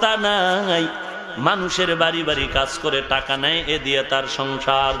রাস্তা নাই। মানুষের বাড়ি বাড়ি কাজ করে টাকা নেয়, এ দিয়ে তার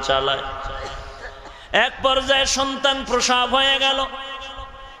সংসার চালায়। এক পর্যায়ে সন্তান প্রসব হয়ে গেল।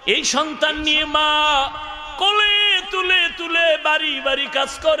 এই সন্তান নিয়ে মা কোলে তুলে তুলে বাড়ি বাড়ি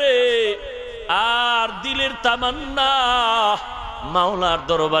কাজ করে, আর দিলের তামান্না মাওলার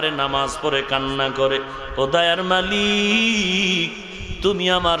দরবারে নামাজ পড়ে কান্না করে, ও দয়ার মালিক, তুমি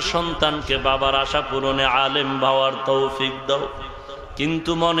আমার সন্তানকে বাবার আশা পূরণে আলেম হওয়ার তৌফিক দাও।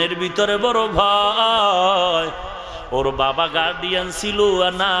 কিন্তু মনের ভিতরে বড় ভয়, ওর বাবা গার্ডিয়ান ছিল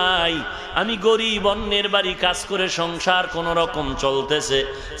আর নাই, আমি গরিব, অন্যের বাড়ি কাজ করে সংসার কোন রকম চলতেছে,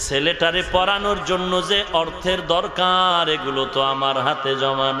 ছেলেটারে পড়ানোর জন্য যে অর্থের দরকার এগুলো তো আমার হাতে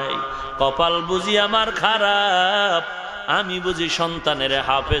জমা নেই। কপাল বুঝি আমার খারাপ, আমি বুঝি সন্তানের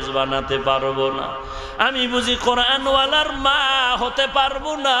হাফেজ বানাতে পারবো না, আমি বুঝি কোরআনওয়ালার মা হতে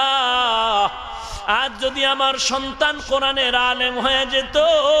পারবো না। আজ যদি আমার সন্তান কোরআনের আলেম হয়ে যেত,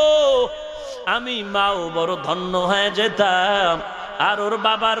 আমি মাও বড় ধন্য হয়ে যেতাম। আর ওর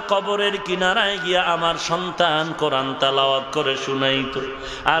বাবার কবরের কিনারায় গিয়া আমার সন্তান কোরআন তেলাওয়াত করে শুনাইতো,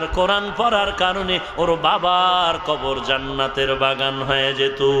 আর কোরআন পড়ার কারণে ওর বাবার কবর জান্নাতের বাগান হয়ে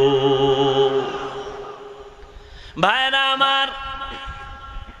যেত। ভাইরা আমার,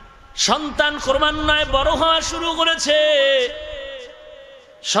 সন্তান ক্রমান্বয়ে বড় হওয়া শুরু করেছে।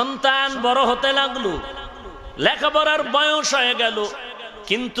 সন্তান বড় হতে লাগলো, লেখাপড়ার বয়স হয়ে গেল,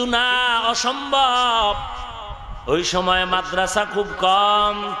 কিন্তু না, অসম্ভব। ওই সময় মাদ্রাসা খুব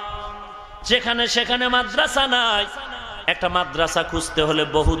কম, যেখানে সেখানে মাদ্রাসা নাই। একটা মাদ্রাসা খুঁজতে হলে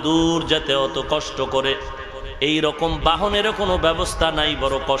বহু দূর যেতে হতো কষ্ট করে। এই রকম বাহনেরও কোনো ব্যবস্থা নাই,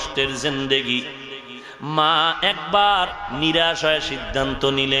 বড় কষ্টের জিন্দেগি। মা একবার নিরাশ হয়ে সিদ্ধান্ত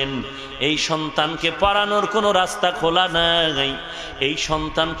নিলেন, এই সন্তানকে পড়ানোর কোনো রাস্তা খোলা নাই, এই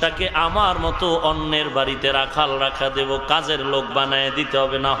সন্তানটাকে আমার মতো অন্যের বাড়িতে রাখা দেব, কাজের লোক বানায় দিতে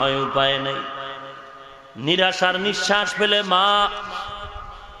হবে, না হয় উপায় নেই। নিরাশার নিঃশ্বাস ফেলে মা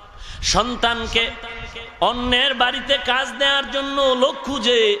সন্তানকে অন্যের বাড়িতে কাজ দেওয়ার জন্য লোক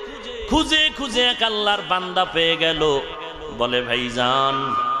খুঁজে খুঁজে খুঁজে এক আল্লাহর বান্দা পেয়ে গেল। বলে ভাইজান,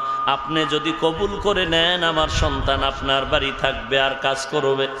 আপনি যদি কবুল করে নেন আমার সন্তান আপনার বাড়ি থাকবে আর কাজ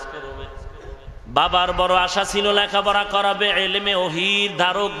করবে। বাবার বড় আশা ছিল লেখাপড়া করাবে, ইলমে ওহীর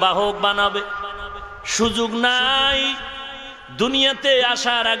ধারক বাহক বানাবে, সুযোগ নাই। দুনিয়াতে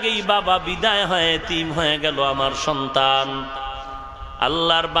আসার আগেই বাবা বিদায় হয়ে এতিম হয়ে গেল আমার সন্তান।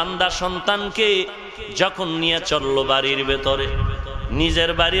 আল্লাহর বান্দা সন্তানকে যখন নিয়ে চললো বাড়ির ভেতরে,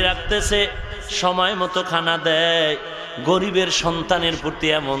 নিজের বাড়ি রাখতেছে, সময় মতো খানা দেয়, গরিবের সন্তানের প্রতি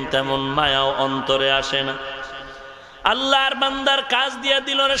এমন তেমন মায়াও অন্তরে আসে না। আল্লাহর বান্দার কাজ দিয়া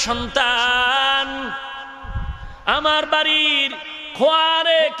দিল, রে সন্তান, আমার বাড়ির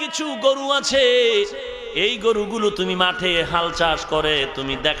খোয়ারে কিছু গরু আছে, এই গরুগুলো তুমি মাঠে হাল চাষ করে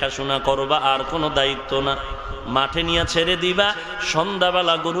তুমি দেখাশোনা করবা, আর কোনো দায়িত্ব না। মাঠে নিয়ে ছেড়ে দিবা,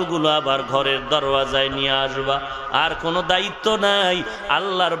 সন্ধ্যাবেলা গরুগুলো আবার ঘরের দরওয়াজায় নিয়ে আসবা, আর কোনো দায়িত্ব নাই।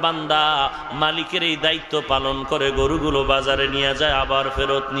 আল্লাহর বান্দা মালিকের এই দায়িত্ব পালন করে গরুগুলো বাজারে নিয়ে যায়, আবার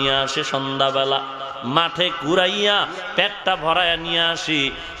ফেরত নিয়ে আসে সন্ধ্যাবেলা। মাঠে কুড়াইয়া পেটটা ভরাইয়া নিয়ে আসি।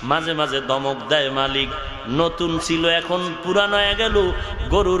 মাঝে মাঝে ধমক দেয় মালিক, নতুন ছিল এখন পুরানো হয়ে গেল,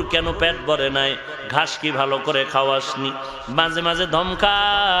 গরুর কেন পেট ভরে নাই, ঘাস কি ভালো করে খাওয়াসনি। মাঝে মাঝে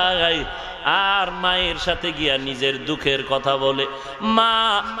ধমকায়, আর মায়ের সাথে গিয়া নিজের দুঃখের কথা বলে। মা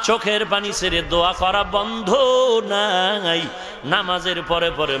চোখের পানি ছেড়ে দোয়া করা বন্ধ নাই। নামাজের পরে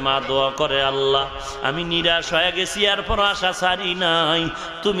পরে মা দোয়া করে, আল্লাহ আমি নিরাশ হয়ে গেছি, এরপর আশা ছাড়ি নাই,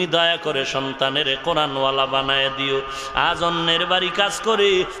 তুমি দয়া করে সন্তানের কোরআনওয়ালা বানায় দিও। আজ অন্যের বাড়ি কাজ করে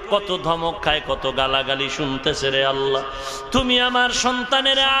কত ধমক খায়, কত গালাগালি শুনতেছে, রে আল্লাহ তুমি আমার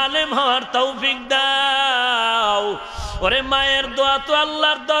সন্তানের আলেম হওয়ার তৌফিক দাও। ওরে মায়ের দোয়া তো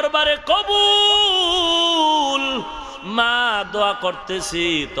আল্লাহর দরবারে কবুল। মা দোয়া করতেছি,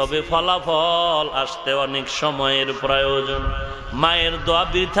 তবে ফলাফল আসতে অনেক সময়ের প্রয়োজন। মায়ের দোয়া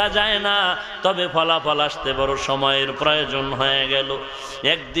বৃথা যায় না, তবে ফলাফল আসতে বড় সময়ের প্রয়োজন হয়ে গেল।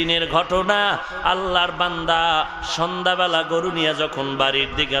 একদিনের ঘটনা, আল্লাহর বান্দা সন্ধ্যাবেলা গরু নিয়ে যখন বাড়ির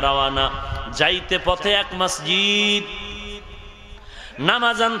দিকে রওয়ানা, যাইতে পথে এক মসজিদ,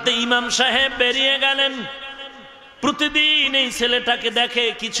 নামাজ আনতে ইমাম সাহেব বেরিয়ে গেলেন। প্রতিদিন এই ছেলেটাকে দেখে,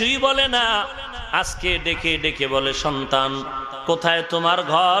 কিছুই বলে না। আজকে ডেকে ডেকে বলে, সন্তান কোথায় তোমার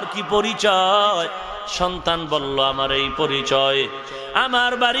ঘর, কি পরিচয়? সন্তান বলল, আমার এই পরিচয়,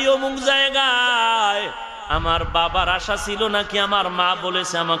 আমার বাড়ি অমুক জায়গায়। আমার বাবার আশা ছিল নাকি আমার মা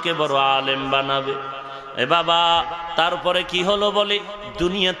বলেছে আমাকে বড় আলেম বানাবে। এ বাবা, তারপরে কি হলো? বলে,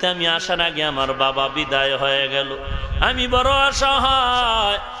 দুনিয়াতে আমি আসার আগে আমার বাবা বিদায় হয়ে গেল, আমি বড়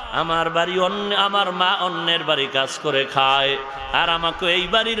অসহায়, আমার বাড়ি আমার মা অন্যের বাড়ি কাজ করে খায়, আর আমাকে এই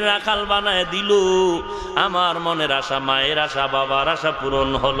বাড়ির রাখাল বানায় দিল। আমার মনের আশা, মায়ের আশা, বাবার আশা পূরণ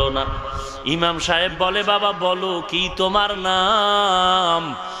হলো না। ইমাম সাহেব বলে, বাবা বলো কি তোমার নাম?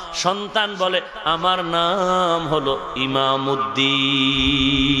 সন্তান বলে, আমার নাম হলো ইমামউদ্দিন।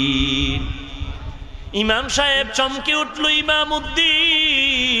 ইমাম সাহেব চমকে উঠল,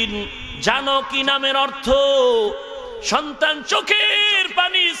 ইমামউদ্দিন জানো কি নামের অর্থ? সন্তান চোখের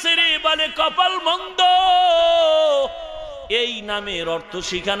পানি ছেড়ে বলে, কপাল মন্দ। এই নামের অর্থ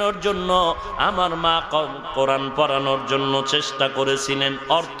শিখানোর জন্য আমার মা কোরআন পড়ানোর জন্য চেষ্টা করেছিলেন,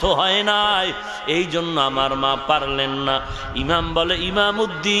 অর্থ হয় নাই, এই জন্য আমার মা পারলেন না। ইমাম বলে,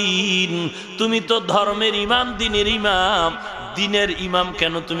 ইমামউদ্দিন তুমি তো ধর্মের ইমাম, দিনের ইমাম, দিনের ইমাম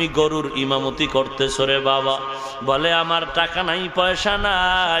কেন তুমি গরুর ইমামতি করতেছো রে বাবা? বলে, আমার টাকা নাই, পয়সা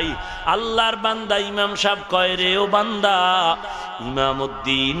নাই। আল্লাহর বান্দা ইমাম সাহেব কয়, রে ও বান্দা,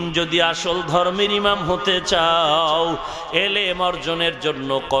 ইমামউদ্দিন যদি আসল ধর্মের ইমাম হতে চাও, এলেম অর্জনের জন্য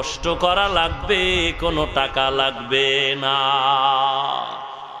কষ্ট করা লাগবে, কোনো টাকা লাগবে না।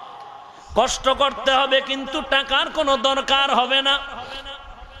 কষ্ট করতে হবে, কিন্তু টাকার কোনো দরকার হবে না।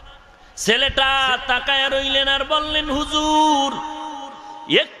 ছেলেটা তাকায় রইলেন আর বললেন, হুজুর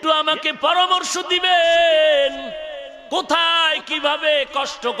একটু আমাকে পরামর্শ দিবেন, কোথায় কিভাবে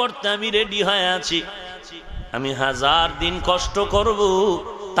কষ্ট করতে আমি রেডি হয়ে আছি। আমি 1000 দিন কষ্ট করব,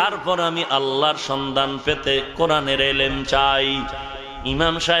 তারপর আমি আল্লাহর সন্ধান পেতে কোরআনের ইলম চাই।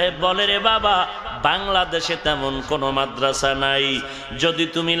 ইমাম সাহেব বলে, রে বাবা, বাংলাদেশে তেমন কোনো মাদ্রাসা নাই। যদি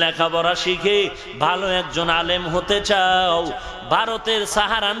তুমি লেখাপড়া শিখে ভালো একজন আলেম হতে চাও, ভারতের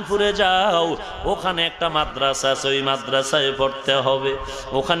সাহারানপুরে যাও, ওখানে একটা মাদ্রাসা আছে, ওই মাদ্রাসায় পড়তে হবে।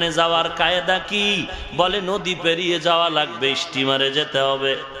 ওখানে যাওয়ার কায়দা কি? বলে, নদী পেরিয়ে যাওয়া লাগবে, স্টিমারে যেতে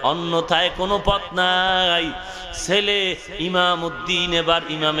হবে, অন্যথায় কোনো পথ নাই। ছেলে ইমামউদ্দিন এবার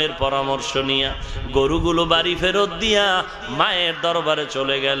ইমামের পরামর্শ নিয়া গরুগুলো বাড়ি ফেরত দিয়া মায়ের দরবারে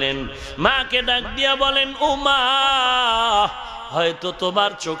চলে গেলেন। মাকে ডাক দিয়া বলেন, ও মা, হয়তো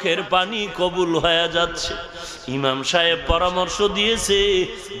তোমার চোখের পানি কবুল হয়ে যাচ্ছে। ইমাম সাহেব পরামর্শ দিয়েছে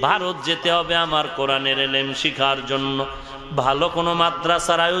ভারত যেতে হবে আমার কোরআনের ইলম শিখার জন্য। ভালো কোনো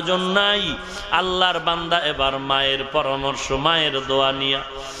মাদ্রাসার আয়োজন নাই। আল্লাহর বান্দা এবার মায়ের পরামর্শ, মায়ের দোয়া নিয়া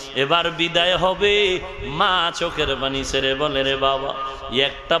এবার বিদায় হবে। মা চোখের পানি ছেড়ে বলে, রে বাবা,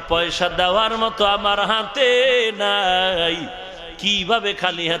 একটা পয়সা দেওয়ার মতো আমার হাতে নাই, কিভাবে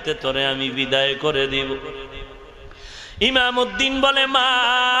খালি হাতে তোরে আমি বিদায় করে দিব? ইমাম উদ্দিন বলে, মা,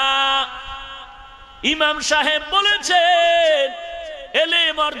 ইমাম সাহেব বলেছেন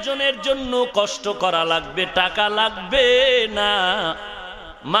এলেম অর্জনের জন্য কষ্ট করা লাগবে, টাকা লাগবে না।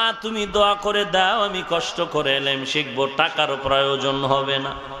 মা, তুমি দোয়া করে দাও, আমি কষ্ট করে এলেম শিখবো, টাকারও প্রয়োজন হবে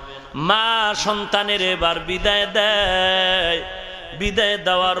না। মা সন্তানের এবার বিদায় দেয়। বিদায়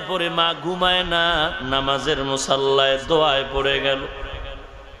দেওয়ার পরে মা ঘুমায় না, নামাজের মুসাল্লায় দোয়ায় পড়ে গেল।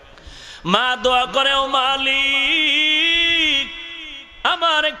 মা দোয়া করে, ও মালিক,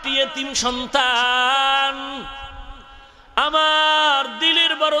 আমার একটি এতিম সন্তান, আমার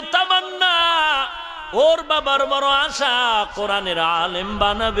দিলের বড় তামান্না, ওর বাবার বড় আশা কোরআনের আলেম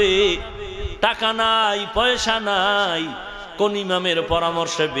বানাবে, টাকা নাই, পয়সা নাই। কোন ইমামের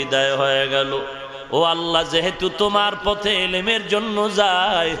পরামর্শে বিদায় হয়ে গেল। ও আল্লাহ, যেহেতু তোমার পথে এলেমের জন্য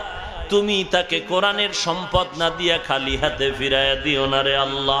যায়, তুমি তাকে কোরআনের সম্পদ না দিয়া খালি হাতে ফিরাইয়া দিও না রে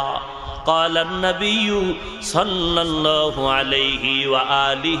আল্লাহ। قال النبي صلى الله عليه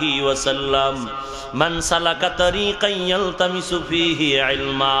وآله وسلم من سلك طريقا يلتمس فيه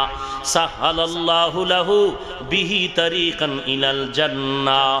علما سهل الله له به طريقا إلى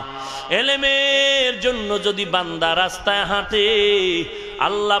الجنة। এলেমের জন্য যদি বান্দা রাস্তায় হাঁটে,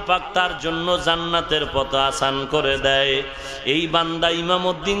 আল্লাহ পাক তার জন্য জান্নাতের পথ আসান করে দেয়। এই বান্দা ইমাম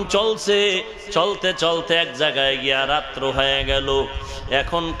উদ্দিন চলছে, চলতে চলতে এক জায়গায় গিয়া রাত্র হয়ে গেল।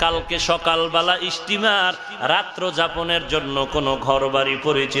 এখন কালকে সকালবেলা স্টিমার, রাত্র যাপনের জন্য কোনো ঘর বাড়ি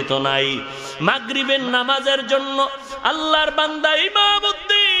পরিচিত নাই। মাগরিবের নামাজের জন্য আল্লাহর বান্দা ইমাম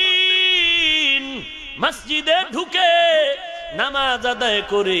উদ্দিন মসজিদে ঢুকে নামাজ আদায়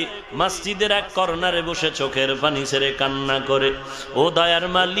করে মসজিদের এক কর্নারে বসে চোখের পানি ছেড়ে কান্না করে, ও দয়ার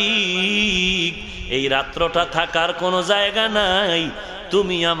মালিক, এই রাত্রটা থাকার কোনো জায়গা নাই,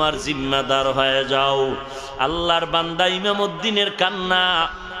 তুমি আমার জিম্মাদার হয়ে যাও। আল্লাহর বান্দা ইমাম উদ্দিনের কান্না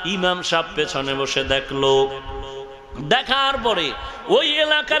ইমাম সাহেব পেছনে বসে দেখলো। দেখার পরে ওই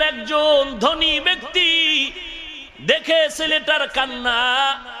এলাকার একজন ধনী ব্যক্তি দেখে ছেলেটার কান্না,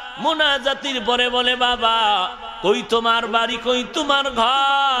 মোনাজাতির পরে বলে, বাবা, কই তোমার বাড়ি, কই তোমার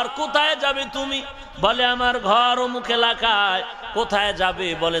ঘর, কোথায় যাবে তুমি? বলে, আমার ঘর অমুক এলাকায়। কোথায় যাবে?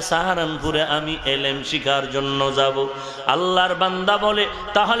 বলে, সাহারানপুরে আমি এলেম শিখার জন্য যাব। আল্লাহর বান্দা বলে,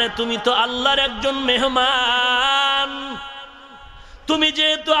 তাহলে তুমি তো আল্লাহর একজন মেহমান, তুমি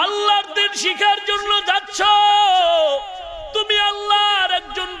যেহেতু আল্লাহর দিন শিখার জন্য যাচ্ছ, তুমি আল্লাহর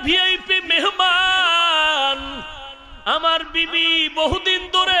একজন ভিআইপি মেহমান। আমার বিবি বহুদিন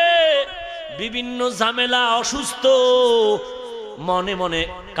ধরে বিভিন্ন ঝামেলা, অসুস্থ, মনে মনে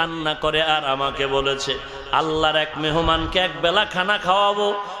কান্না করে আর আমাকে বলেছে আল্লাহর এক মেহমানকে এক বেলা খানা খাওয়াবো,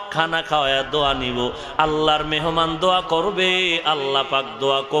 খানা খাওয়ায় দোয়া নিব। আল্লাহর মেহমান দোয়া করবে, আল্লাহ পাক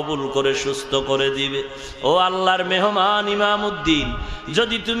দোয়া কবুল করে সুস্থ করে দিবে। ও আল্লাহর মেহমান ইমাম উদ্দিন,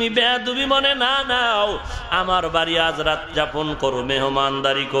 যদি তুমি বেয়াদবি মনে না নাও, আমার বাড়ি আজ রাত যাপন করো,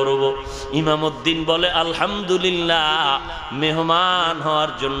 মেহমানদারি করব। ইমাম উদ্দিন বলে, আলহামদুলিল্লাহ, মেহমান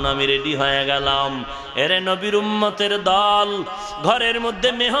হওয়ার জন্য আমি রেডি হয়ে গেলাম। এরে নবীর উম্মতের দল, ঘরের মধ্যে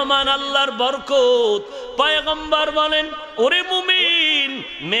মেহমান আল্লাহর বরকত। পয়গম্বর বলেন, ওরে মুমিন,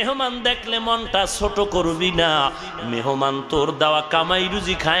 মেহমান দেখলে মনটা ছোট করবি না। মেহমান তোর দেওয়া কামাই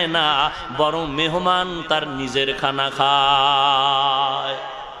রুজি খায় না, বরং মেহমান তার নিজের খানা খায়।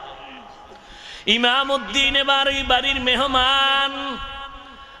 ইমাম উদ্দিন এবার ওই বাড়ির মেহমান।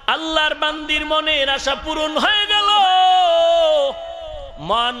 আল্লাহর বান্দির মনের আশা পূরণ হয়ে গেল।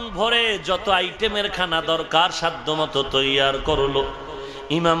 মন ভরে যত আইটেমের খানা দরকার সাধ্য মতো তৈয়ার করলো।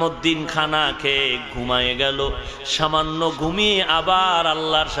 ইমাম উদ্দিন খানা খেয়ে ঘুমায় গেল। সামান্য ঘুমিয়ে আবার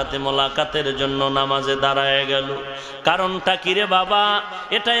আল্লাহর সাথে মোলাকাতের জন্য নামাজে দাঁড়ায় গেল। কারণটা কি রে বাবা?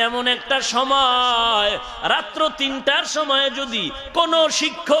 এটা এমন একটা সময়, রাত্র ৩টার সময় যদি কোনো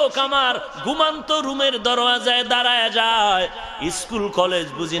শিক্ষক আমার ঘুমান্ত রুমের দরওয়াজায় দাঁড়ায় যায়, স্কুল কলেজ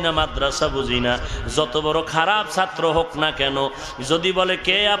বুঝি না, মাদ্রাসা বুঝি না, যত বড় খারাপ ছাত্র হোক না কেন, যদি বলে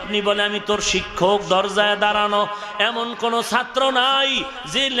কে আপনি, বলে আমি তোর শিক্ষক, দরজায় দাঁড়ানো, এমন কোন ছাত্র নাই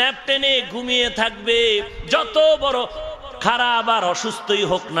যে ল্যাপটেনে ঘুমিয়ে থাকবে। যত বড় খারাপ আর অসুস্থই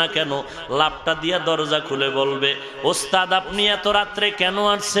হোক না কেন, লাপটা দিয়া দরজা খুলে বলবে, ওস্তাদ আপনি এত রাত্রে কেন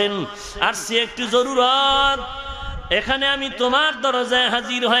আসছেন? আসছি একটু জরুরত, এখানে আমি তোমার দরজায়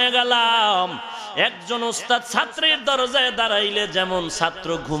হাজির হয়ে গেলাম। একজন ওস্তাদ ছাত্রের দরজায় দাঁড়াইলে যেমন ছাত্র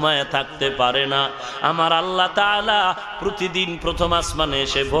ঘুমায় থাকতে পারে না, আমার আল্লাহ তাআলা প্রতিদিন প্রথম আসমানে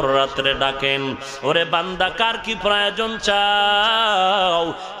এসে ভোর রাত্রে ডাকেন, ওরে বান্দা কার কি প্রয়োজন চাও,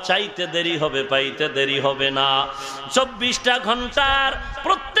 চাইতে দেরি হবে পাইতে দেরি হবে না। 24টা ঘন্টার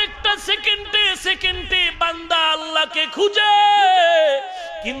প্রত্যেকটা সেকেন্ডে সেকেন্ডে বান্দা আল্লাহকে খুঁজে,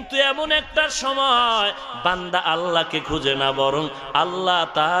 কিন্তু এমন একটা সময় বান্দা আল্লাহকে খুঁজে না, বরং আল্লাহ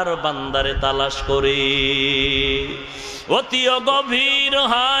তার বান্দারে তালাশ করে। অতি গভীর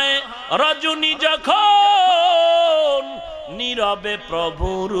হয় রজনী যখন, নীরবে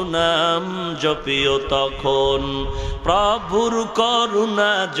প্রভুর নাম জপিও তখন, প্রভুর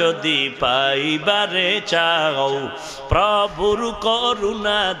করুণা যদি পাইবারে চাও, প্রভুর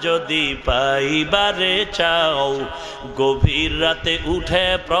করুণা যদি পাইবারে চাও, গভীর রাতে উঠে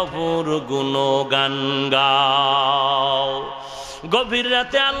প্রভুর গুণগান গাও। গভীর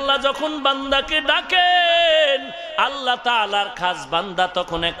রাতে আল্লাহ যখন বান্দাকে ডাকেন, আল্লাহ তাআলার খাস বান্দা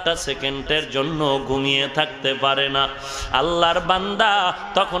তখন একটা সেকেন্ডের জন্য ঘুমিয়ে থাকতে পারে না। আল্লাহর বান্দা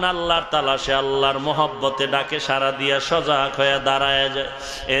তখন আল্লাহর তালাশে আল্লাহর মহব্বতে ডাকে সাড়া দিয়া সজাগ হয়ে দাঁড়ায় যায়।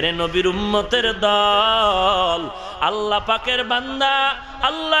 এরে নবীর উম্মতের দল, আল্লাহ পাকের বান্দা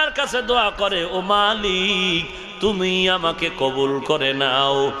আল্লাহর কাছে দোয়া করে, ও মালিক তুমি আমাকে কবুল করে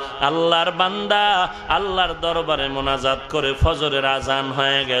নাও। আল্লাহর বান্দা আল্লাহর দরবারে মোনাজাত করে ফজরের আজান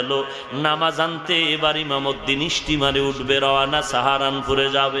হয়ে গেল, নামাজ আনতে এবার ইমামউদ্দিন স্টিমারে উঠবে, রওয়ানা সাহারানপুরে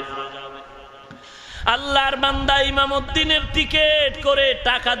যাবে। আল্লাহর বান্দা ইমামউদ্দিনের টিকেট করে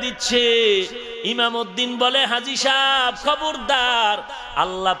টাকা দিচ্ছে। ইমামউদ্দিন বলে, হাজী সাহেব খবরদার,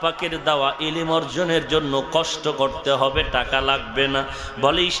 আল্লাহ পাকের দেওয়া ইলম অর্জনের জন্য কষ্ট করতে হবে, টাকা লাগবে না।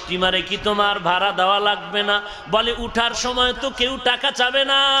 বলে, স্টিমারে কি তোমার ভাড়া দেওয়া লাগবে না? বলে, উঠার সময় তো কেউ টাকা চাবে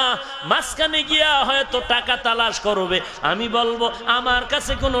না, মাঝখানে গিয়া হয়তো টাকা তালাশ করবে। আমি বলবো আমার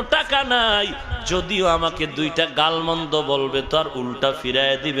কাছে কোনো টাকা নাই, যদিও আমাকে দুইটা গালমন্দ বলবে তো আর উল্টা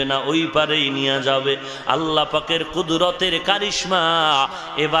ফিরায় দিবে না, ওই পারেই নিয়ে যাবে। আল্লাহ পাকের কুদরতের কারিশমা,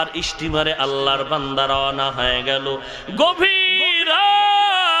 এবার স্টিমারে আল্লাহর বান্দা রওনা হয়ে গেল। গভীর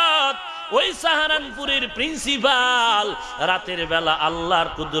রাত, ওই সাহারানপুরের প্রিন্সিপাল রাতের বেলা আল্লাহর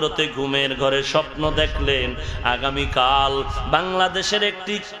কুদরতে ঘুমের ঘরে স্বপ্ন দেখলেন, আগামীকাল বাংলাদেশের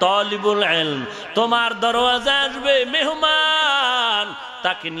একটি তালিবুল ইলম তোমার দরওয়াজায় আসবে, মেহমান,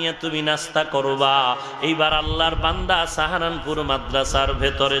 তাকে নিয়ে তুমি নাস্তা করবা। এইবার আল্লাহর বান্দা সাহারানপুর মাদ্রাসার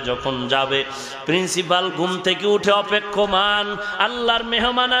ভেতরে যখন যাবে, প্রিন্সিপাল ঘুম থেকে উঠে অপেক্ষমান, আল্লাহর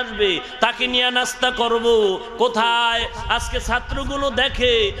মেহমান আসবে, তাকে নিয়ে নাস্তা করব। কোথায়? আজকে ছাত্রগুলো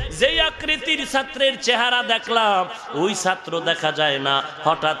দেখে যেই আকৃতির ছাত্রের চেহারা দেখলাম, ওই ছাত্র দেখা যায় না।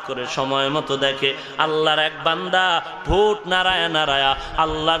 হঠাৎ করে সময় মতো দেখে আল্লাহর এক বান্দা ঠোঁট নাড়ায়া নাড়ায়া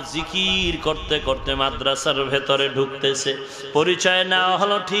আল্লাহর জিকির করতে করতে মাদ্রাসার ভেতরে ঢুকতেছে। পরিচয় না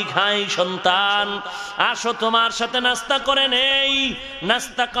হলো, ঠিক, হাই সন্তান, আসো তোমার সাথে নাস্তা করে নেই।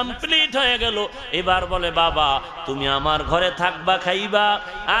 নাস্তা কমপ্লিট হয়ে গেল। এবার বলে, বাবা তুমি আমার ঘরে থাকবা, খাইবা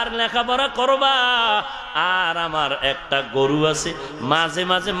আর লেখাপড়া করবা, আর আমার একটা গরু আছে, মাঝে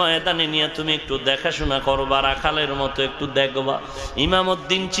মাঝে ময়দানে নিয়ে তুমি একটু দেখাশোনা করবা, রাখালের মতো একটু দেখবা।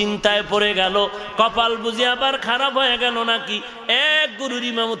 ইমামউদ্দিন চিন্তায় পড়ে গেল, কপাল বুঝি আবার খারাপ হয়ে গেল নাকি, এক গরুর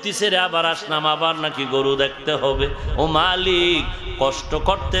ইমামতি ছেড়ে আবার আসলাম, আবার নাকি গরু দেখতে হবে। ও মালিক, কষ্ট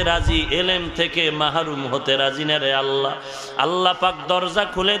করতে রাজি, এলেম থেকে মাহরুম হতে রাজি না রে আল্লাহ। আল্লাহ পাক দরজা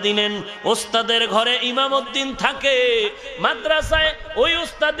খুলে দিলেন। ওস্তাদের ঘরে ইমামউদ্দিন থাকে, মাদ্রাসায় ওই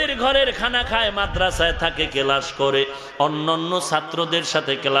ওস্তাদের ঘরের খানা খায়, মাদ্রাসায় থাকে, ক্লাস করে, অন্যান্য ছাত্রদের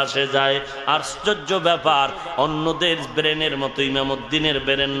সাথে ক্লাসে যায়। আশ্চর্য ব্যাপার, অন্যদের ব্রেনের মতো ইমামউদ্দিনের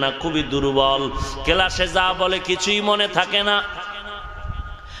ব্রেন না, খুবই দুর্বল। ক্লাসে যা বলে কিছুই মনে থাকে না।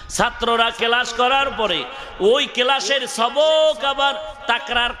 ছাত্ররা ক্লাস করার পরে ওই ক্লাসের সবক আবার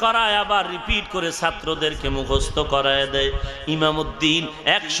তাকরার করায়, আবার রিপিট করে ছাত্রদেরকে মুখস্থ করায় দেয়। ইমামউদ্দিন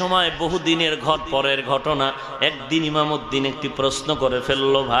এক সময় বহুদিনের পরের ঘটনা, একদিন ইমামউদ্দিন একটি প্রশ্ন করে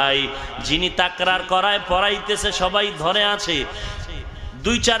ফেললো, ভাই যিনি তাকরার করায় পড়াইতেছে সবাই ধরে আছে,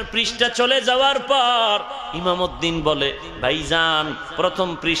 2-4 পৃষ্ঠা চলে যাওয়ার পর ইমামউদ্দিন বলে, ভাইজান প্রথম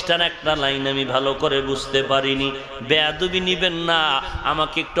পৃষ্ঠার একটা লাইন আমি ভালো করে বুঝতে পারিনি, বেয়াদবি নিবেন না,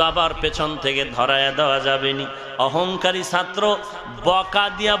 আমাকে একটু আবার পেছন থেকে ধরায়া দেওয়া যাবেনি। অহংকারী ছাত্র বকা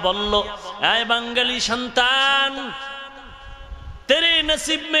দিয়া বলল, এই বাঙালি সন্তান, তেরে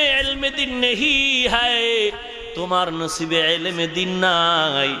নসিব মে ইলমে দিন নেহি হ্যায়, তোমার নসিবে ইলমে দিন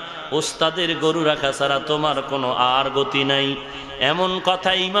নাই, ওস্তাদের গরু রাখা ছাড়া তোমার কোনো আর গতি নাই। এমন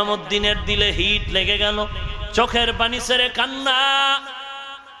কথা ইমামউদ্দিনের দিলে হিট লেগে গেল, চোখের পানি ছেড়ে কান্না।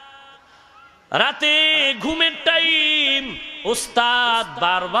 রাতে ঘুমের টাইম, ওস্তাদ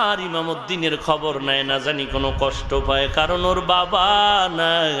বারবার ইমামউদ্দিনের খবর নেয়, না জানি কোনো কষ্ট পায়, কারণ ওর বাবা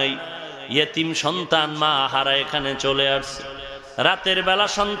নাই। ইয়েতিম সন্তান মা হারা এখানে চলে আসছে। রাতের বেলা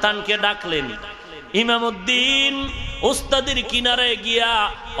সন্তানকে ডাকলেন। ইমামউদ্দিন উস্তাদের কিনারে গিয়া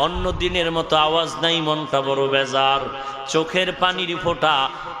অন্য দিনের মতো আওয়াজ নাই, মনটা বড় বেজার। চোখের পানির ফোঁটা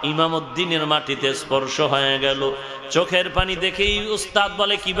ইমামউদ্দিনের মাটিতে স্পর্শ হয়ে গেল। চোখের পানি দেখেই উস্তাদ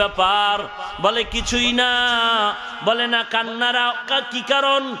বলে, কি ব্যাপার? বলে, কিছুই না। বলে, না কান্নারা কি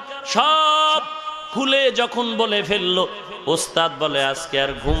কারণ? সব খুলে যখন বলে ফেললো, উস্তাদ বলে, আজকে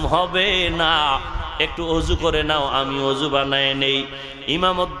আর ঘুম হবে না, একটু অজু করে নাও, আমি অজু বানায় নেই।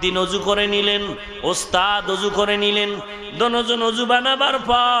 ইমামউদ্দিন অজু করে নিলেন, উস্তাদ অজু করে নিলেন। দুজন অজু বানাবার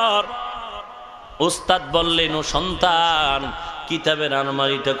পর উস্তাদ বললেন, ও সন্তান, কিতাবের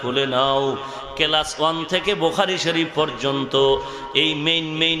আলমারিটা খুলে নাও। ক্লাস 1 থেকে বুখারী শরীফ পর্যন্ত এই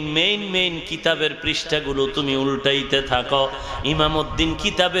মেইন কিতাবের পৃষ্ঠাগুলো তুমি উল্টাইতে থাকো। ইমামউদ্দিন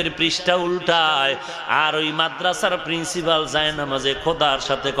কিতাবের পৃষ্ঠা উল্টায়, আর ওই মাদ্রাসার প্রিন্সিপাল যায় নামাজে খোদার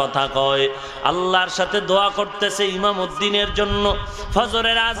সাথে কথা কয়, আল্লাহর সাথে দোয়া করতেছে ইমামউদ্দিনের জন্য।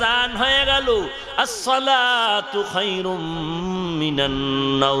 ফজরের আজান হয়ে গেল, আসসালাতু খায়রুম মিনান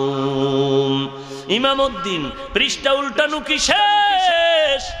নাওম। ইমামউদ্দিন পৃষ্ঠা উল্টানো কি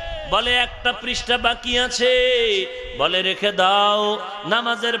শেষ? বলে, একটা পৃষ্ঠা বাকি আছে। বলে, রেখে দাও,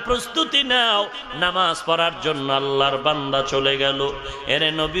 নামাজের প্রস্তুতি নাও। নামাজ পড়ার জন্য আল্লাহর বান্দা চলে গেল। এরে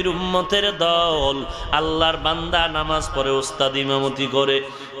নবীর উম্মতের দল, আল্লাহর বান্দা নামাজ পড়ে, উস্তাদ ইমামতি করে,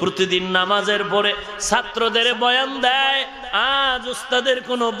 প্রতিদিন নামাজের পরে ছাত্রদের বয়ান দেয়। আজ উস্তাদের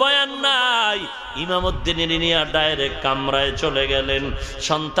কোনো বয়ান নাই। ইমামউদ্দিনের নিয়ে ডাইরেক্ট কামরায় চলে গেলেন।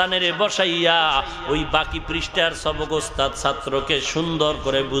 সন্তানের বসাইয়া ওই বাকি পৃষ্ঠার সবক উস্তাদ ছাত্রকে সুন্দর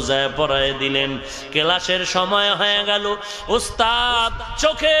করে বুঝায় পড়ায় দিলেন। ক্লাসের সময় হয়ে গেল। উস্তাদ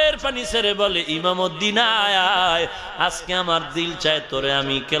চোখের পানি ছেড়ে বলে, ইমামউদ্দিন আয়, আজকে আমার দিল চায় তোরে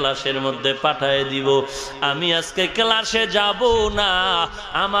আমি ক্লাসের মধ্যে পাঠায় দিব। আমি আজকে ক্লাসে যাব না,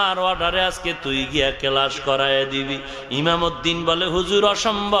 আমার অর্ডারে আজকে তুই গিয়া ক্লাস করায় দিবি। ইমামউদ্দিন বলে, হুজুর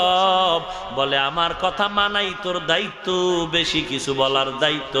অসম্ভব। বলে, আমার কথা মানাই তোর দায়িত্ব, বেশি কিছু বলার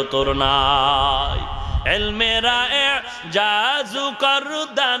দায়িত্ব তোর নাই। এলমেরা জাজু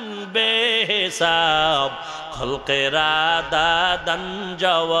করদান বেহিসাব, খলকেরা দাদান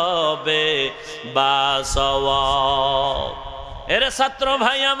জবাবে বাসওয়াব। এরে ছাত্র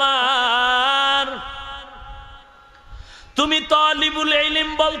ভাই আমার, তুমি তালিবুল ইলম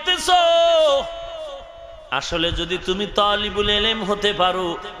বলতেছো, আসলে যদি তুমি তালিবুল ইলম হতে পারো,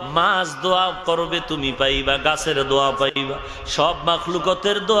 মাছ দোয়া করবে তুমি পাইবা, গাছের দোয়া পাইবা, সব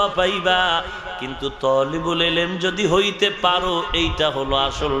মাখলুকতের দোয়া পাইবা। কিন্তু তালিবুল ইলম যদি হইতে পারো, এইটা হলো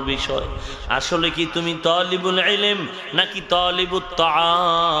আসল বিষয়। আসলে কি তুমি তালিবুল ইলম নাকি তালিবুত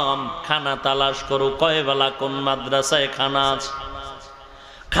তাআম? খানা তালাশ করো, কয় বেলা কোন মাদ্রাসায় খানা আছে,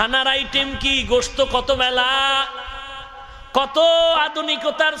 খানার আইটেম কি, গোশত কত বেলা, কত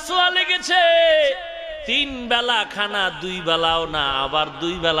আধুনিকতার ছোঁয়া লেগেছে। 3 বেলা খানা, 2 বেলাও না, আবার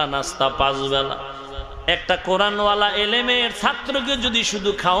 2 বেলা নাস্তা, 5 বেলা। একটা কোরআনওয়ালা এলেমের ছাত্রকে যদি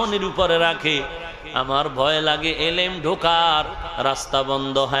শুধু খাওয়ানোর উপরে রাখে, আমার ভয় লাগে এলেম ঢোকার রাস্তা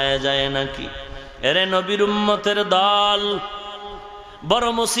বন্ধ হয়ে যায় নাকি। এরে নবীর উম্মতের দল, বড়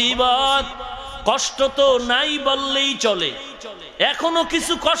মুসিবত। কষ্ট তো নাই বললেই চলে। এখনো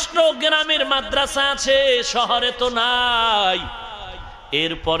কিছু কষ্ট গ্রামের মাদ্রাসা আছে, শহরে তো নাই।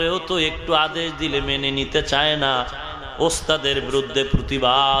 এরপরেও তো একটু আদেশ দিলে মেনে নিতে চায় না। ওস্তাদের বিরুদ্ধে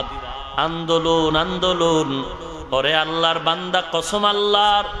প্রতিবাদ, আন্দোলন। ওরে আল্লাহর বান্দা, কসম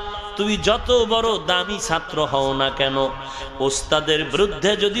আল্লাহর, তুই যত বড় দামি ছাত্র হও না কেন, ওস্তাদের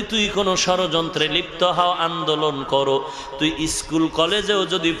বিরুদ্ধে যদি তুই কোনো ষড়যন্ত্রে লিপ্ত হও, আন্দোলন করো, তুই স্কুল কলেজেও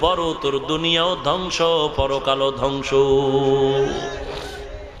যদি পড়ো, তোর দুনিয়াও ধ্বংস, পরকালও ধ্বংস।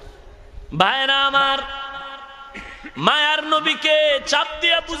 ভাইরা আমার, মায়ার নবীকে চাপ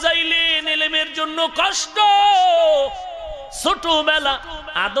দিয়া বুঝাইলেন ইলমের জন্য কষ্ট। ছোটবেলা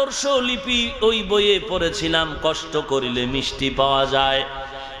আদর্শ লিপি ওই বইয়ে পড়েছিলাম, কষ্ট করিলে মিষ্টি পাওয়া যায়।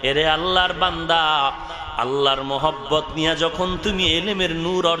 এরে আল্লাহর বান্দা, আল্লাহর মোহব্বত নিয়ে যখন তুমি ইলমের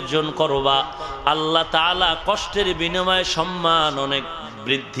নূর অর্জন করবা, আল্লাহ তাআলা কষ্টের বিনিময়ে সম্মান অনেক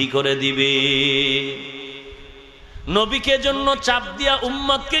বৃদ্ধি করে দিবে। নবীকে জন্য চাপ দিয়া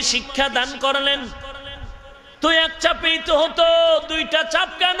উম্মতকে শিক্ষা দান করলেন। তো এক চাপেই তো হতো, 2টা চাপ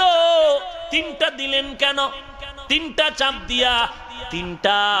কেন, 3টা দিলেন কেন? 3টা চাপ দিয়া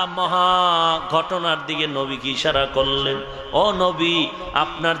তিনটা মহা ঘটনার দিকে নবীকে ইশারা করলেন। ও নবী,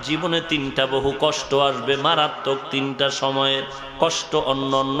 আপনার জীবনে তিনটা বহু কষ্ট আসবে, মারাত্মক তিনটা সময়ের কষ্ট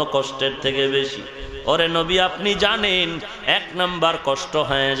অন্য অন্য কষ্টের থেকে বেশি। ওরে নবী, আপনি জানেন এক নাম্বার কষ্ট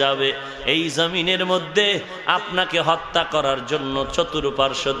হয়ে যাবে এই জমিনের মধ্যে আপনাকে হত্যা করার জন্য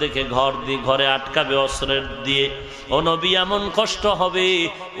চতুর্পার্শ্ব থেকে ঘরে আটকাবে অস্ত্রের দিয়ে। ও নবী, এমন কষ্ট হবে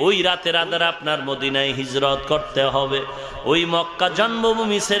ওই রাতের আধারে আপনার মদিনায় হিজরত করতে হবে। ওই মক্কা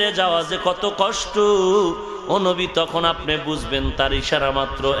জন্মভূমি ছেড়ে যাওয়া যে কত কষ্ট, ও নবী তখন আপনি বুঝবেন তার ইশারা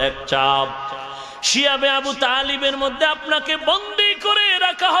মাত্র এক চাপ। শিয়াবে আবু তালিবের মধ্যে আপনাকে বন্দী করে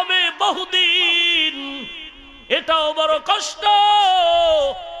রাখা হবে বহুদিন, এটাও বড় কষ্ট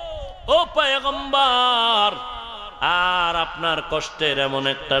ও পয়গম্বর। আর আপনার কষ্টের এমন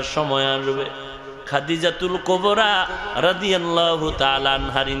একটা সময় আসবে, খাদিজাতুল কুবরা রাদিয়াল্লাহু তাআলা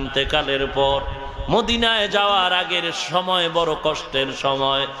আনহার ইন্তেকালের পর মদিনায় যাওয়ার আগের সময় বড় কষ্টের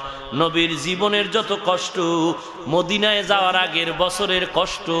সময়। নবীর জীবনের যত কষ্ট মদিনায় যাওয়ার আগের বছরের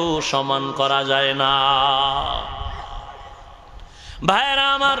কষ্ট সমান করা যায় না। ভাইরা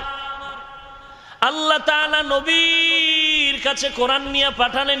আমার, আল্লাহ তাআলা নবীর কাছে কোরআন নিয়ে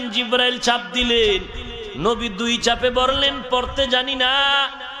পাঠালেন, জিবরাইল চাপ দিলেন, নবী দুই চাপে বললেন পড়তে জানি না।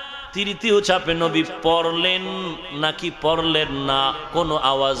 তৃতীয় চাপে নবী পড়লেন নাকি পড়লেন না কোনো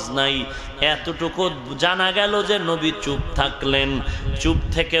আওয়াজ নাই। এতটুকু জানা গেল যে নবী চুপ থাকলেন, চুপ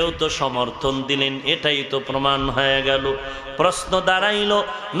থেকেও তো সমর্থন দিলেন, এটাই তো প্রমাণ হয়ে গেল। প্রশ্ন দাঁড়াইল,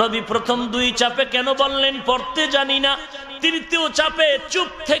 নবী প্রথম দুই চাপে কেন বললেন পড়তে জানি না, তৃতীয় চাপে চুপ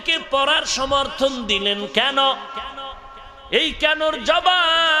থেকে পড়ার সমর্থন দিলেন কেন? এই কেনর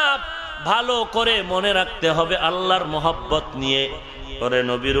জবাব ভালো করে মনে রাখতে হবে আল্লাহর মহব্বত নিয়ে। করে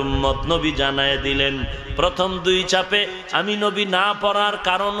নবীর উম্মত নবী জানায় দিলেন, প্রথম দুই চাপে আমি নবী না পড়ার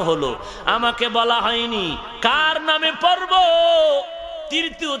কারণ হলো আমাকে বলা হয়নি কার নামে পড়ব।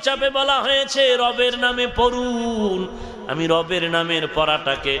 তৃতীয় চাপে বলা হয়েছে রবের নামে পড়ুন। আমি রবের নামের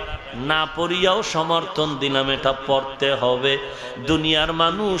পড়াটাকে না পড়িয়াও সমর্থন দিলাম, এটা পড়তে হবে। দুনিয়ার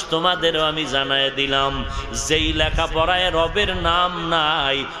মানুষ তোমাদেরও আমি জানায় দিলাম, যেই লেখাপড়ায় রবের নাম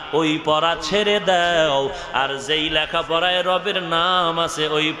নাই ওই পড়া ছেড়ে দাও, আর যেই লেখাপড়ায় রবের নাম আছে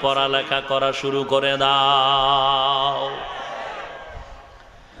ওই পড়ালেখা করা শুরু করে দাও।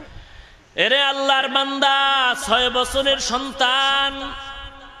 এরে আল্লাহর বান্দা, 6 বছরের সন্তান,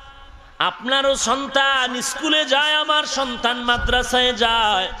 আপনারও সন্তান স্কুলে যায়, আমার সন্তান মাদ্রাসায়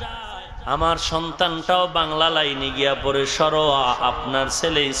যায়, আমার সন্তানটাও বাংলা লাইনে গিয়া পড়ে সরোয়া, আপনার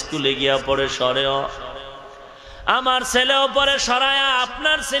ছেলে স্কুলে গিয়া পড়ে সরেও, আমার ছেলেও পড়ে সরায়া,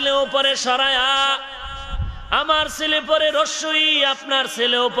 আপনার ছেলেও পড়ে সরায়া, আমার ছেলে পড়ে রস্যই, আপনার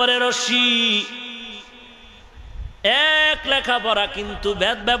ছেলেও পড়ে রস্যি। এক লেখাপড়া কিন্তু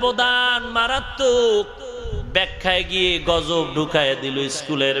ভেদ ব্যবধান মারাত্মক। ব্যাখ্যায় গিয়ে গজব ঢুকায় দিল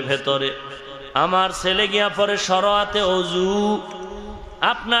স্কুলের ভেতরে। আমার ছেলে গিয়া পরে সরায়াতে অজু,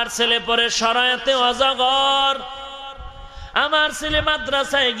 আপনার ছেলে পরে সরায়াতে অজগর, আমার ছেলে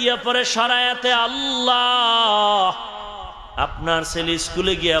মাদ্রাসায় গিয়া পরে সরায়াতে আল্লাহ, আপনার ছেলে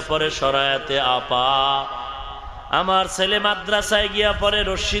স্কুলে গিয়া পরে সরায়াতে আপা, আমার ছেলে মাদ্রাসায় গিয়া পরে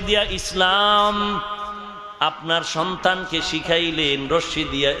রশ্মি দিয়া ইসলাম, আপনার সন্তানকে শিখাইলেন রশ্মি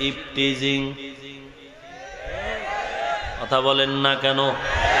দিয়া ইফতিজিং। কথা বলেন না কেন?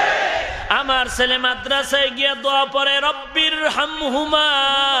 আমার ছেলে মাদ্রাসায় গিয়া দোয়া পড়ে রব্বির হামহুমা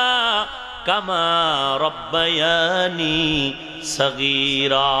কামা রব্বায়ানি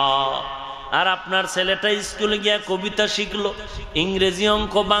সগীরা। আর আপনার ছেলেটা স্কুলে গিয়া কবিতা শিখলো, ইংরেজি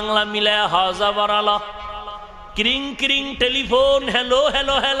অঙ্ক বাংলা মিলায় হাজা বাড়ালো, ক্রিং ক্রিং টেলিফোন, হ্যালো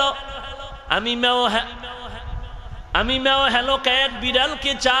হ্যালো হ্যালো, আমি ম্যাও হ্যালো ক্যাট,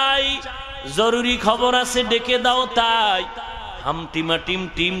 বিড়ালকে চাই, জরুরি খবর আছে ডেকে দাও তাই, হামটিমা টিম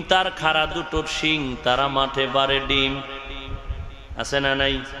টিম তার খাড়া দুটোর শিং, তারা মাঠে বারে ডিম। আছে না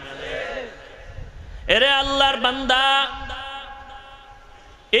নাই? এরে আল্লাহর বান্দা,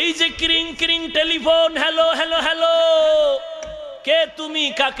 এই যে ক্রিং ক্রিং টেলিফোন, হ্যালো হ্যালো হ্যালো, কে তুমি,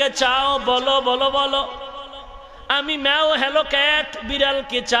 কাকে চাও, বলো বলো বলো। আমি ম্যাও হ্যালো ক্যাট,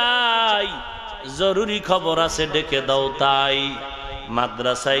 বিড়ালকে চাই, জরুরি খবর আছে ডেকে দাও তাই।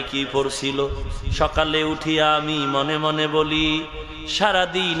 মাদ্রাসায় কি পড়ছিল? সকালে উঠিয়া আমি মনে মনে বলি,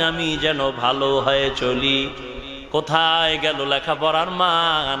 সারাদিন আমি যেন ভালো হয়ে চলি। কোথায় গেল লেখাপড়ার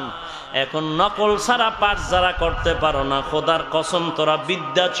মান? এখন নকল ছাড়া পাঠ যারা করতে পারো না, খোদার কসম তোরা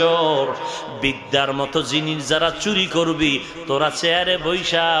বিদ্যাচোর। বিদ্যার মতো জিনিস যারা চুরি করবি, তোরা চেয়ারে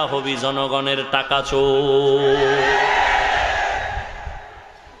বৈশা হবি জনগণের টাকা চোর।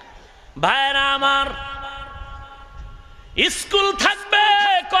 ভাইরা আমার, স্কুল থাকবে,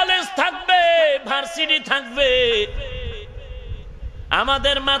 কলেজ থাকবে, ভার্সিটি থাকবে,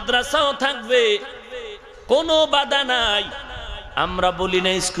 আমাদের মাদ্রাসাও থাকবে, কোনো বাধা নাই। আমরা বলি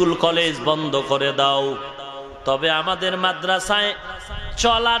না স্কুল কলেজ বন্ধ করে দাও, তবে আমাদের মাদ্রাসায়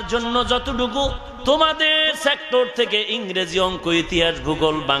চলার জন্য যতটুকু তোমাদের সেক্টর থেকে ইংরেজি, অঙ্ক, ইতিহাস,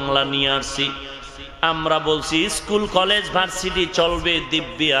 ভূগোল, বাংলা নিয়ে আসছি, আমরা বলছি স্কুল কলেজ ভার্সিটি চলবে,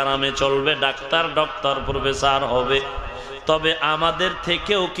 দিব্যি আরামে চলবে, ডক্টর প্রফেসর হবে। তবে আমাদের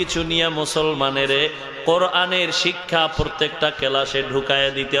থেকেও কিছু নিয়ে মুসলমানের কোরআনের শিক্ষা প্রত্যেকটা ক্লাসে ঢুকায়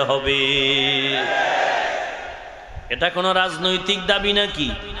দিতে হবে। এটা কোনো রাজনৈতিক দাবি নাকি?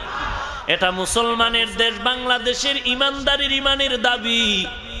 এটা মুসলমানের দেশ বাংলাদেশের ইমানদারির ইমানের দাবি।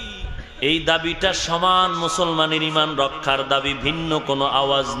 এই দাবিটা সমান মুসলমানের ইমান রক্ষার দাবি, ভিন্ন কোনো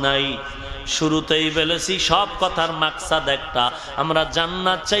আওয়াজ নাই। শুরুতেই বলেছি সব কথার মাকসাদ একটা, আমরা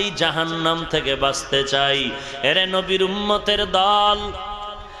জান্নাত চাই, জাহান্নাম থেকে বাঁচতে চাই। এরে নবীর উম্মতের দল,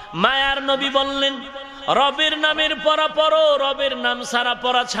 মায়ার নবী বললেন রবের নামের পড়া পড়ো, রবের নাম সারা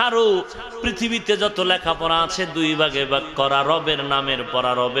পড়া ছাড়ো। পৃথিবীতে যত লেখাপড়া আছে দুই ভাগে ভাগ করা, রবের নামের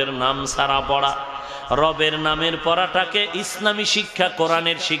পড়া, রবের নাম সারা পড়া। রবের নামের পড়াটাকে ইসলামী শিক্ষা,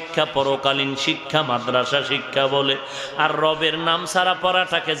 কোরআনের শিক্ষা, পরকালীন শিক্ষা, মাদ্রাসা শিক্ষা বলে। আর রবের নাম সারা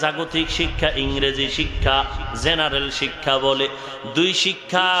পড়াটাকে জাগতিক শিক্ষা, ইংরেজি শিক্ষা, জেনারেল শিক্ষা বলে। দুই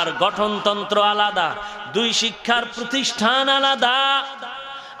শিক্ষার গঠনতন্ত্র আলাদা, দুই শিক্ষার প্রতিষ্ঠান আলাদা।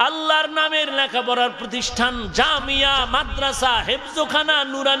 আল্লাহর নামের লেখাপড়ার প্রতিষ্ঠান জামিয়া, মাদ্রাসা, হেফজখানা,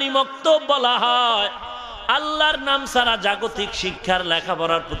 নুরানি মক্তব বলা হয়। আল্লাহর নাম ছাড়া জাগতিক শিক্ষার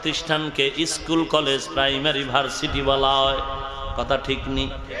লেখাপড়ার প্রতিষ্ঠানকে স্কুল, কলেজ, প্রাইমারি, ভার্সিটি বলা হয়। কথা ঠিক নেই?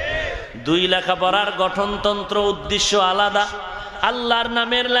 দুই লেখাপড়ার গঠনতন্ত্র, উদ্দেশ্য আলাদা। আল্লাহর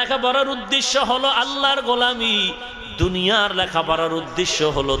নামের লেখাপড়ার উদ্দেশ্য হলো আল্লাহর গোলামি, দুনিয়ার লেখাপড়ার উদ্দেশ্য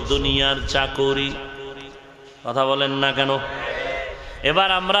হলো দুনিয়ার চাকরি। কথা বলেন না কেন? এবার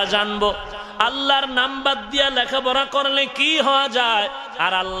আমরা জানবো আল্লাহর নাম বাদ দিয়া লেখাপড়া করলে কি হওয়া যায়,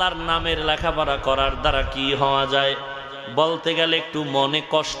 আর আল্লাহর নামের লেখাপড়া করার দ্বারা কি হওয়া যায়। বলতে গেলে একটু মনে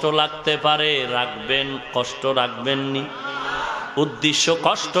কষ্ট লাগতে পারে, রাখবেন, কষ্ট রাখবেননি। উদ্দেশ্য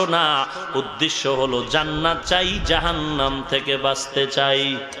কষ্ট না, উদ্দেশ্য হলো জান্নাত চাই, জাহান্নাম থেকে বাঁচতে চাই।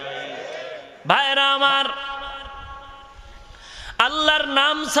 ভাইরা আমার, আল্লাহর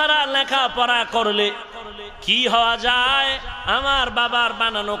নাম ছাড়া লেখাপড়া করলে কি হওয়া যায়? আমার বাবার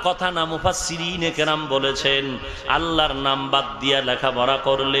বানানো কথা না, মুফাসসিরিনে কেরাম বলেছেন আল্লাহর নাম বাদ দিয়া লেখাপড়া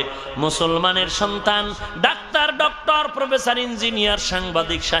করলে মুসলমানের সন্তান ডাক্তার, ডক্টর, প্রফেসর, ইঞ্জিনিয়ার,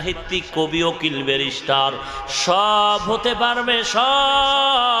 সাংবাদিক, সাহিত্যিক, কবি, উকিল, ব্যারিস্টার সব হতে পারবে,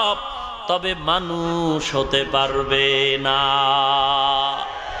 সব, তবে মানুষ হতে পারবে না।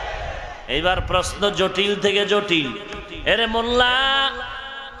 এইবার প্রশ্ন জটিল থেকে জটিল। এরে মোল্লা,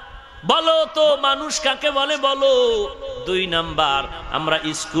 বলো তো মানুষ কাকে বলে? বলো। দুই নাম্বার, আমরা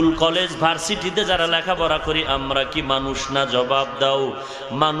স্কুল, কলেজ, ভার্সিটিতে যারা লেখাপড়া করি আমরা কি মানুষ না? জবাব দাও।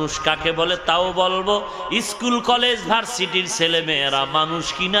 মানুষ কাকে বলে তাও বলবো। স্কুল, কলেজ, ভার্সিটির ছেলে মেয়েরা মানুষ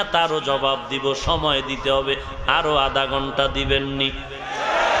কিনা তারও জবাব দিব। সময় দিতে হবে, আরো আধা ঘন্টা দিবেননি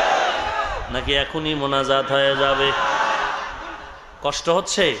নাকি এখনই মোনাজাত হয়ে যাবে? কষ্ট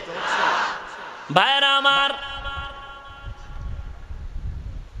হচ্ছে ভাইরা আমার?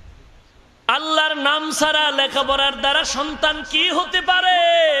 আল্লাহর নাম ছাড়া লেখাপড়ার দ্বারা সন্তান কি হতে পারে,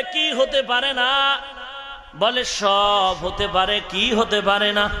 কি হতে পারে না? বলে সব হতে পারে, কি হতে পারে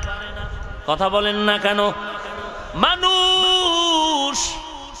না? কথা বলেন না কেন? মানুষ,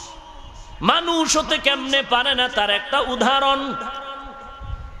 মানুষ হতে কেমনে পারে না তার একটা উদাহরণ।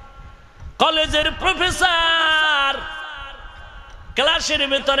 কলেজের প্রফেসর ক্লাসের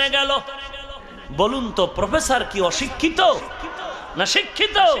ভেতরে গেল, বলুন তো প্রফেসর কি অশিক্ষিত না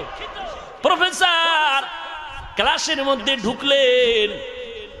শিক্ষিত? প্রফেসর ক্লাসের মধ্যে ঢুকলেন,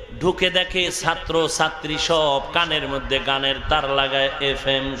 ঢুকে দেখে ছাত্র ছাত্রী সব কানের মধ্যে গানের তার লাগায়,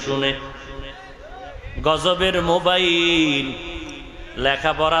 FM শুনে। গজবের মোবাইল,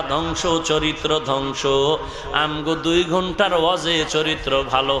 লেখাপড়া ধ্বংস, চরিত্র ধ্বংস। আমগো 2 ঘন্টার ওয়াজে চরিত্র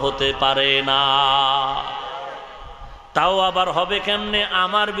ভালো হতে পারে না। তাও আবার হবে কেমনে?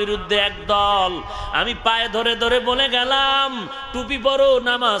 আমার বিরুদ্ধে একদল। আমি পায়ে ধরে ধরে বলে গেলাম, টুপি পরো,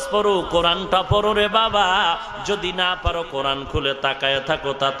 নামাজ পড়ো, কোরআনটা পড়ো রে বাবা। যদি না পারো কোরআন খুলে তাকায়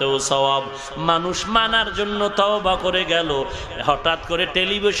থাকো, তাতেও সওয়াব। মানুষ মানার জন্য তওবা করে গেল। হঠাৎ করে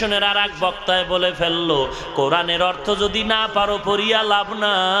টেলিভিশনের আর এক বক্তায় বলে ফেললো, কোরআনের অর্থ যদি না পারো পড়িয়া লাভ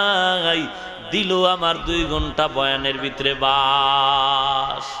নাই। দিল আমার 2 ঘন্টা বয়ানের ভিতরে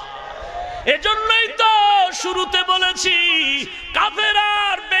বাস। এজন্যই তো শুরুতে বলেছি কাফের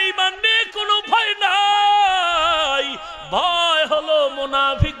আর বেঈমান নিয়ে কোনো ভয় নাই, ভয় হলো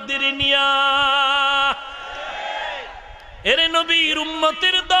মুনাফিকদের নিয়া। এরে নবীর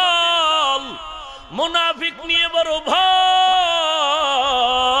উম্মতের দল, মুনাফিক নিয়ে বড় ভয়।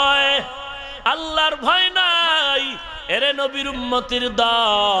 এরে নবীর উম্মতের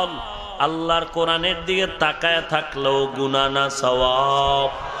দল, আল্লাহর কোরআনের দিকে তাকায় থাকলেও গুনাহ না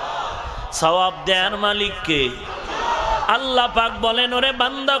সওয়াব। সওয়াব দেয়ার মালিক কে? আল্লাহ পাক বলেন, ওরে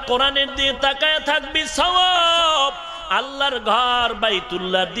বান্দা কোরআনের দিকে তাকায় থাকবি সওয়াব, আল্লাহর ঘর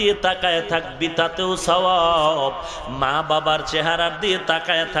বাইতুল্লাহ দিয়ে তাকায় থাকবি তাতেও সওয়াব, মা বাবার চেহারার দিয়ে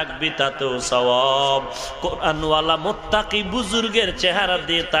তাকায় থাকবি তাতেও সওয়াব, কোরআনওয়ালা মুত্তাকি বুজুর্গের চেহারা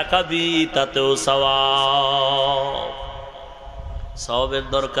দিয়ে তাকাবি তাতেও সওয়াব। সওয়াবের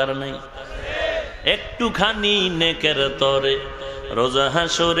দরকার নেই? একটুখানি নেকের তরে রোজ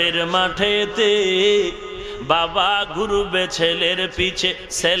হাসরের মাঠেতে বাবা ঘুরবে ছেলের পিছে,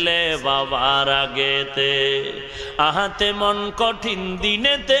 ছেলে বাবার আগেতে। আহাতে মন কঠিন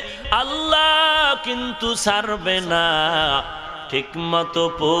দিনেতে আল্লাহ কিন্তু ছাড়বে না, ঠিক মতো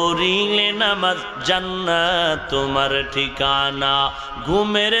পড়িলে নামাজ জান্নাত তোমার ঠিকানা।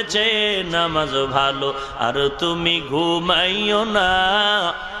 ঘুমের চেয়ে নামাজ ভালো আর তুমি ঘুমাইও না,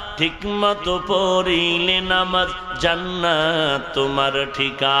 ঠিক মতো পড়িলে নামাজ জান্নাত তোমার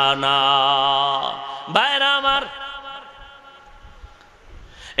ঠিকানা। ভাইরা আমার,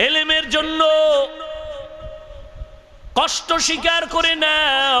 ইলমের জন্য কষ্ট স্বীকার করে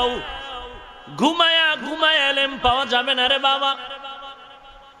নাও। ঘুমায়া ঘুমায়া ইলম পাওয়া যাবে না রে বাবা।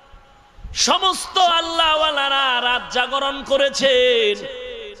 সমস্ত আল্লাহওয়ালারা রাত জাগরণ করেছেন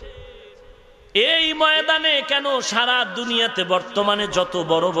এই ময়দানে। কেন সারা দুনিয়াতে বর্তমানে যত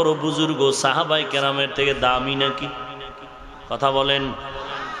বড় বড় বুজুর্গ সাহাবায়ে কেরামের থেকে দামি নাকি? কথা বলেন,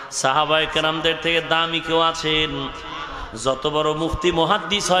 সাহাবায়ে কেরামদের থেকে দামি কেউ আছেন? যত বড় মুফতি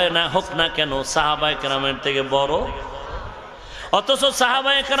মুহাদ্দিস হয় না হোক না কেন, সাহাবায়ে কেরামের থেকে বড়। অথচ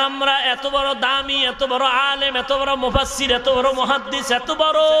সাহাবায়ে কেরামরা এত বড় দামি, এত বড় আলেম, এত বড় মুফাসসির, এত বড় মুহাদ্দিস, এত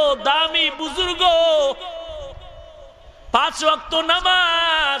বড় দামি বুজুর্গ। 5 ওয়াক্ত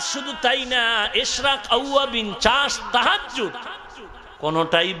নামাজ, শুধু তাই না, ইশরাক, আওয়াবিন, চাষ, তাহাজ্জুদ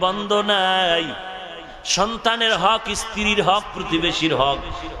কোনটাই বন্ধ নাই। সন্তানের হক, স্ত্রীর হক, প্রতিবেশীর হক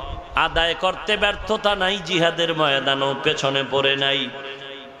আদায় করতে ব্যর্থতা নাই, জিহাদের ময়দানও পেছনে পড়ে নাই।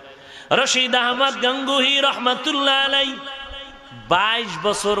 রশিদ আহমদ গঙ্গুহি রহমাতুল্লাহ আলাইহি 22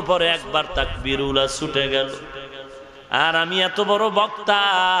 বছর পরে একবার তাকবীরুল্লাহ ছুটে গেল। আর আমি এত বড় বক্তা,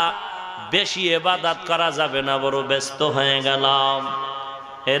 বেশি ইবাদত করা যাবে না, বড় ব্যস্ত হয়ে গেলাম।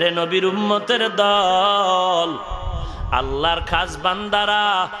 এরে নবীর উম্মতের দল, আল্লাহর খাস বান্দারা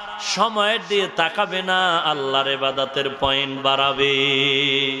সময়ের দিয়ে তাকাবে না, আল্লাহর ইবাদতের পয়েন্ট বাড়াবে।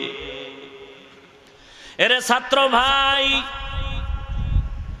 এরে ছাত্র ভাই,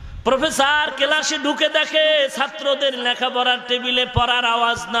 প্রফেসর ক্লাসে ঢুকে দেখে ছাত্রদের লেখাপড়ার টেবিলে পড়ার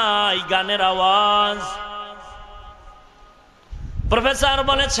আওয়াজ নাই, গানের আওয়াজ। প্রফেসর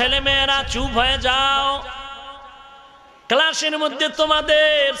বলে, ছেলে মেয়েরা চুপ হয়ে যাও, ক্লাসের মধ্যে তোমাদের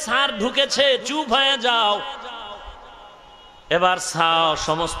স্যার ঢুকেছে, চুপ হয়ে যাও। এবার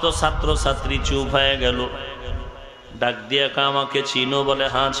সমস্ত ছাত্র ছাত্রী চুপ হয়ে গেল। ডাক দিয়ে আমাকে চিনো? বলে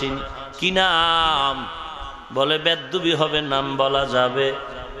হ্যাঁ চিনি। কি নাম? বলে বেদ্যুবি হবে, নাম বলা যাবে?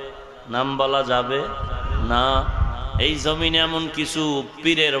 নাম বলা যাবে না। এই জমিনে এমন কিছু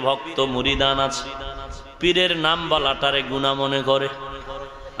পীরের ভক্ত মুরিদান আছে, পীরের নাম বলাটারে গুনাহ মনে করে,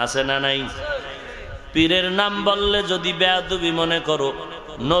 আছে না নাই? পীরের নাম বললে যদি বেয়াদবি মনে করো,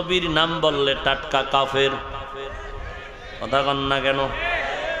 নবীর নাম বললে টাটকা কাফের। কথা কন না কেন?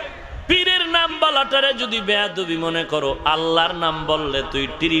 পীরের নাম বলাটারে যদি বেয়াদবি মনে করো, আল্লাহর নাম বললে তুই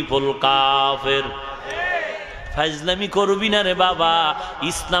ট্রিপল কাফের। ফাইজলামি করবি না রে বাবা।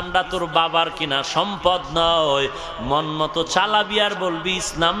 ইসলামটা তোর বাবার কিনা সম্পদ নয়, মন মতো চালাবি আর বলবি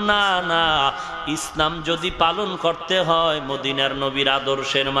ইসলাম না। না, ইসলাম যদি পালন করতে হয় মদিনার নবীর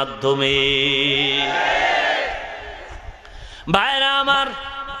আদর্শের মাধ্যমে। ভাইরা আমার,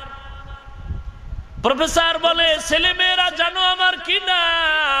 প্রফেসর বলে, ছেলে মেয়েরা জানো আমার কি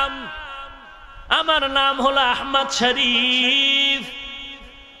নাম? আমার নাম হলো আহমদ শরীফ।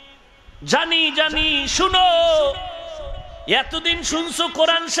 জানি জানি, শুনো। এতদিন শুনছো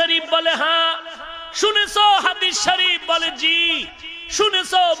কোরআন শরীফ? বলে হ্যাঁ। শুনেছো হাদিস শরীফ? বলে জি।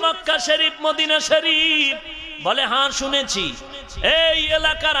 শুনেছো মক্কা শরীফ, মদিনা শরীফ? বলে হ্যাঁ শুনেছি। এই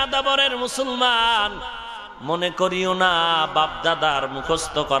এলাকার আদাবরের মুসলমান, মনে করিও না বাপ দাদার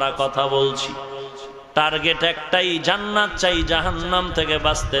মুখস্থ করা কথা বলছি। টার্গেট একটাই, জান্নাত চাই, জাহান্নাম থেকে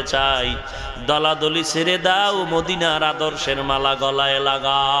বাঁচতে চাই। দলাদলি ছেড়ে দাও, মদিনার আদর্শের মালা গলায়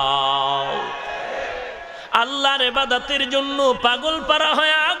লাগাও। আল্লাহর ইবাদতের জন্য পাগল পারা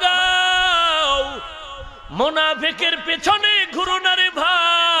হয়ে আগাও। মুনাফিকের পেছনে ঘুরো না রে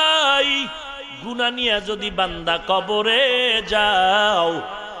ভাই। গুনাহ নিয়ে যদি বান্দা কবরে যাও,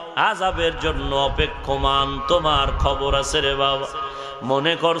 আযাবের জন্য অপেক্ষমান তোমার খবর আছে রে বাবা।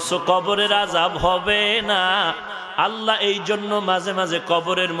 মনে করছো কবরের আযাব হবে না, আল্লাহ এই জন্য মাঝে মাঝে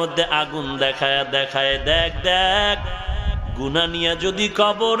কবরের মধ্যে আগুন দেখায় দেখায়, দেখ দেখ গুনাহ নিয়ে যদি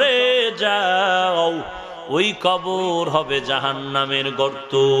কবরে যাও ওই কবর হবে জাহান্নামের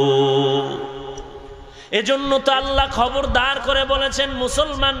গর্ত। এজন্য তো আল্লাহ খবরদার করে বলেছেন,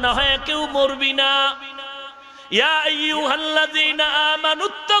 মুসলমান না হয় কেউ মরবি না। ইয়া আইয়ুহাল্লাযীনা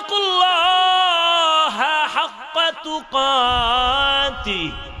আমানুত্তাকুল্লাহা হাক্কা তুকাতি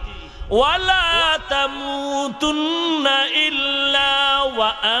ওয়া লা তামুতুন্না ইল্লা ওয়া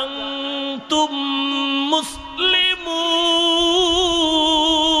আনতুম মুসলিমুন।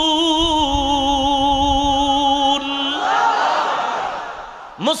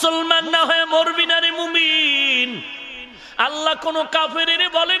 মুসলমান না হয়ে মরবি না রে মুমিন। আল্লাহ কোন কাফেরের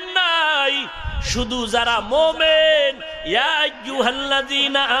বলেন নাই, শুধু যারা মুমিন। ইয়া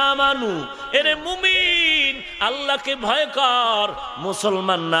আইয়ুহাল্লাযীনা আমানু, এরে মুমিন আল্লাহকে ভয় কর,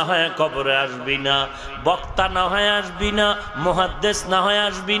 মুসলমান না হয়ে কবরে আসবি না, বক্তা না হয়ে আসবি না, মুহাদ্দিস না হয়ে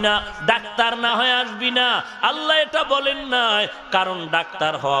আসবি না, ডাক্তার না হয়ে আসবি না। আল্লাহ এটা বলেন নাই, কারণ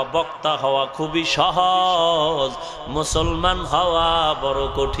ডাক্তার হওয়া বক্তা হওয়া খুবই সহজ, মুসলমান হওয়া বড়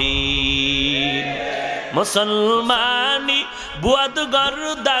কঠিন। মুসলমানি বুয়াদ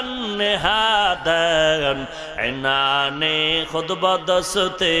গর্দান নেহাদান এনানে খুদ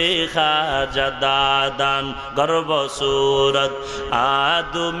বদসতে খাজাদাদান গর্ব সুরত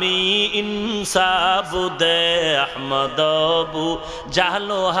আদমি ইনসাবুদে আহমদবু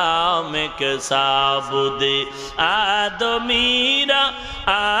জাহলো হামে কে সাবুদে আদমিরা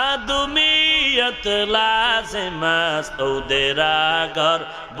আদমিয়ত লাজিমাস ওদেরা ঘর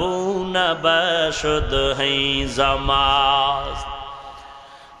বুনা বশদ হই জামাজ।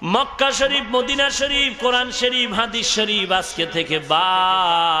 মক্কা শরীফ, মদিনা শরীফ, কোরআন শরীফ, হাদিস শরীফ আজকে থেকে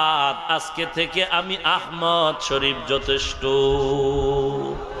বাদ। আজকে থেকে আমি আহমদ শরীফ যথেষ্ট।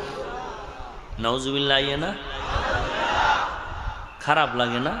 নাউজুবিল্লাহ, না খারাপ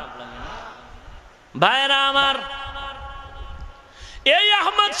লাগে না ভাইরা আমার? এই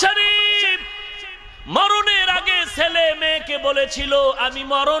আহমদ শরীফ মরণের আগে ছেলে মেয়েকে বলেছিল, আমি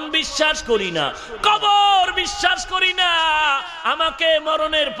মরণ বিশ্বাস করি না, কবর বিশ্বাস করি না, আমাকে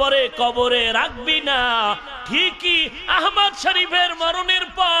মরণের পরে কবরে রাখবি না। ঠিকই আহমদ শরীফের মরণের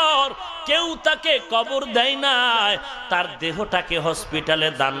পর কেউ তাকে কবর দেয় নাই, তার দেহটাকে হসপিটালে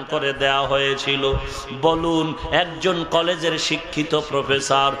দান করে দেওয়া হয়েছিল। বলুন, একজন কলেজের শিক্ষিত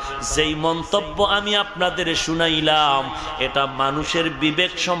প্রফেসর যেই মন্তব্য আমি আপনাদের শুনাইলাম, এটা মানুষের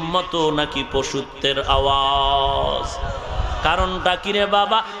বিবেকসম্মত নাকি পশুত্বের আওয়াজ? কারণটা কিরে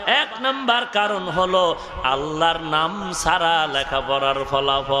বাবা? এক নাম্বার কারণ হলো আল্লাহর নাম সারা লেখাপড়ার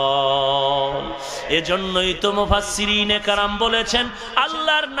ফলাফল। এজন্যই তো মুফাসসিরিনে কেরাম বলেছেন,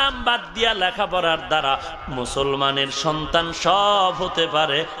 আল্লাহর নাম বাদ দিয়া লেখাপড়ার দ্বারা মুসলমানের সন্তান সব হতে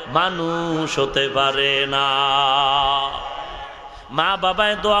পারে, মানুষ হতে পারে না। মা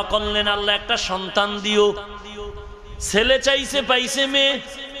বাবায় দোয়া করলেন, আল্লাহ একটা সন্তান দিও। ছেলে চাইছে, পাইছে মেয়ে,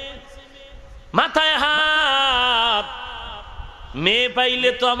 মাথায় হাত। মেয়ে পাইলে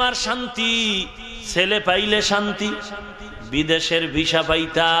তো আমার শান্তি, ছেলে পাইলে শান্তি। বিদেশের ভিসা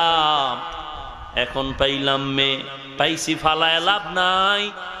পাইতাম, এখন পাইলাম মেয়ে, পাইছি ফালায় লাভ নাই।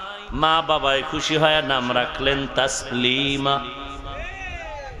 মা বাবায় খুশি হয়ে নাম রাখলেন তাসলিমা।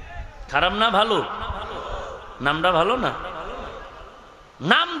 খারাপ না ভালো? নামটা ভালো না?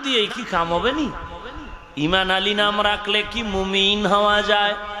 নাম দিয়ে কি কাম হবে নি? ইমান আলী নাম রাখলে কি মুমিন হওয়া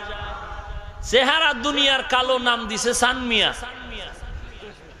যায়? চেহারা দুনিয়ার কালো, নাম দিছে সানমিয়া।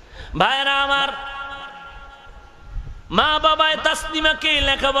 ভাইরা আমার, মা বাবায় তাসলিমাকে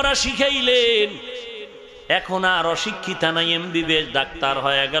লেখাপড়া শিখাইলেন। এখন আর অশিক্ষিতা নাই, এমবিবিএস ডাক্তার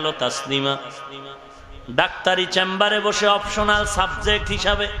হয়ে গেল তাসলিমা। ডাক্তারি চেম্বারে বসে অপশনাল সাবজেক্ট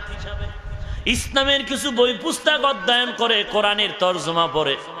হিসাবে ইসলামের কিছু বই পুস্তক অধ্যয়ন করে, কোরআনের তরজমা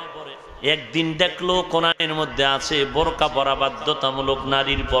পড়ে। একদিন দেখলো কোরআনের মধ্যে আছে বোরকা পরা বাধ্যতামূলক,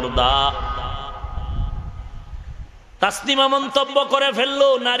 নারীর পর্দা। তাসলিমা মন্তব্য করে ফেললো,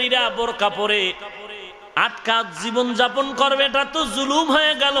 নারীরা বোরকা পরে আটকা জীবন যাপন করবে, এটা তো জুলুম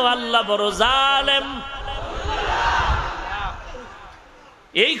হয়ে গেল, আল্লাহ বড় জালেম।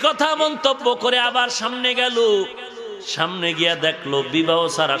 এই কথা মন্তব্য করে আবার সামনে গেল। সামনে গিয়া দেখলো বিবাহ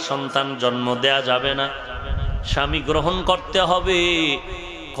ছাড়া সন্তান জন্ম দেয়া যাবে না, স্বামী গ্রহণ করতে হবে,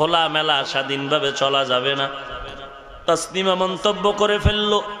 খোলা মেলা স্বাধীনভাবে চলা যাবে না। তাসলিমা মন্তব্য করে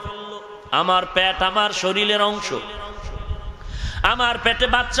ফেললো, আমার পেট আমার শরীরের অংশ, আমার পেটে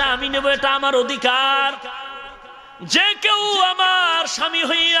বাচ্চা আমি নেব, এটা আমার অধিকার। যে কেউ আমার স্বামী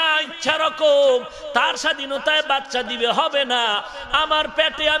হইয়া ইচ্ছা রকম তার স্বাধীনতায় বাচ্চা দিবে, হবে না। আমার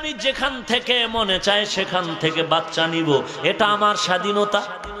পেটে আমি যেখান থেকে মনে চায় সেখান থেকে বাচ্চা নিব, এটা আমার স্বাধীনতা।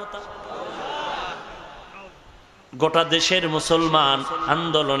 গোটা দেশের মুসলমান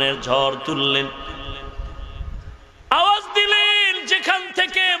আন্দোলনের ঝড় তুললেন, আওয়াজ দিলেন যেখান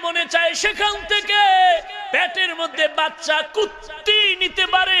থেকে মনে চায় সেখান থেকে। পেটের মধ্যে বাচ্চা কুত্তি নিতে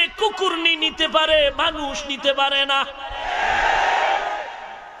পারে, কুকুরনি নিতে পারে, মানুষ নিতে পারে না।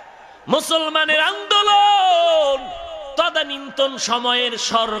 মুসলমানের আন্দোলন, তদানীন্তন সময়ের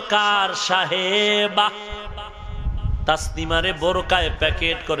সরকার সাহেবা তাসলিমারে বোরকায়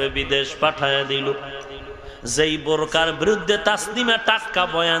প্যাকেট করে বিদেশ পাঠায় দিল। যেই বোরকার বিরুদ্ধে তাসলিমা টাটকা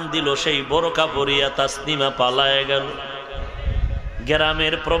বয়ান দিল, সেই বোরকা পরিয়া তাসলিমা পালায় গেল।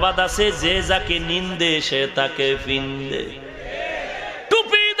 গ্রামের প্রবাদ আছে, যে যাকে নিন্দে সে তাকে ফিন্দে।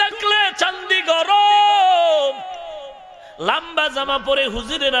 টুপি দেখলে চান্দি গরম, লম্বা জামা পরে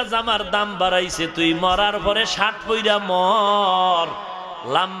হুজুরেরা জামার দাম বাড়াইছে, তুই মরার পরে 60 পয়রা মর,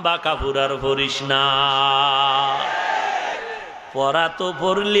 লম্বা কাপড় আর পরিস না। পরা তো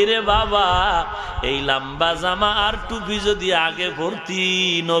পরলি রে বাবা, এই লম্বা জামা আর টুপি যদি আগে পরতি,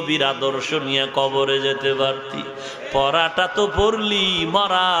 নবীর আদর্শ নিয়ে কবরে যেতে পারতি। পরাটা তো পরলি,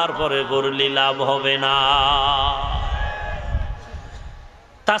 মরার পরে পরলি, লাভ হবে না।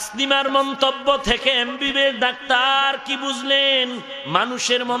 তাসলিমার মন্তব্য থেকে এমবিবিএস ডাক্তার কি বুঝলেন?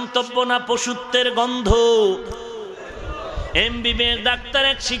 মানুষের মন্তব্য না পশুত্বের গন্ধ। এমবিবিএস ডাক্তার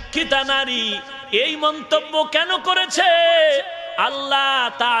এক শিক্ষিতা নারী, এই মন্তব্য কেন করেছে? আল্লাহ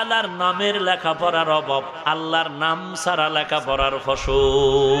তাআলার নামের লেখাপড়ার অভাব, আল্লাহর নাম ছাড়া লেখাপড়ার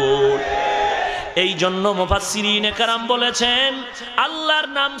ফসল। এই জন্য মুফাসসিরিনে কেরাম বলেছেন, আল্লাহর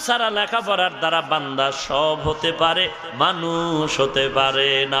নাম ছাড়া লেখাপড়ার দ্বারা বান্দা সব হতে পারে, মানুষ হতে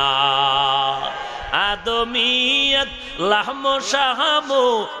পারে না। আদমিয়ত লাহমো শাহামো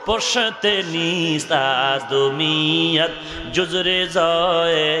পশতে নিস্ত, আদমিয়ত জুজরে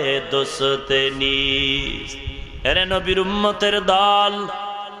জয়ে দোসতে নিস্ত। এরে নবীর উম্মতের দল,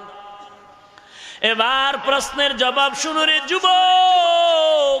 এবার প্রশ্নের জবাব শুনো রে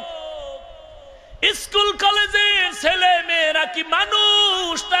যুবক। স্কুল কলেজের ছেলে মেয়েরা কি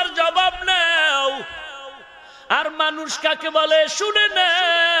মানুষ? তার জবাব নাও। আর মানুষ কাকে বলে শুনে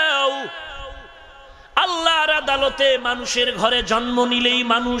নাও। আল্লাহর আদালতে মানুষের ঘরে জন্ম নিলেই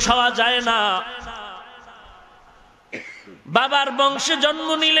মানুষ হওয়া যায় না। বাবার বংশে জন্ম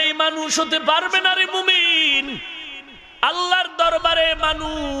নিলেই মানুষ হতে পারবে না রে মুমিন। আল্লাহর দরবারে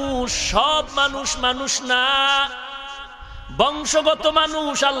মানুষ, সব মানুষ মানুষ না। বংশগত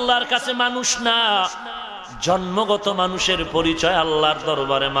মানুষ আল্লাহর কাছে মানুষ না। জন্মগত মানুষের পরিচয় আল্লাহর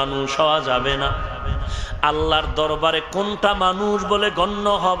দরবারে মানুষ হওয়া যাবে না। আল্লাহর দরবারে কোনটা মানুষ বলে গণ্য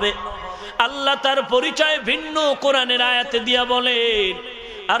হবে, আল্লাহ তার পরিচয় ভিন্ন কোরআনের আয়াতে দিয়া বলেন,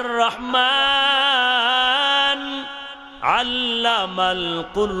 আর রহমান আল্লামাল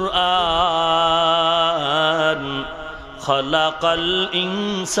কুরআন খালাকাল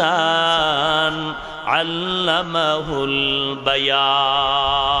ইনসান আল্লামাহুল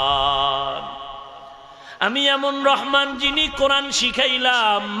বায়ান। আমি এমন রহমান যিনি কোরআন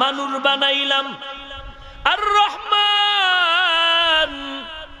শিখাইলাম, মানুষ বানাইলাম। আর রহমান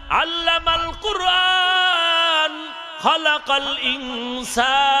আল্লামাল কুরআন খালাকাল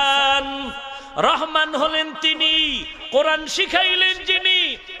ইনসান। রহমান হলেন তিনি, কোরআন শিখাইলেন যিনি।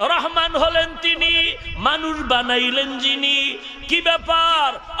 রহমান হলেন তিনি, মানুষ বানাইলেন যিনি। কি ব্যাপার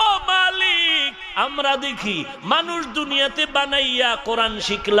ও মালিক? আমরা দেখি মানুষ দুনিয়াতে বানাইয়া কোরআন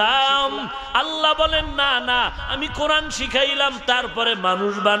শিখলাম, আল্লাহ বলেন না না, আমি কোরআন শিখাইলাম তারপরে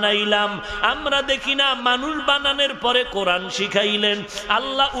মানুষ বানাইলাম। আমরা দেখি না মানুষ বানানোর পরে কোরআন শিখাইলেন।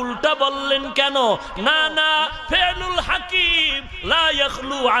 আল্লাহ উল্টা বললেন কেন? না না, ফেলুল হাকিম লা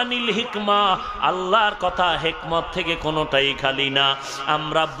ইয়াখলু আনিল হিকমা। আল্লাহর কথা হিকমত থেকে কোনোটাই খালি না।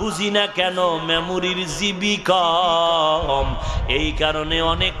 আমরা বুঝি না কেন? মেমোরির জিবি কম, এই কারণে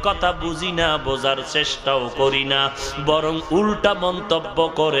অনেক কথা বুঝি না, বোঝার চেষ্টাও করি না, বরং উল্টা মন্তব্য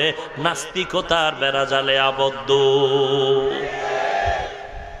করে নাস্তিকতার বেড়াজালে আবদ্ধ।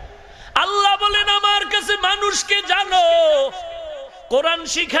 আল্লাহ বলেন আমার কাছে মানুষকে জানো, কোরআন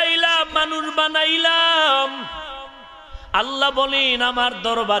শিখাইলাম, মানুষ বানাইলাম। আল্লাহ বলেন আমার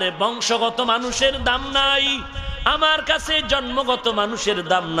দরবারে বংশগত মানুষের দাম নাই, আমার কাছে জন্মগত মানুষের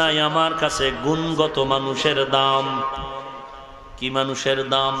দাম নাই, আমার কাছে গুণগত মানুষের দাম। কি মানুষের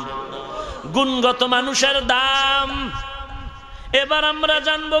দাম? গুণগত মানুষের দাম। এবার আমরা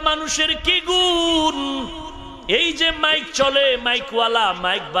জানবো মানুষের কি গুণ। এই যে মাইক চলে, মাইকওয়ালা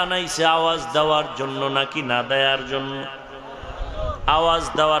মাইক বানাইছে আওয়াজ দেওয়ার জন্য নাকি না দেওয়ার জন্য? আওয়াজ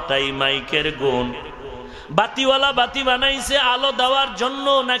দেওয়াটাই মাইকের গুণ। বাতিওয়ালা বাতি বানাইছে আলো দেওয়ার জন্য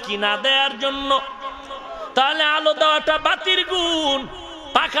নাকি না দেওয়ার জন্য? তাহলে আলো দেওয়াটা বাতির গুণ,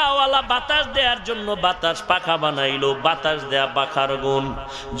 পাখাওয়ালা বাতাস দেওয়ার জন্য বাতাস পাখা বানাইলো, বাতাস দেয়া পাখার গুণ।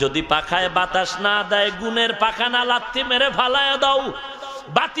 যদি পাখায় বাতাস না দেয়, গুণের পাখা না লাথি মেরে ফালায় দাও।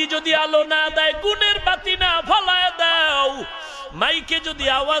 বাতি যদি আলো না দেয়, গুণের বাতি না ফালায় দাও। মাইকে যদি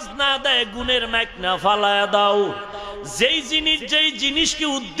আওয়াজ না দেয়, গুণের মাইক না ফালায় দাও। যেই জিনিসকে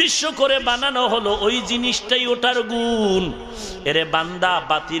উদ্দেশ্য করে বানানো হলো, ওই জিনিসটাই ওটার গুণ। এরে বান্দা,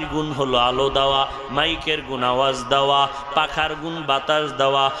 বাতির গুণ হলো আলো দেওয়া, মাইকের গুণ আওয়াজ দেওয়া, পাখার গুণ বাতাস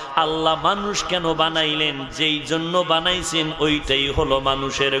দেওয়া। আল্লাহ মানুষ কেন বানাইলেন? যেই জন্য বানাইছেন ওইটাই হলো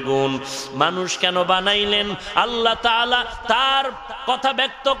মানুষের গুণ। মানুষ কেন বানাইলেন? আল্লাহ তাআলা তার কথা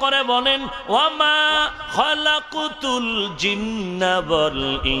ব্যক্ত করে বলেন, ওয়ামা খালাকুতুল জিন্না ওয়াল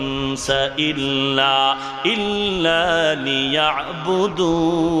ইনসা ইল্লা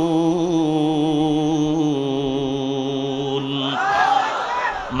লিয়াবুদুন।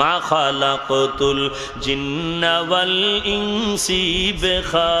 মা খালাকতুল জিন্না ওয়াল ইনসি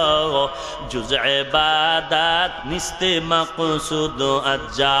বিখা জুজ ইবাদাত নিস্তে মাকসুদ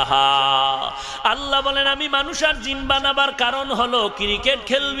আজ্জাহা। আল্লাহ বলেন, আমি মানুষ আর জিন বানাবার কারণ হলো ক্রিকেট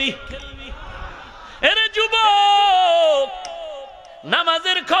খেলবি। এরে যুবক,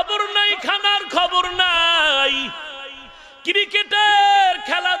 নামাজের খবর নাই, খানার খবর নাই, ক্রিকেটের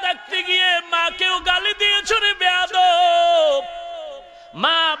খেলা দেখতে গিয়ে মাকেও গালি দিয়েছো রে বেয়াদব।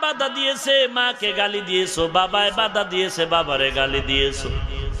 মা বাধা দিয়েছে, মাকে গালি দিয়েছো। বাবায় বাধা দিয়েছে, বাবারে গালি দিয়েছো।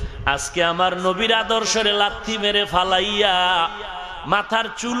 আজকে আমার নবীর আদর্শরে লাথি মেরে ফালাইয়া মাথার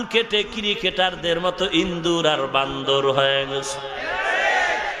চুল কেটে ক্রিকেটারদের মতো ইন্দুর আর বান্দর হয়ে গেছে।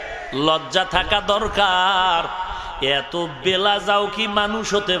 লজ্জা থাকা দরকার। এত বেলা যাও কি মানুষ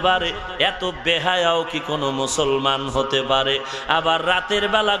হতে পারে? এত বেহায়াও কি কোনো মুসলমান হতে পারে? আবার রাতের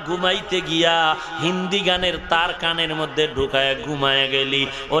বেলা ঘুমাইতে গিয়া হিন্দি গানের তার কানের মধ্যে ঢুকায় ঘুমায় গেলি।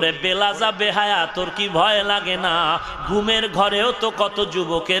 ওরে বেলাজা বেহায়া, তোর কি ভয় লাগে না? ঘুমের ঘরেও তো কত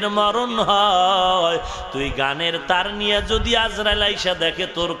যুবকের মরণ হয়। তুই গানের তার নিয়ে যদি আজরাইল আইসা দেখে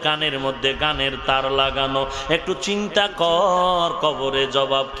তোর কানের মধ্যে গানের তার লাগানো, একটু চিন্তা কর, কবরে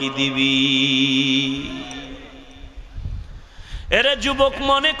জবাব কি দিবি? এরে যুবক,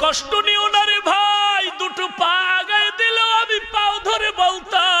 মনে কষ্ট নিও না রে ভাই। দুটো পা আগায় দিলেও আমি পাও ধরে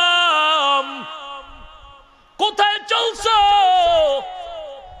বলতাম, কোথায় চলছো?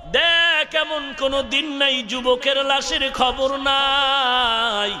 দেখ, এমন কোন দিন নাই যুবকের লাশের খবর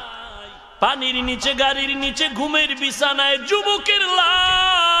নাই। পানির নিচে, গাড়ির নিচে, ঘুমের বিছানায় যুবকের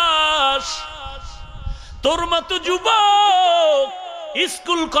লাশ। তোর মতো যুবক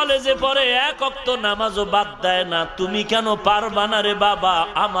স্কুল কলেজে পড়ে, এক ওয়াক্ত নামাজও বাদ দেয় না। তুমি কেন পারবা না রে বাবা?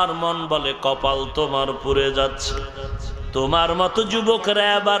 আমার মন বলে কপাল তোমার পুড়ে যাচ্ছে। তোমার মতো যুবক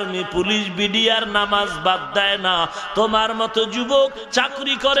র্যাব, আর্মি, পুলিশ, বিডিআর নামাজ বাদ দেয় না। তোমার মতো যুবক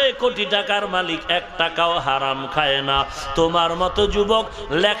চাকরি করে, কোটি টাকার মালিক, এক টাকাও হারাম খায় না। তোমার মতো যুবক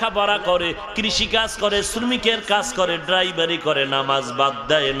লেখাপড়া করে, কৃষিকাজ করে, শ্রমিকের কাজ করে, ড্রাইভারি করে, নামাজ বাদ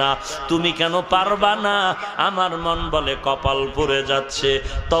দেয় না। তুমি কেন পারবা না? আমার মন বলে কপাল পড়ে যাচ্ছে।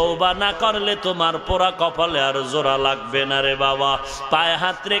 তওবা না করলে তোমার পোড়া কপালে আর জোড়া লাগবে না রে বাবা। পায়ে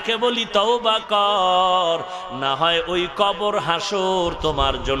হাত রেখে বলি, তওবা কর, না হয় ওই কবর হাসর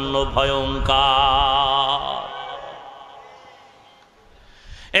তোমার জন্য ভয়ঙ্কর।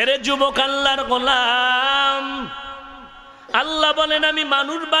 এরে যুবক, আল্লাহর গোলাম, আল্লাহ বলেন, আমি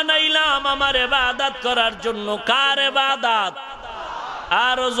মানুষ বানাইলাম আমার ইবাদত করার জন্য। কার ইবাদত?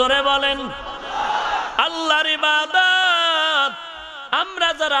 আরো জোরে বলেন, আল্লাহর ইবাদত। আমরা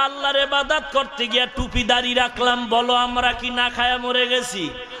যারা আল্লাহর ইবাদত করতে গিয়া টুপি দাড়ি রাখলাম, বলো আমরা কি না খায়া মরে গেছি?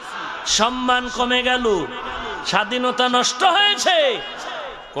 সম্মান কমে গেল? স্বাধীনতা নষ্ট হয়েছে?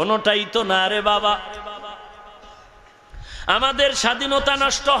 কোনটাই তো না রে বাবা। আমাদের স্বাধীনতা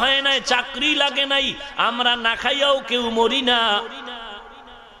নষ্ট হয় নাই, চাকরি লাগে নাই, আমরা না খাইয়াও কেউ মরি না,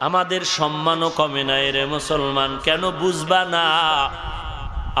 আমাদের সম্মানও কমে নাই রে মুসলমান। কেন বুঝবা না?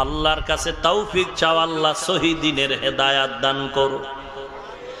 আল্লাহর কাছে তৌফিক চাও, আল্লাহ সহি দ্বীনের হেদায়াত দান করো।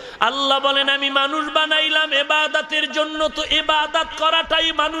 আল্লাহ বলেন, আমি মানুষ বানাইলাম ইবাদতের জন্য। তো ইবাদত করাটাই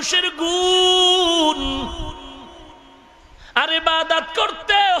মানুষের গুণ। আর ইবাদত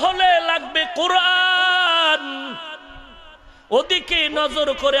করতে হলে লাগবে কোরআন। ওদিকে নজর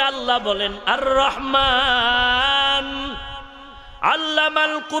করে আল্লাহ বলেন, আর রহমান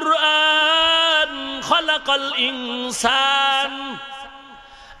আল্লামাল কুরআন খালাকাল ইনসান।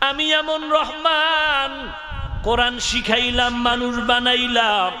 আমি এমন রহমান, কোরআন শিখাইলাম, মানুষ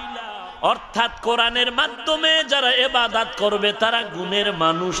বানাইলাম। অর্থাৎ কোরআনের মাধ্যমে যারা ইবাদত করবে তারা গুণের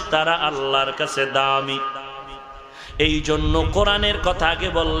মানুষ, তারা আল্লাহর কাছে দামি। এই জন্য কোরআনের কথা আগে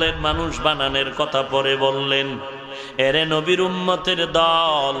বললেন, মানুষ বানানোর কথা পরে বললেন। এরে নবীর উম্মতের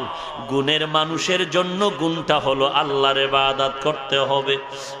দল, গুণের মানুষের জন্য গুণটা হলো আল্লাহর ইবাদত করতে হবে।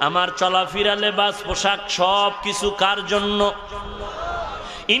 আমার চলাফেরা, লেবাস, পোশাক সব কিছু কার জন্য?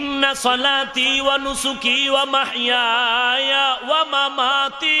 ইন্না সলাতি ওয়া নুসুকি ওয়া মাহইয়ায়া ওয়া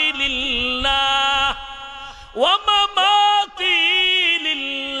মামাতি লিল্লাহ ওয়া মামাতি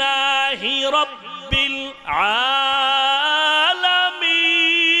লিল্লাহি রাব্বিল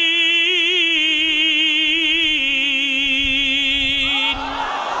আলামিন।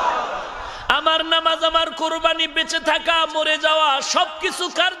 আমার নামাজ, আমার কুরবানি, বেঁচে থাকা, মরে যাওয়া সবকিছু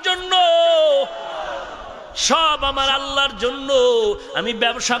কার জন্য? সব আমার আল্লাহর জন্য। আমি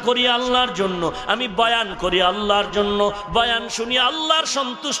ব্যবসা করি আল্লাহর জন্য, আমি বয়ান করি আল্লাহর জন্য, বয়ান শুনি আল্লাহর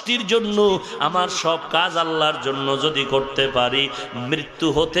সন্তুষ্টির জন্য। আমার সব কাজ আল্লাহর জন্য যদি করতে পারি, মৃত্যু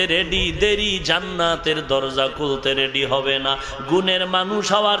হতে রেডি, দেরি জান্নাতের দরজা খুলতে রেডি হবে না। গুণের মানুষ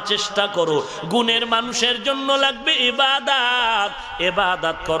হওয়ার চেষ্টা করো। গুণের মানুষের জন্য লাগবে ইবাদত।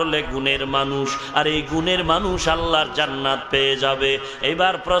 ইবাদত করলে গুণের মানুষ, আর এই গুণের মানুষ আল্লাহর জান্নাত পেয়ে যাবে।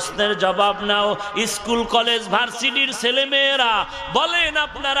 এবার প্রশ্নের জবাব নাও। স্কুল, কলেজ, ভার্সিটির ছেলেমেয়েরা বলেন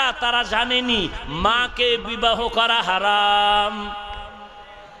আপনারা, তারা জানেনি মাকে বিবাহ করা হারাম?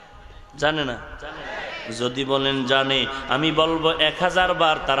 জানে না? যদি বলেন জানে, আমি বলবো 1000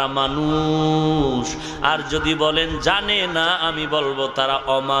 বার তারা মানুষ। আর যদি বলেন জানে না, আমি বলবো তারা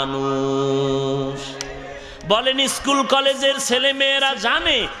অমানুষ। বলেন স্কুল কলেজের ছেলেমেয়েরা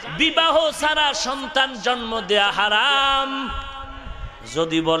জানে বিবাহ ছাড়া সন্তান জন্ম দেয়া হারাম?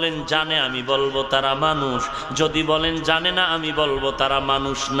 যদি বলেন জানে, আমি বলবো তারা মানুষ। যদি বলেন জানে না, আমি বলবো তারা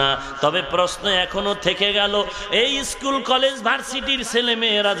মানুষ না। তবে প্রশ্ন এখনো থেকে গেল, এই স্কুল, কলেজ, ভার্সিটির ছেলে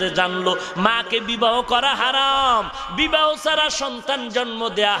মেয়েরা যে জানলো মাকে বিবাহ করা হারাম, বিবাহ ছাড়া সন্তান জন্ম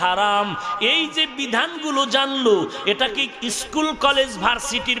দেয়া হারাম, এই যে বিধানগুলো জানলো, এটা কি স্কুল, কলেজ,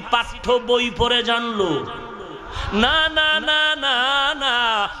 ভার্সিটির পাঠ্য বই পড়ে জানলো? না না না না না,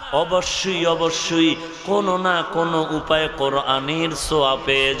 অবশ্যই অবশ্যই কোনো না কোনো উপায়ে কোরআনের ছোঁয়া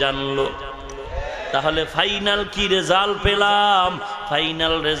পেয়ে জানলো। তাহলে ফাইনাল কি রেজাল্ট পেলাম?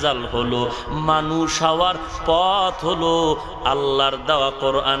 ফাইনাল রেজাল্ট হলো মানুষ হওয়ার পথ হলো আল্লাহর দেওয়া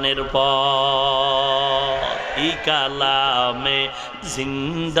কোরআনের পথ। ই কালামে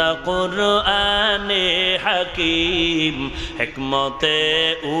জিন্দা কোরআনে হাকিম, হিকমতে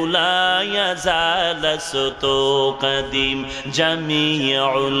উলায়া জালাসতো কদিম,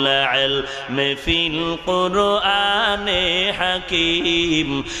 জামিউল ইলমি ফিল কোরআনে হাকিম,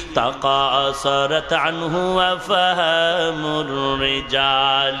 তাকাসারাত আনহু আফহামুর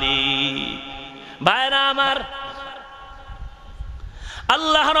রিজালি। ভাইরা আমার,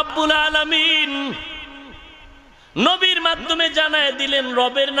 আল্লাহ রাব্বুল আলামিন নবীর মাধ্যমে জানায় দিলেন,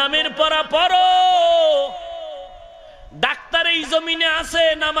 রবের নামের পড়া পড়ো। ডাক্তার এই জমিনে আছে,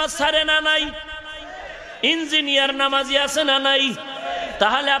 নামাজ ছাড়ে না নাই? ইঞ্জিনিয়ার নামাজি আছে না নাই?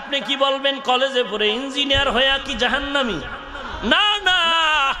 তাহলে আপনি কি বলবেন কলেজে পড়ে ইঞ্জিনিয়ার হয়ে কি জাহান্নামী? না না,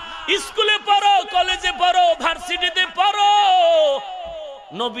 স্কুলে পড়ো, কলেজে পড়ো, ভার্সিটিতে পড়ো,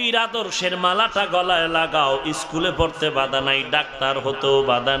 নবীর আদর্শের মালাটা গলায় লাগাও। স্কুলে পড়তে বাধা নাই, ডাক্তার হতেও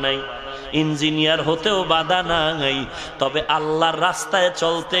বাধা নাই, ইঞ্জিনিয়ার হতেও বাধা নাই। তবে আল্লাহর রাস্তায়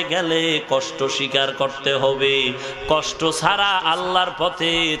চলতে গেলে কষ্ট স্বীকার করতে হবে। কষ্ট ছাড়া আল্লাহর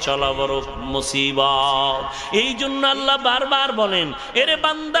পথে চলা বড় মুসিবত। এই জন্য আল্লাহ বারবার বলেন, এরে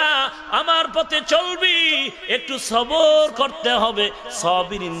বান্দা, আমার পথে চলবি, একটু সবর করতে হবে।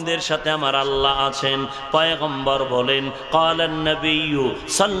 সাবিরিনদের সাথে আমার আল্লাহ আছেন। পয়গম্বর বলেন, ক্বালান নবিয়্যু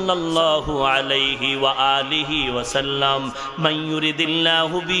সাল্লাল্লাহু আলাইহি ওয়া আলিহি ওয়া সাল্লাম, মান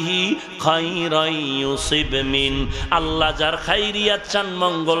ইউরিদিল্লাহু বিহি খায়রান ইউসিব মিন। আল্লাহ যার খায়রিয়াত চান,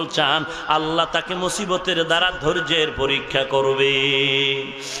 মঙ্গল চান, আল্লাহ তাকে মুসিবতের দ্বারা ধৈর্যের পরীক্ষা করবে।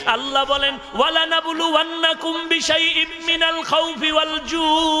 আল্লাহ বলেন, ওয়ালা নাবলুওয়ান্নাকুম বিশাইইম মিনাল খাউফি ওয়াল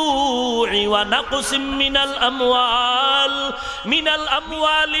জু'i ওয়া নাকসিম মিনাল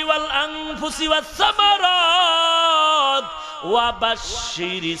আমওয়ালি ওয়াল আনফুসি ওয়াস সামারাত ওয়া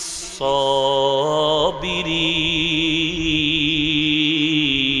বাশশিরিস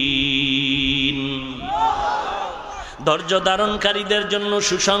সাবিরিন। ধৈর্য ধারণকারীদের জন্য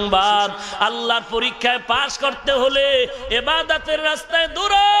সুসংবাদ, আল্লাহর পরীক্ষায় পাশ করতে হলে ইবাদতের রাস্তায়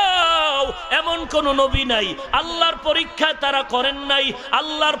দৌড়াও। এমন কোন নবী নাই আল্লাহর পরীক্ষায় তারা করেন নাই।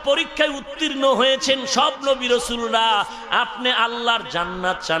 আল্লাহর পরীক্ষায় উত্তীর্ণ হয়েছেন সব নবী রাসূলরা। আপনি আল্লাহর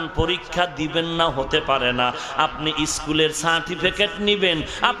জান্নাত চান, পরীক্ষা দিবেন না, হতে পারে না। আপনি স্কুলের সার্টিফিকেট নিবেন,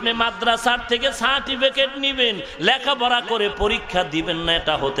 আপনি মাদ্রাসার থেকে সার্টিফিকেট নিবেন, লেখাপড়া করে পরীক্ষা দিবেন না,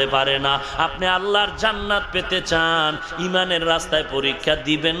 এটা হতে পারে না। আপনি আল্লাহর জান্নাত পেতে চান, ইমানের রাস্তায় পরীক্ষা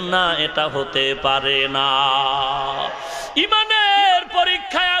দিবেন না, এটা হতে পারে না। ইমানের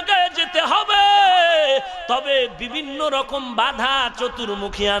পরীক্ষায় আগে যেতে হবে, তবে বিভিন্ন রকম বাধা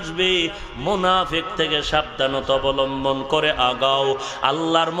চতুর্মুখী আসবে, মুনাফিক থেকে সাবধানতা অবলম্বন করে আগাও,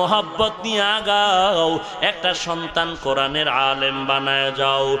 আল্লাহর মোহাব্বত নিয়ে আগাও, একটা সন্তান কোরআনের আলেম বানায়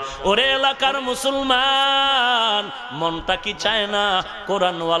যাও। ওরে এলাকার মুসলমান, মনটা কি চায় না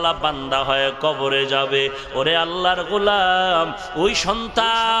কোরআনওয়ালা বান্দা হয়ে কবরে যাবে? ওরে আল্লাহর গোলাম, ওই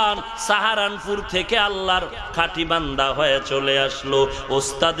সন্তান সাহারানপুর থেকে আল্লাহর খাঁটি বান্দা হয়ে চলে আসলো,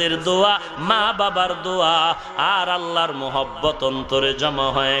 ওস্তাদের দোয়া, মা বাবার দোয়া আর আল্লাহর মোহব্বত অন্তরে জমা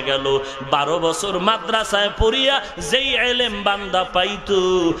হয়ে গেল। 12 বছর মাদ্রাসায় পড়িয়া যেই ইলম বান্দা পাইতো,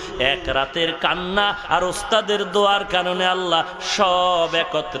 এক রাতের কান্না আর ওস্তাদের দোয়ার কারণে আল্লাহ সব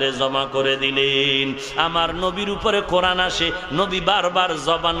একত্রে জমা করে দিলেন। আমার নবীর উপরে কোরআন আসে, নবী বারবার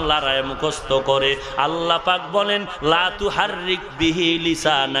জবান লড়ায় মুখস্থ করে। আল্লাহ পাক বলেন, লা তুহাররিক বিহি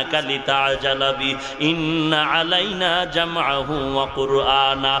লিসানাকা লিতাআজালা বি, ইন্না আলাইনা জামআহু ওয়া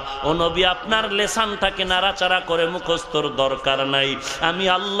কুরআনা। ও নবী, আপনার লেসানটাকে নাড়াচাড়া করে মুখস্থর দরকার নাই, আমি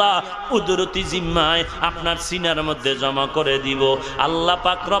আল্লাহ কুদরতি জিম্মায় আপনার সিনার মধ্যে জমা করে দিব। আল্লাহ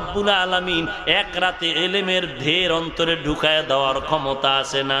পাক রব্বুল আলামিন এক রাতে ইলমের ঢের অন্তরে ঢুকায় দেওয়ার ক্ষমতা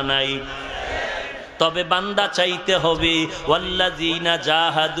আছে না নাই? তবে বান্দা চাইতে হবে, ওয়াল্লাযীনা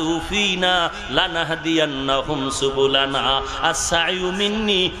জাহাদু ফীনা লানাহদিয়ান্নাহুম সুবুলানা আস-সা'য়ু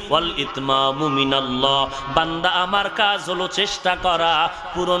মিন্নি ওয়াল ইতমামু মিনাল্লাহ। বান্দা, আমার কাজ হলো চেষ্টা করা,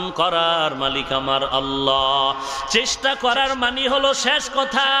 পূরণ করার মালিক আমার আল্লাহ। চেষ্টা করার মানে হলো শেষ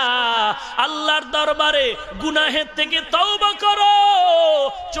কথা, আল্লাহর দরবারে গুনাহের থেকে তওবা করো,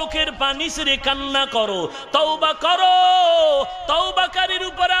 চোখের পানি ছেড়ে কান্না করো, তওবা করো। তওবাকারীর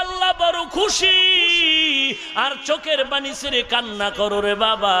উপর আল্লাহ বড় খুশি। আর চোখের পানি ছেড়ে কান্না করো রে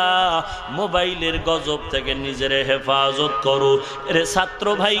বাবা, মোবাইলের গজব থেকে নিজের হেফাজত করো। রে ছাত্র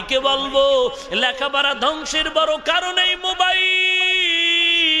ভাইকে বলবো, লেখাপড়া ধ্বংসের বড় কারণ এই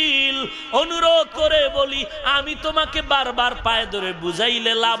মোবাইল। অনুরোধ করে বলি, আমি তোমাকে বারবার পায়ে ধরে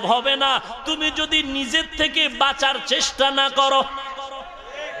বুঝাইলে লাভ হবে না, তুমি যদি নিজের থেকে বাঁচার চেষ্টা না করো।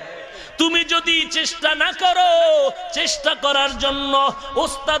 তুমি যদি চেষ্টা না করো, চেষ্টা করার জন্য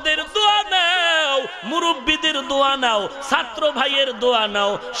ওস্তাদের দোয়া নাও, মুরব্বীদের দোয়া নাও, ছাত্র ভাইয়ের দোয়া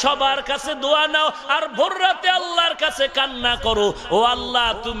নাও, সবার কাছে দোয়া নাও, আর ভোর রাতে আল্লাহর কাছে কান্না করো, ও আল্লাহ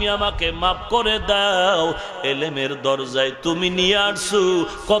তুমি আমাকে মাফ করে দাও। এলেমের দরজায় তুমি নিয়ে আসছো,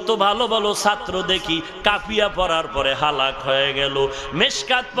 কত ভালো ভালো ছাত্র দেখি কাফিয়া পড়ার পরে হালাক হয়ে গেল,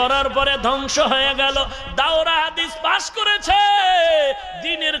 মেশকাত পড়ার পরে ধ্বংস হয়ে গেল, দাওরা হাদিস পাশ করেছে,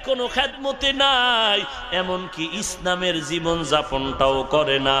 দিনের কোনো খেদমতে নাই, এমনকি ইসলামের জীবন যাপনটাও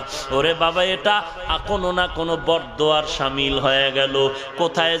করে না। ওরে বাবা, এটা কোনো না কোনো বরদোয়ার শামিল হয়ে গেল,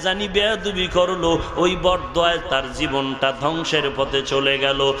 কোথায় জানি বেয়াদবি করলো, ওই বরদোয়ায় তার জীবনটা ধ্বংসের পথে চলে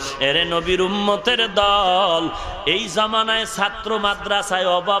গেল। এরে নবীর উম্মতের দল, এই জামানায় ছাত্র মাদ্রাসায়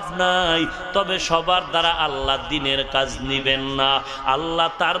অভাব নাই, তবে সবার দ্বারা আল্লাহ দিনের কাজ নিবেন না, আল্লাহ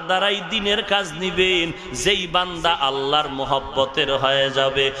তার দ্বারাই দিনের কাজ নিবেন যেই বান্দা আল্লাহর মোহব্বতের হয়ে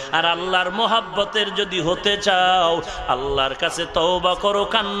যাবে। আর আল্লাহর মোহাব্বতের যদি হতে চাও, আল্লাহর কাছে তওবা করো,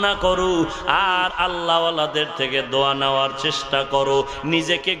 কান্না করো, আর আল্লাহওয়ালাদের থেকে দোয়া নেওয়ার চেষ্টা করো,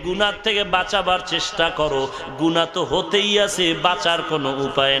 নিজেকে গুনাহ থেকে বাঁচাবার চেষ্টা করো। গুনাহ তো হতেই আছে, বাঁচার কোনো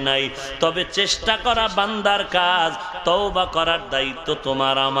উপায় নাই, তবে চেষ্টা করা বান্দার কাজ, তওবা করার দায়িত্ব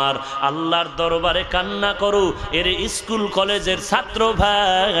তোমার আমার। আল্লাহর দরবারে কান্না করো। এর স্কুল কলেজের ছাত্র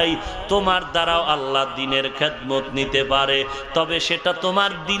ভাই, তোমার দ্বারাও আল্লাহ দিনের খেদমত নিতে পারে, তবে সেটা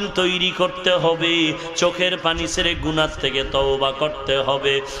তোমার দিল তৈরি করতে হবে, চোখের পানি ছেড়ে গুনাহ থেকে তওবা করতে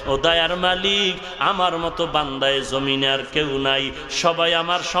হবে। ও দয়ার মালিক, আমার মতো বান্দায় জমিনে আর কেউ নাই, সবাই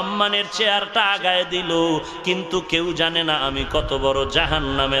আমার সম্মানের চেয়ারটা আগায় দিল, কিন্তু কেউ জানে না আমি কত বড়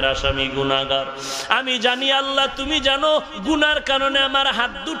জাহান্নামের আসামি গুনাহগার। আমি জানি আল্লাহ তুমি জানো, গুনার কারণে আমার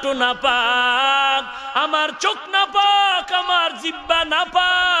হাত দুটো নাপাক, আমার চোখ নাপাক, আমার জিহ্বা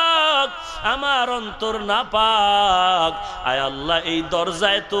নাপাক, আমার অন্তর নাপাক। আয় আল্লাহ, এই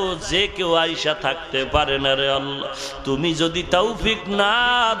দরজায় তো যে কেউ আইসা থাকতে পারে না রে আল্লাহ, তুমি যদি তৌফিক না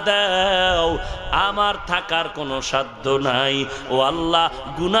দাও আমার থাকার কোনো সাধ্য নাই। ও আল্লাহ,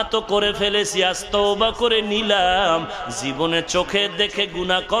 গুনাহ তো করে ফেলেছি, আজ তওবা করে নিলাম, জীবনে চোখে দেখে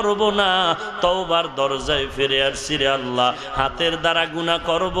গুনাহ করব না, তওবার দরজায় ফিরে আসছি রে আল্লাহ। হাতের দ্বারা গুনাহ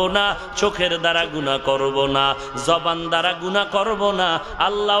করব না, চোখের দ্বারা গুনাহ করব না, জবান দ্বারা গুনাহ করব না,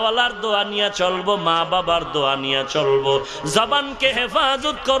 আল্লাহওয়ালার দোয়া নিয়ে চলবো, মা বাবার দোয়া নিয়ে চলবো, জবানকে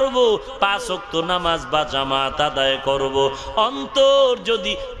হেফাজত করব, 5 ওয়াক্ত নামাজ বা জামাত আদায় করব। অন্তর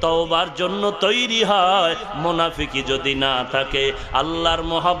যদি তওবার জন্য তৈরি হয়, মুনাফিকি যদি না থাকে, আল্লাহর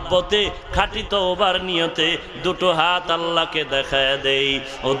মহব্বতে খাঁটি তওবার নিয়তে দুটো হাত আল্লাহকে দেখায় দেই।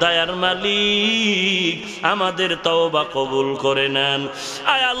 ও দয়ার মালিক, আমাদের তওবা কবুল করে নেন।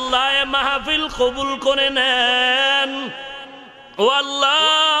 আয় আল্লাহ, এ মাহফিল কবুল করে নেন। ও আল্লাহ,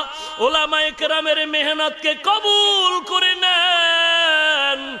 উলামায়ে কেরামের মেহনতকে কবুল করে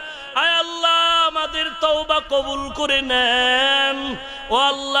নেন। আয় আল্লাহ, আমাদের তওবা কবুল করে নেন। ও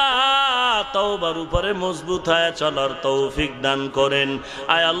আল্লাহ, তওবার উপরে মজবুত হয়ে চলার তৌফিক দান করেন।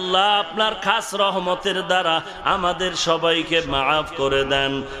 আয় আল্লাহ, আপনার খাস রহমতের দ্বারা আমাদের সবাইকে মাফ করে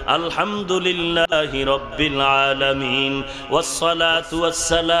দেন। আলহামদুলিল্লাহি রাব্বিল আলামিন, ওয়াসসালাতু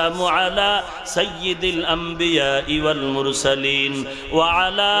ওয়াসসালামু আলা সাইয়্যিদিল আমবিয়া ওয়াল মুরসালিন ওয়া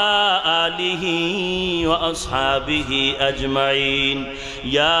আলা আলিহি ওয়া আসহাবিহি আজমাইন।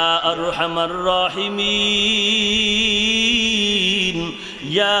 ইয়া আরহামার রাহিমিন,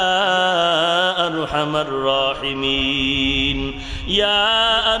 ইয়া আরহামার রাহিমিন, ইয়া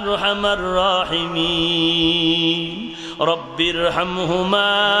আরহামার রাহিমিন। রব্বিরহামহুমা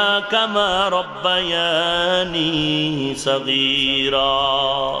কামা রব্বায়ানি সগীরা,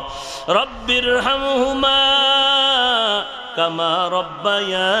 রব্বিরহামহুমা কামা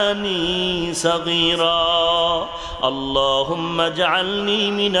রব্বায়ানি সগীরা। আল্লাহুম্মা জাআলনি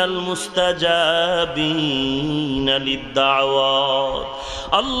মিনাল মুস্তাজাবিনা লিদ-দাওয়াত।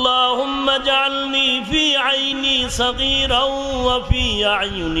 আল্লাহুম্মা জাআলনি ফি আইনি সগীরাও ওয়া ফি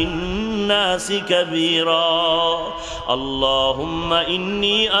আ'য়ুনিন নাসি কাবীরা। আল্লাহুম্মা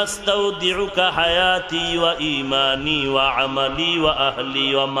ইন্নী আস্তাউদিউকা হায়াতি ওয়া ঈমানি ওয়া আমালি ওয়া আহলি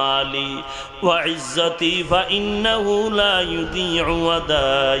ওয়া মালি ওয়া ইজ্জতি ফাইন্নাহু লা ইউদিউ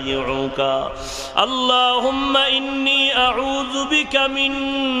ওয়াদাইউকা। আল্লাহুম্মা ইন্নী আউযু বিকা মিন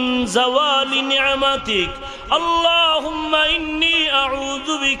যাওয়ালি নি'মাতিক। আল্লাহুম্মা ইন্নী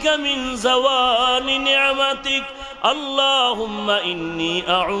আউযু বিকা মিন যাওয়ালি নি'মাতিক। আল্লাহুম্মা ইন্নী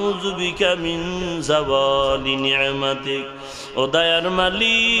আউযু বিকা মিন যাওয়ালি নি'মাতিক। ও দয়ার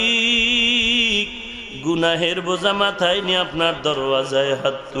মালিক, গুনাহের বোঝা মাথায় নিয়ে আপনার দরওয়াজায়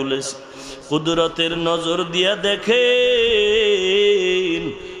হাত তুলেছি। কুদরতের নজর দিয়া দেখেন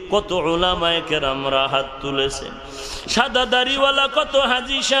কত উলামায়ে কেরামরা হাত তুলেছেন। সাদা দাড়িওয়ালা কত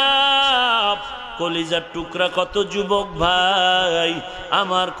হাজী সাহেব, কলিজার টুকরা কত যুবক ভাই,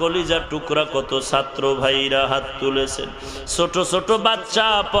 আমার কলিজার টুকরা কত ছাত্র ভাইরা হাত তুলেছেন। ছোট ছোট বাচ্চা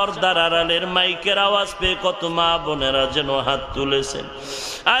পর্দার আড়ালের মাইকের আওয়াজ পেয়ে কত মা বোনেরা যেন হাত তুলেছেন।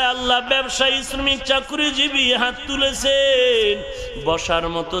 আয় আল্লাহ, ব্যবসায়ী, শ্রমিক, চাকরিজীবী হাত তুলেছেন। বসার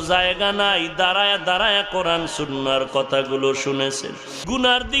মতো জায়গা নাই, দাঁড়ায়া দাঁড়ায়া কোরআন সুন্নাহর কথাগুলো শুনেছেন।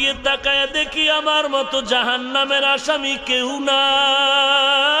 গুনার দিকে তাকায়া দেখি আমার মতো জাহান্নামের আসামি কেউ নাই।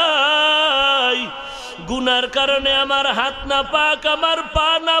 গুনার কারণে আমার হাত না পাক, আমার পা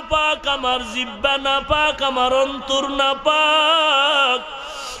না পাক, আমার জিহ্বা না পাক, আমার অন্তর না পাক।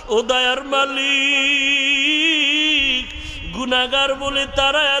 ও দয়ার মালিক, গুনাহগার বলে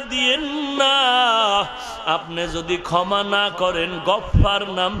তাড়ায়া দিয়েন না। আপনি যদি ক্ষমা না করেন, গফফার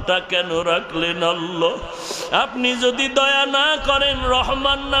নামটা কেন রাখলেন আল্লাহ? আপনি যদি দয়া না করেন,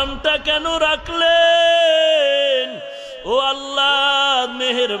 রহমান নামটা কেন রাখলেন? ও আল্লাহ,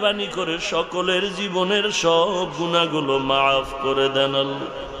 মেহেরবানি করে সকলের জীবনের সব গুনাহগুলো মাফ করে দেন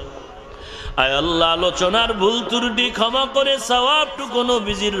আল্লাহ। আয় আল্লাহ, আলোচনার ভুল ত্রুটি ক্ষমা করে সওয়াবটুকু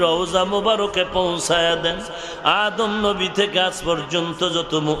নবীজির রওজা মোবারকে পৌঁছায়া দেন। আদম নবী থেকে আজ পর্যন্ত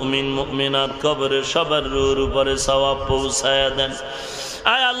যত মুমিন মুমিনাত কবরে সবার রূর উপরে সওয়াব পৌঁছায়া দেন।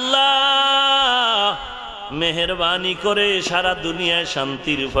 আয় আল্লাহ, মেহেরবানি করে সারা দুনিয়ায়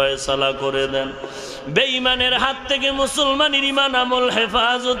শান্তির ফয়সালা করে দেন। বেঈমানের হাত থেকে মুসলমানের ঈমান আমল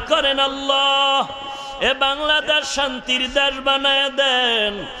হেফাজত করেন আল্লাহ। এ বাংলাদেশ শান্তির দেশ বানায়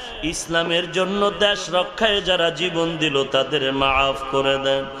দেন। ইসলামের জন্য দেশ রক্ষায় যারা জীবন দিল তাদের মাফ করে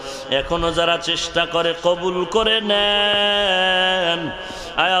দেন। এখনো যারা চেষ্টা করে কবুল করে নেন।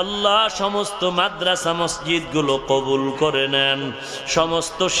 আয় আল্লাহ, সমস্ত মাদ্রাসা মসজিদগুলো কবুল করে নেন।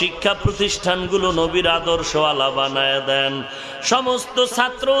 সমস্ত শিক্ষা প্রতিষ্ঠানগুলো নবীর আদর্শওয়ালা বানায় দেন। সমস্ত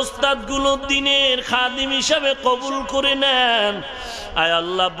ছাত্র উস্তাদগুলো দ্বীনের খাদিম হিসাবে কবুল করে নেন। আয়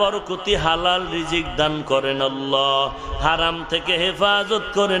আল্লাহ, বরকতি হালাল রিজিক দান করেন আল্লাহ। হারাম থেকে হেফাজত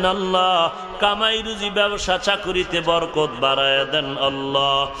করেন আল্লাহ। কামাই রুজি ব্যবসা চাকুরিতে বরকত বাড়ায় দেন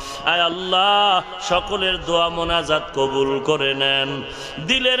আল্লাহ। আয় আল্লাহ, সকলের দোয়া মোনাজাত কবুল করে নেন,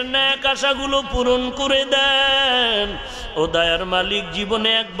 দিলের ন্যাক আশাগুলো পূরণ করে দেন। ও দয়ার মালিক,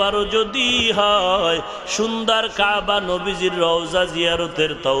 জীবনে একবারও যদি হয় সুন্দর কাবা নবীজির রওজা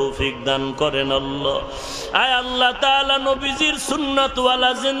জিয়ারতের তৌফিক দান করেন আল্লাহ। আয় আল্লাহ তাআলা, নবীজির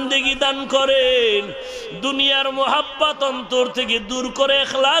সুন্নাতওয়ালা জিন্দেগি দান করেন, দুনিয়ার মোহাব্বত অন্তর থেকে দূর করে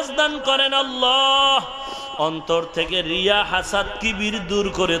ইখলাস দান করেন আল্লাহ। অন্তর থেকে রিয়া হাসাদ কিবির দূর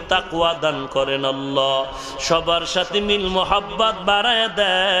করে তাকওয়া দান করেন আল্লাহ। সবার সাথে মিল মোহাব্বত বাড়ায়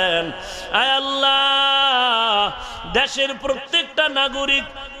দেন। আয় আল্লাহ, দেশের প্রত্যেকটা নাগরিক,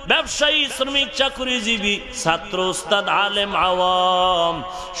 ব্যবসায়ী, শ্রমিক, চাকরিজীবী, ছাত্র, উস্তাদ, আলেম, আওয়াম,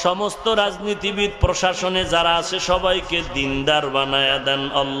 সমস্ত রাজনীতিবিদ, প্রশাসনে যারা আছে সবাইকে দিনদার বানায়া দেন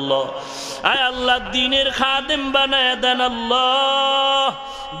আল্লাহ। আয় আল্লাহ, দ্বীনের খাদেম বানায়া দেন আল্লাহ।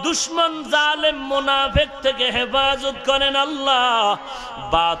 দুশমন, জালেম, মুনাফিক থেকে হেফাজত করেন আল্লাহ।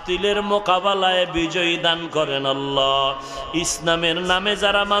 বাতিলের মোকাবেলায় বিজয়ী দান করেন আল্লাহ। ইসলামের নামে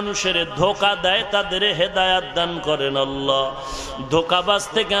যারা মানুষের ধোঁকা দেয় তাদের হেদায়াত দান করেন আল্লাহ। ধোঁকাবাজ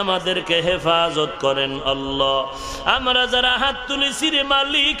থেকে আমাদেরকে হেফাজত করেন আল্লাহ। আমরা যারা হাত তুলেছি রে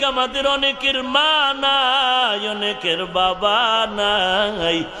মালিক, আমাদের অনেকের মা নাই, অনেকের বাবা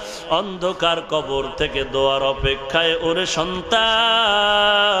নাই, অন্ধকার কবর থেকে দোয়ার অপেক্ষায়। ওরে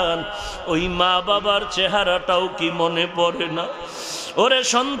সন্তান, ওই মা বাবার চেহারাটাও কি মনে পড়ে না? ওরে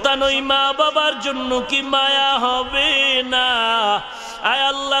সন্তান, ওই মা বাবার জন্য কি মায়া হবে না? আয়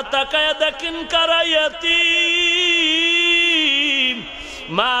আল্লাহ, তাকায়া দেখেন কারা ইয়াতীম,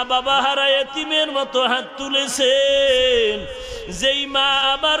 মা বাবা হারা ইয়াতীমের মতো হাত তুলেছেন। যেই মা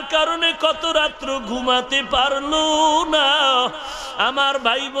আমার কারণে কত রাত্র ঘুমাতে পারলো না, আমার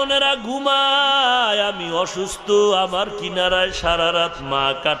ভাই বোনেরা ঘুমায়, আমি অসুস্থ, আমার কিনারায় সারা রাত মা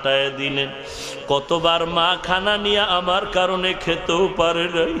কাটায় দিলেন। কতবার মা খানা নিয়ে আমার কারণে খেতেও পারে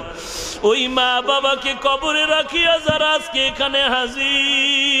নাই। ওই মা বাবাকে কবরে রাখিয়া যারা আজকে এখানে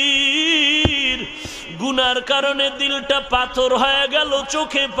হাজির, গুনার কারণে দিলটা পাথর হয়ে গেল,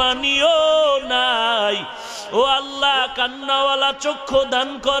 চোখে পানিও নাই। ও আল্লাহ, কান্নাওয়ালা চক্ষু দান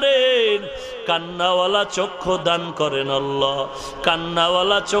করেন, কান্নাওয়ালা চক্ষু দান করেন আল্লাহ,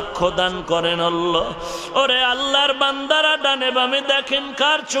 কান্নাওয়ালা চক্ষু দান করেন আল্লাহ। ওরে আল্লাহর বান্দারা ডানে বামে দেখেন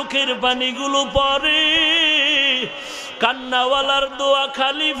কার চোখের পানিগুলো পড়ে। কান্নাওয়ালার দোয়া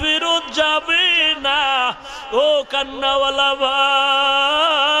খালি ফেরত যাবে না। ও কান্নাওয়ালা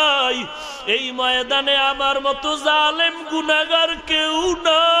ভাই, এই ময়দানে আমার মতো জালেম গুনাহগার কেউ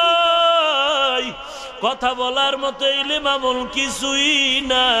নাই, কথা বলার মতো ইলম আমল কিছুই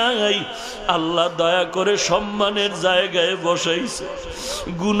নাই। আল্লাহ দয়া করে সম্মানের জায়গায় বসাইছে,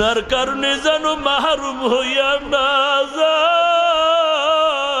 গুনার কারণে যেন মাহরুম হইয়া না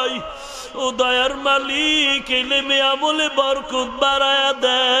যায়। ও দয়ার মালিক, ইলমে আমলে বরকত বাড়ায়া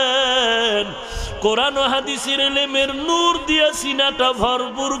দেন, কোরআন ও হাদিসের ইলমের নূর দিয়া সিনাটা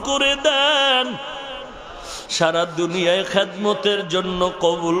ভরপুর করে দেন। সারা দুনিয়ায় খেদমতের জন্য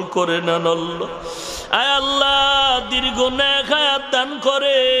কবুল করে নেন আল্লাহ। আয় আল্লাহ, দীর্ঘ নেক হায়াত দান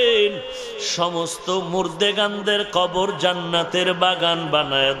করেন, সমস্ত মুর্দেগানদের কবর জান্নাতের বাগান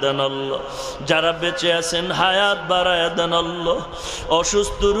বানায় দেন আল্লাহ। যারা বেঁচে আছেন হায়াত বাড়ায় দেন আল্লাহ।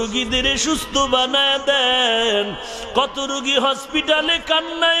 অসুস্থ রোগীদের সুস্থ বানায় দেন। কত রোগী হসপিটালে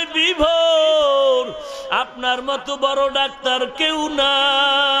কান্নায় বিভোর, আপনার মতো বড় ডাক্তার কেউ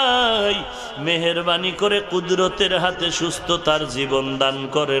নাই। মেহেরবানি করে কুদরতের হাতে সুস্থতার জীবন দান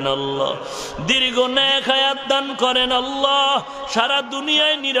করেন আল্লাহ। দীর্ঘ নেক হায়াত দান করেন আল্লাহ। সারা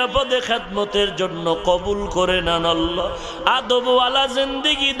দুনিয়ায় নিরাপদে খেদমতের জন্য কবুল করে নেন আল্লাহ। আদবওয়ালা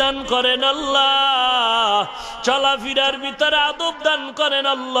জিন্দেগি দান করেন আল্লাহ। চলাফেরার ভিতরে আদব দান করেন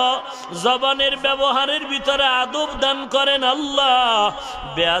আল্লাহ। জবানের ব্যবহারের ভিতরে আদব দান করেন আল্লাহ।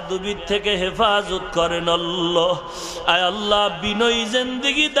 বেয়াদবির থেকে হেফাজত করেন আল্লাহ। আয় আল্লাহ, বিনয়ী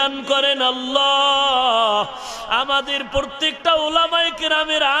জিন্দেগি দান করেন আল্লাহ। আমাদের প্রত্যেকটা উলামায়ে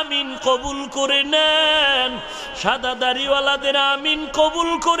কেরামের আমিন কবুল করে নেন। সাদা দাড়িওয়ালাদের আমিন কবুল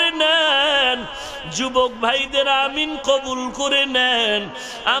করে নেন। যুবক ভাইদের আমিন কবুল করে নেন।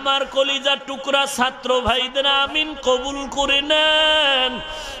 আমার কলিজার টুকরা ছাত্র ভাইদের আমিন কবুল করে নেন।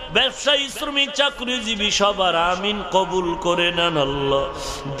 ব্যবসায়ী, শ্রমিক, চাকরিজীবী সবার আমিন কবুল করে নেন আল্লাহ।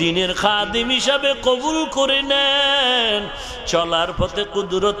 দ্বীনের খাদিম হিসাবে কবুল করে নেন। চলার পথে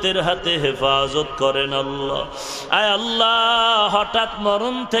কুদরতের হাতে হেফাজত করেন আল্লাহ। আয় আল্লাহ, হঠাৎ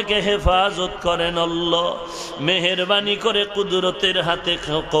মরণ থেকে হেফাজত করেন আল্লাহ। মেহেরবানি করে কুদরতের হাতে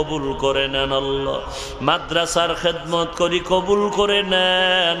কবুল করে নেন আল্লাহ। মাদ্রাসার খেদমত করি, কবুল করে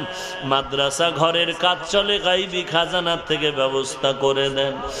নেন। মাদ্রাসা ঘরের কাজ চলে, গাইবি খাজানার থেকে ব্যবস্থা করে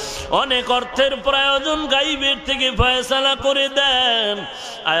দেন। অনেক অর্থের প্রয়োজন গাইবের থেকে ফয়সালা করে দেন।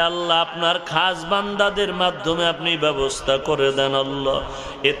 আয় আল্লাহ আপনার খাস বান্দাদের মাধ্যমে আপনি ব্যবস্থা করে দেন আল্লাহ।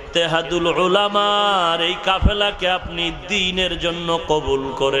 ইত্তেহাদুল উলামার এই কাফেলাকে আপনি দ্বীনের জন্য কবুল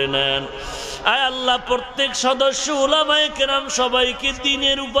করে নেন। আয় আল্লাহ প্রত্যেক সদস্য উলামায়ে কেরাম সবাইকে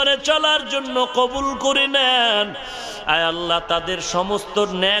দ্বীনের উপরে চলার জন্য কবুল করে নেন। আয় আল্লাহ তাদের সমস্ত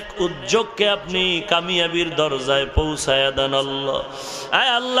নেক উদ্যোগকে আপনি কামিয়াবির দরজায় পৌঁছায়া দেন আল্লাহ।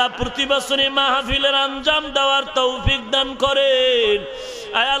 আয় আল্লাহ প্রতি বছরে মাহফিলের আঞ্জাম দেওয়ার তৌফিক দান করেন।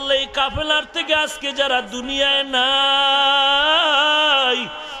 আয় আল্লাহ এই কাফেলার থেকে আজকে যারা দুনিয়ায় নাই,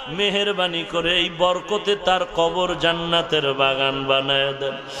 মেহেরবানি করে এই বরকতে তার কবর জান্নাতের বাগান বানায়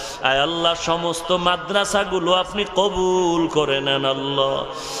দেন। আয় আল্লাহ সমস্ত মাদ্রাসাগুলো আপনি কবুল করে নেন আল্লাহ।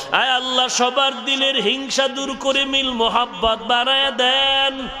 আয় আল্লাহ সবার দিলের হিংসা দূর করে মিল মোহাব্বত বানায়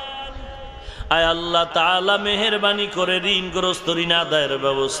দেন। আয় আল্লাহ তাআলা মেহেরবানি করে ঋণগ্রস্ত ঋণ আদায়ের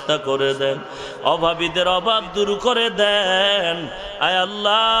ব্যবস্থা করে দেন, অভাবীদের অভাব দূর করে দেন। আয়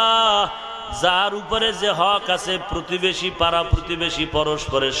আল্লাহ যার উপরে যে হক আছে প্রতিবেশী পাড়া প্রতিবেশী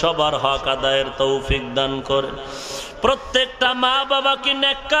পরস্পরে সবার হক আদায়ের তৌফিক দান করেন। প্রত্যেকটা মা বাবাকে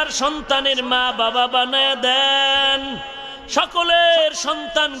নেককার সন্তানের মা বাবা বানায় দেন। সকলের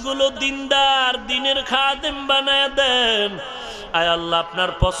সন্তানগুলো দিনদার দিনের খাদেম বানায় দেন। আয় আল্লাহ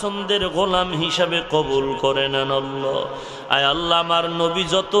আপনার পছন্দের গোলাম হিসাবে কবুল করে নেন আল্লাহ। আয় আল্লাহ আমার নবী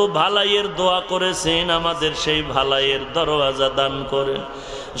যত ভালাইয়ের দোয়া করেছেন আমাদের সেই ভালাইয়ের দরওয়াজা দান করেন।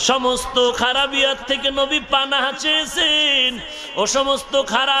 সমস্ত খারাপিয়াত থেকে নবী পানাহ চেয়েছেন, ও সমস্ত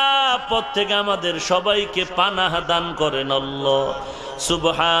খারাপ পথ থেকে আমাদের সবাইকে পানাহ দান করেন আল্লাহ।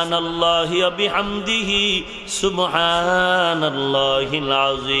 সুবহানাল্লাহি ওয়া বিহামদিহি সুবহানাল্লাহিল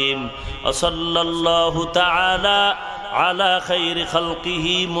আযীম। ওয়া সাল্লাল্লাহু তাআলা আলা খাইরি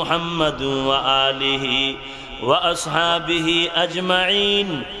খালকিহি মুহাম্মাদুন ওয়া আলিহি ওয়া আসহাবিহি আজমাইন।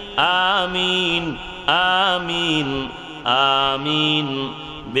 আমিন আমিন আমিন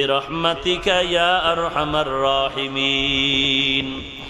বিরহমাতিকা ইয়া আরহামার রাহিমিন।